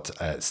city, but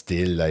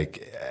still,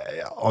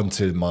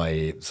 until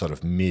my sort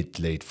of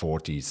late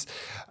 40s,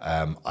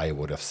 I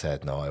would have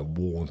said, no, I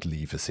won't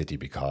leave a city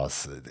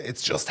because it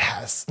just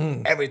has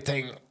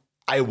everything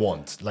I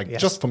want,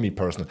 just for me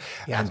personally,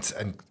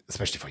 and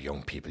especially for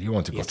young people, you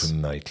want to go to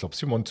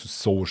nightclubs, you want to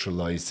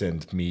socialize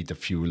and meet a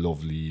few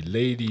lovely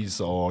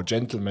ladies or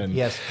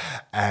gentlemen,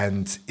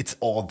 and it's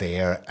all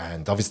there.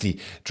 And obviously,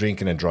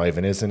 drinking and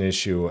driving is an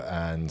issue,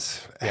 and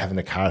having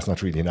a car is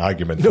not really an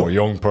argument for a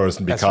young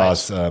person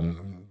because,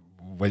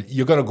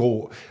 you're gonna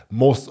go.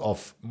 Most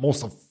of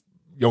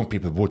young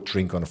people would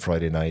drink on a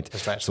Friday night,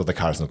 so the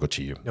car's not good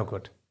to you. No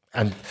good.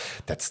 And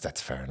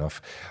that's fair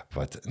enough.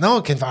 But no,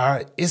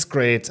 Kinvara is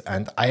great.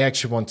 And I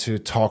actually want to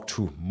talk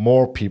to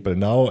more people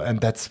now.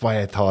 And that's why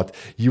I thought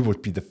you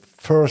would be the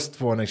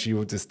first one. Actually, you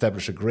would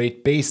establish a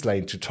great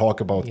baseline to talk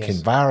about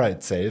Kinvara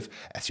itself,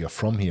 as you're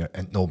from here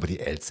and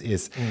nobody else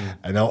is.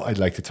 And now I'd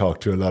like to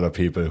talk to a lot of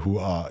people who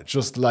are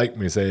just like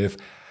myself,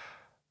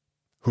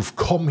 who've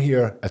come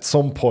here at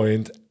some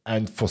point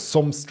and for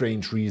some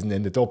strange reason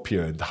ended up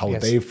here, and how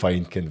they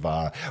find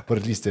Kinvara. But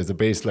at least there's a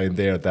baseline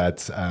there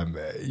that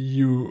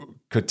you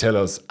could tell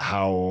us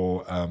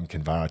how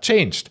Kinvara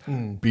changed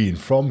being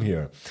from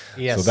here.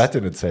 So that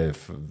in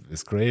itself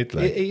is great.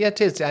 Yeah, it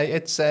is.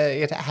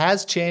 It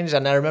has changed,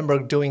 and I remember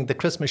doing the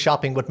Christmas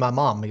shopping with my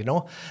mom,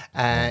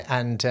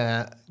 and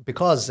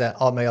because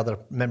all my other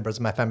members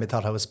of my family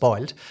thought I was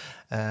spoiled,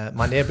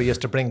 my neighbour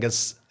used to bring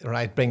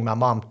my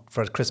mom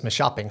for Christmas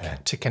shopping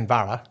to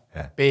Kinvara.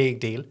 Big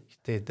deal.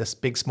 This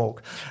big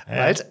smoke,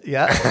 right?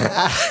 Yeah.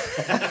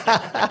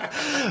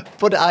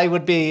 But I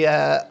would be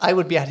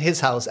at his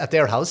house, at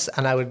their house,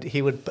 and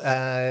he would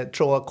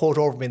throw a coat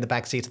over me in the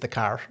back seat of the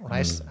car,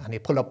 right? And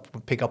he'd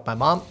pick up my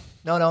mom.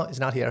 No,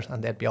 he's not here,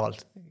 and they'd be all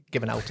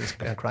giving out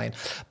and crying.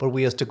 But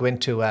we used to go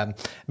into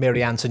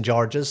Mary Ann St.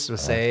 George's, do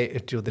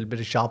a little bit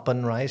of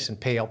shopping, right, and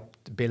pay up.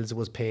 The bills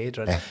was paid,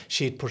 right?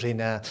 She'd put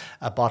in a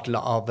bottle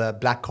of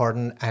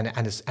blackcurrant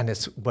and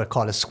it's what we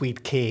call a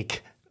sweet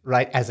cake.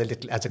 right, as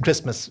a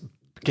Christmas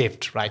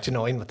gift, right,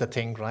 in with the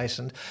thing, right,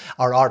 and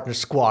or ordinary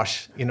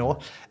squash,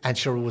 and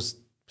sure it was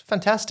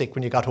fantastic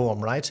when you got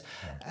home, right,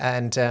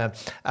 and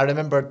I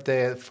remember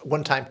the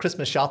one time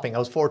Christmas shopping. I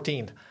was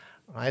 14,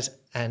 right,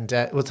 and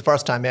it was the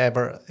first time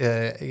ever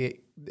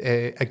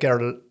a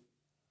girl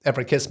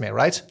ever kissed me,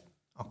 right,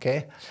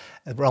 okay,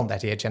 around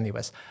that age,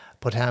 anyways,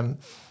 but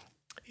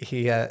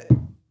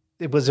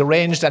it was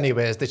arranged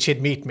anyways that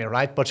she'd meet me,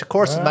 right? But of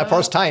course, it's my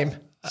first time.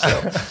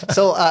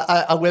 So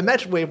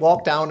we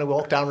walked down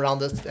around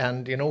this,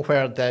 and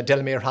where the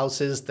Delamere house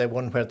is, the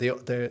one where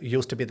the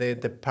used to be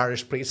the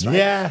parish priest, right?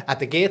 Yeah. At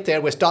the gate there,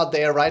 we stood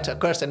there, right? Of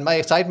course, in my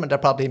excitement, I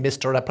probably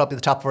missed her. Probably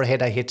the top of her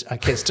head, I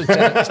kissed.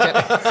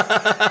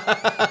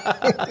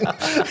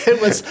 It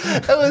was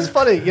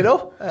funny,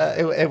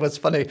 it was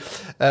funny.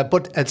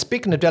 But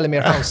speaking of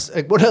Delamere house,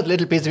 one other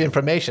little piece of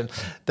information: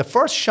 the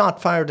first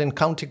shot fired in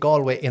County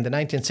Galway in the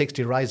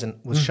 1960 Rising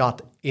was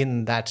shot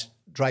in that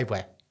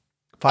driveway.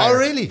 Oh,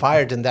 really?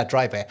 Fired in that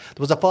driveway. There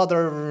was a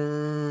Father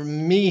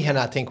Meehan,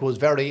 I think, who was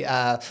very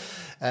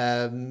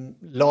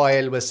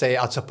loyal, we'll say,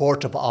 or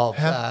supportive of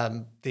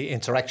the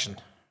insurrection,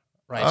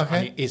 right,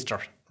 on Easter,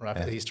 right,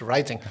 the Easter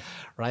Rising,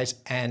 right,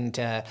 and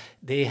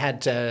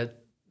they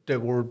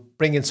were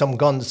bringing some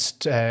guns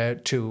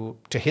to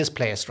his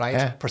place,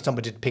 right, for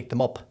somebody to pick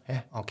them up,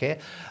 okay,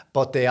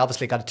 but they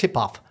obviously got a tip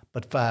off.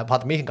 But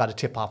Father Meehan got a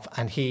tip off,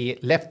 and he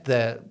left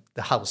the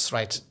house,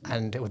 right?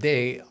 And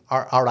they,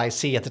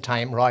 RIC at the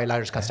time, Royal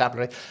Irish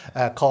Constabulary,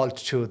 called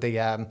to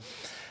the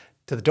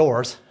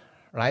doors,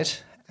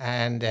 right?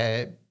 And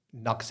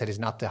knocked, said he's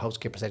not. The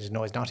housekeeper said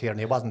no, he's not here, and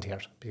he wasn't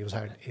here. He was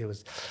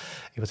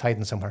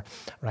hiding somewhere,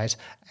 right?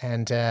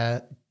 And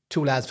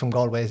two lads from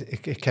Galway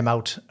came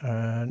out. Two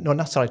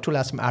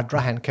lads from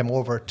Ardrahan came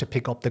over to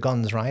pick up the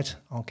guns, right?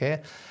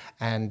 Okay.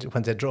 And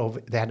when they drove,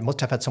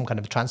 must have had some kind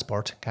of a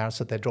transport car,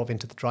 so they drove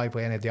into the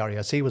driveway, and the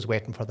RIC was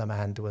waiting for them,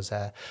 and there was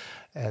a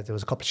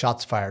couple of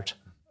shots fired.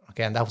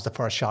 Okay, and that was the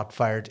first shot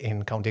fired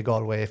in County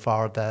Galway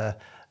for the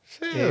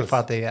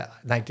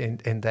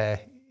in the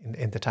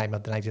time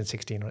of the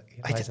 1916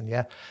 Rising.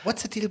 Yeah.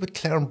 What's the deal with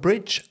Claren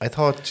Bridge? I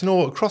thought,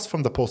 across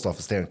from the post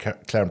office there in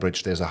Claren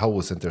Bridge, there's a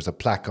house and there's a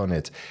plaque on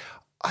it.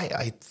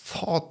 I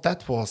thought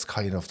that was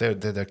kind of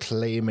they're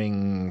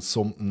claiming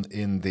something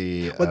in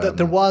the. Well,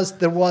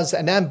 there was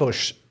an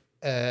ambush,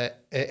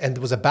 and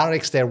there was a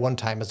barracks there one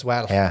time as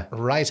well. Yeah.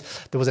 Right.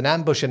 There was an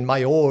ambush in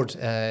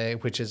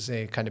Myord, which is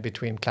kind of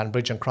between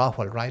Clanbridge and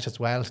Crowell, right, as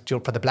well,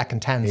 for the Black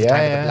and Tans. The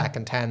time of the Black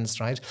and Tans,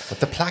 right. But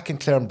the plaque in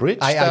Claren Bridge.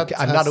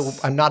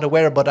 I'm not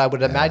aware, but I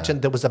would imagine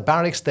there was a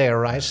barracks there,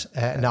 right,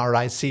 an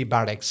RIC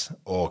barracks.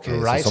 Okay,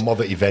 right? So some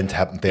other event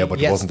happened there,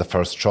 but it wasn't the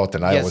first shot,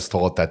 and I always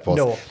thought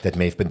that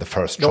may have been the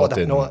first shot.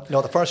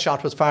 No, the first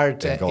shot was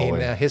fired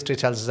in history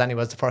tells us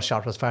anyways. The first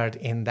shot was fired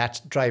in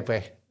that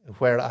driveway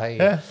where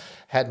I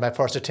had my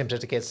first attempt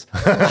at a kiss.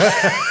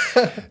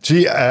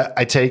 Gee,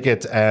 I take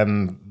it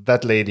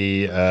that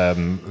lady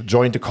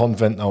joined the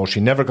convent now.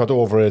 She never got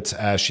over it.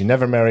 She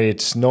never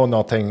married,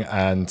 nothing,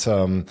 and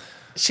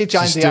she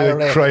joined she's the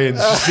IRA.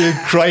 She's still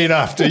crying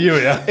after you,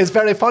 yeah? It's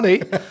very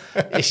funny.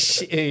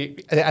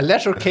 A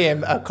letter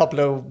came a couple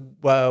of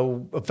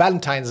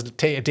Valentine's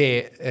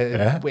Day.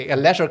 A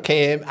letter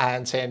came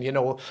and saying,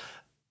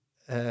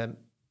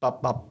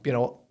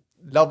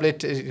 lovely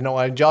to,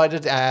 I enjoyed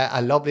it.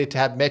 Lovely to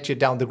have met you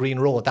down the Green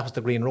Road. That was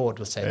the Green Road,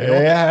 was saying,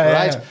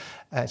 right?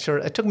 Sure,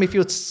 it took me a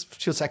few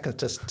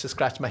seconds to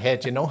scratch my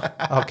head,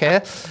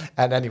 okay?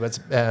 And anyways,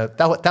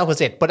 that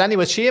was it. But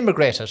anyways, she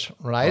immigrated,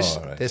 right?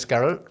 Oh, right. This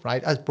girl,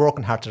 right? I was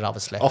broken-hearted,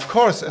 obviously. Of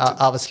course.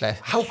 Obviously.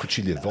 How could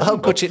she live on? How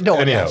could she? No,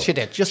 anyhow, she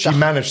did. She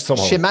managed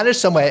somehow. She managed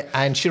some way,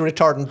 and she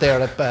returned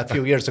there a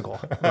few years ago,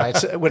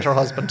 right? With her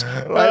husband.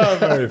 Right? Oh,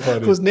 very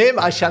funny. Whose name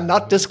I shall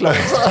not disclose.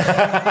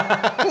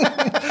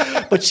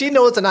 But she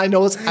knows and I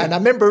knows, and I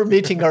remember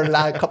meeting her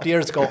a couple of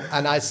years ago,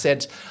 and I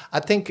said, I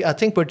think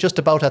we're just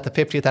about at the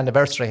 50th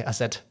anniversary. I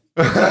said,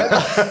 I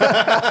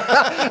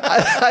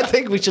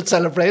think we should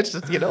celebrate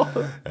it,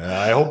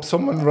 I hope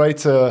someone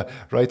writes a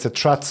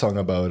trad song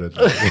about it.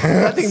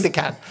 I think they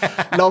can.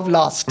 Love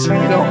lost,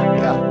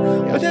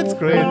 Yeah. But that's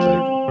great.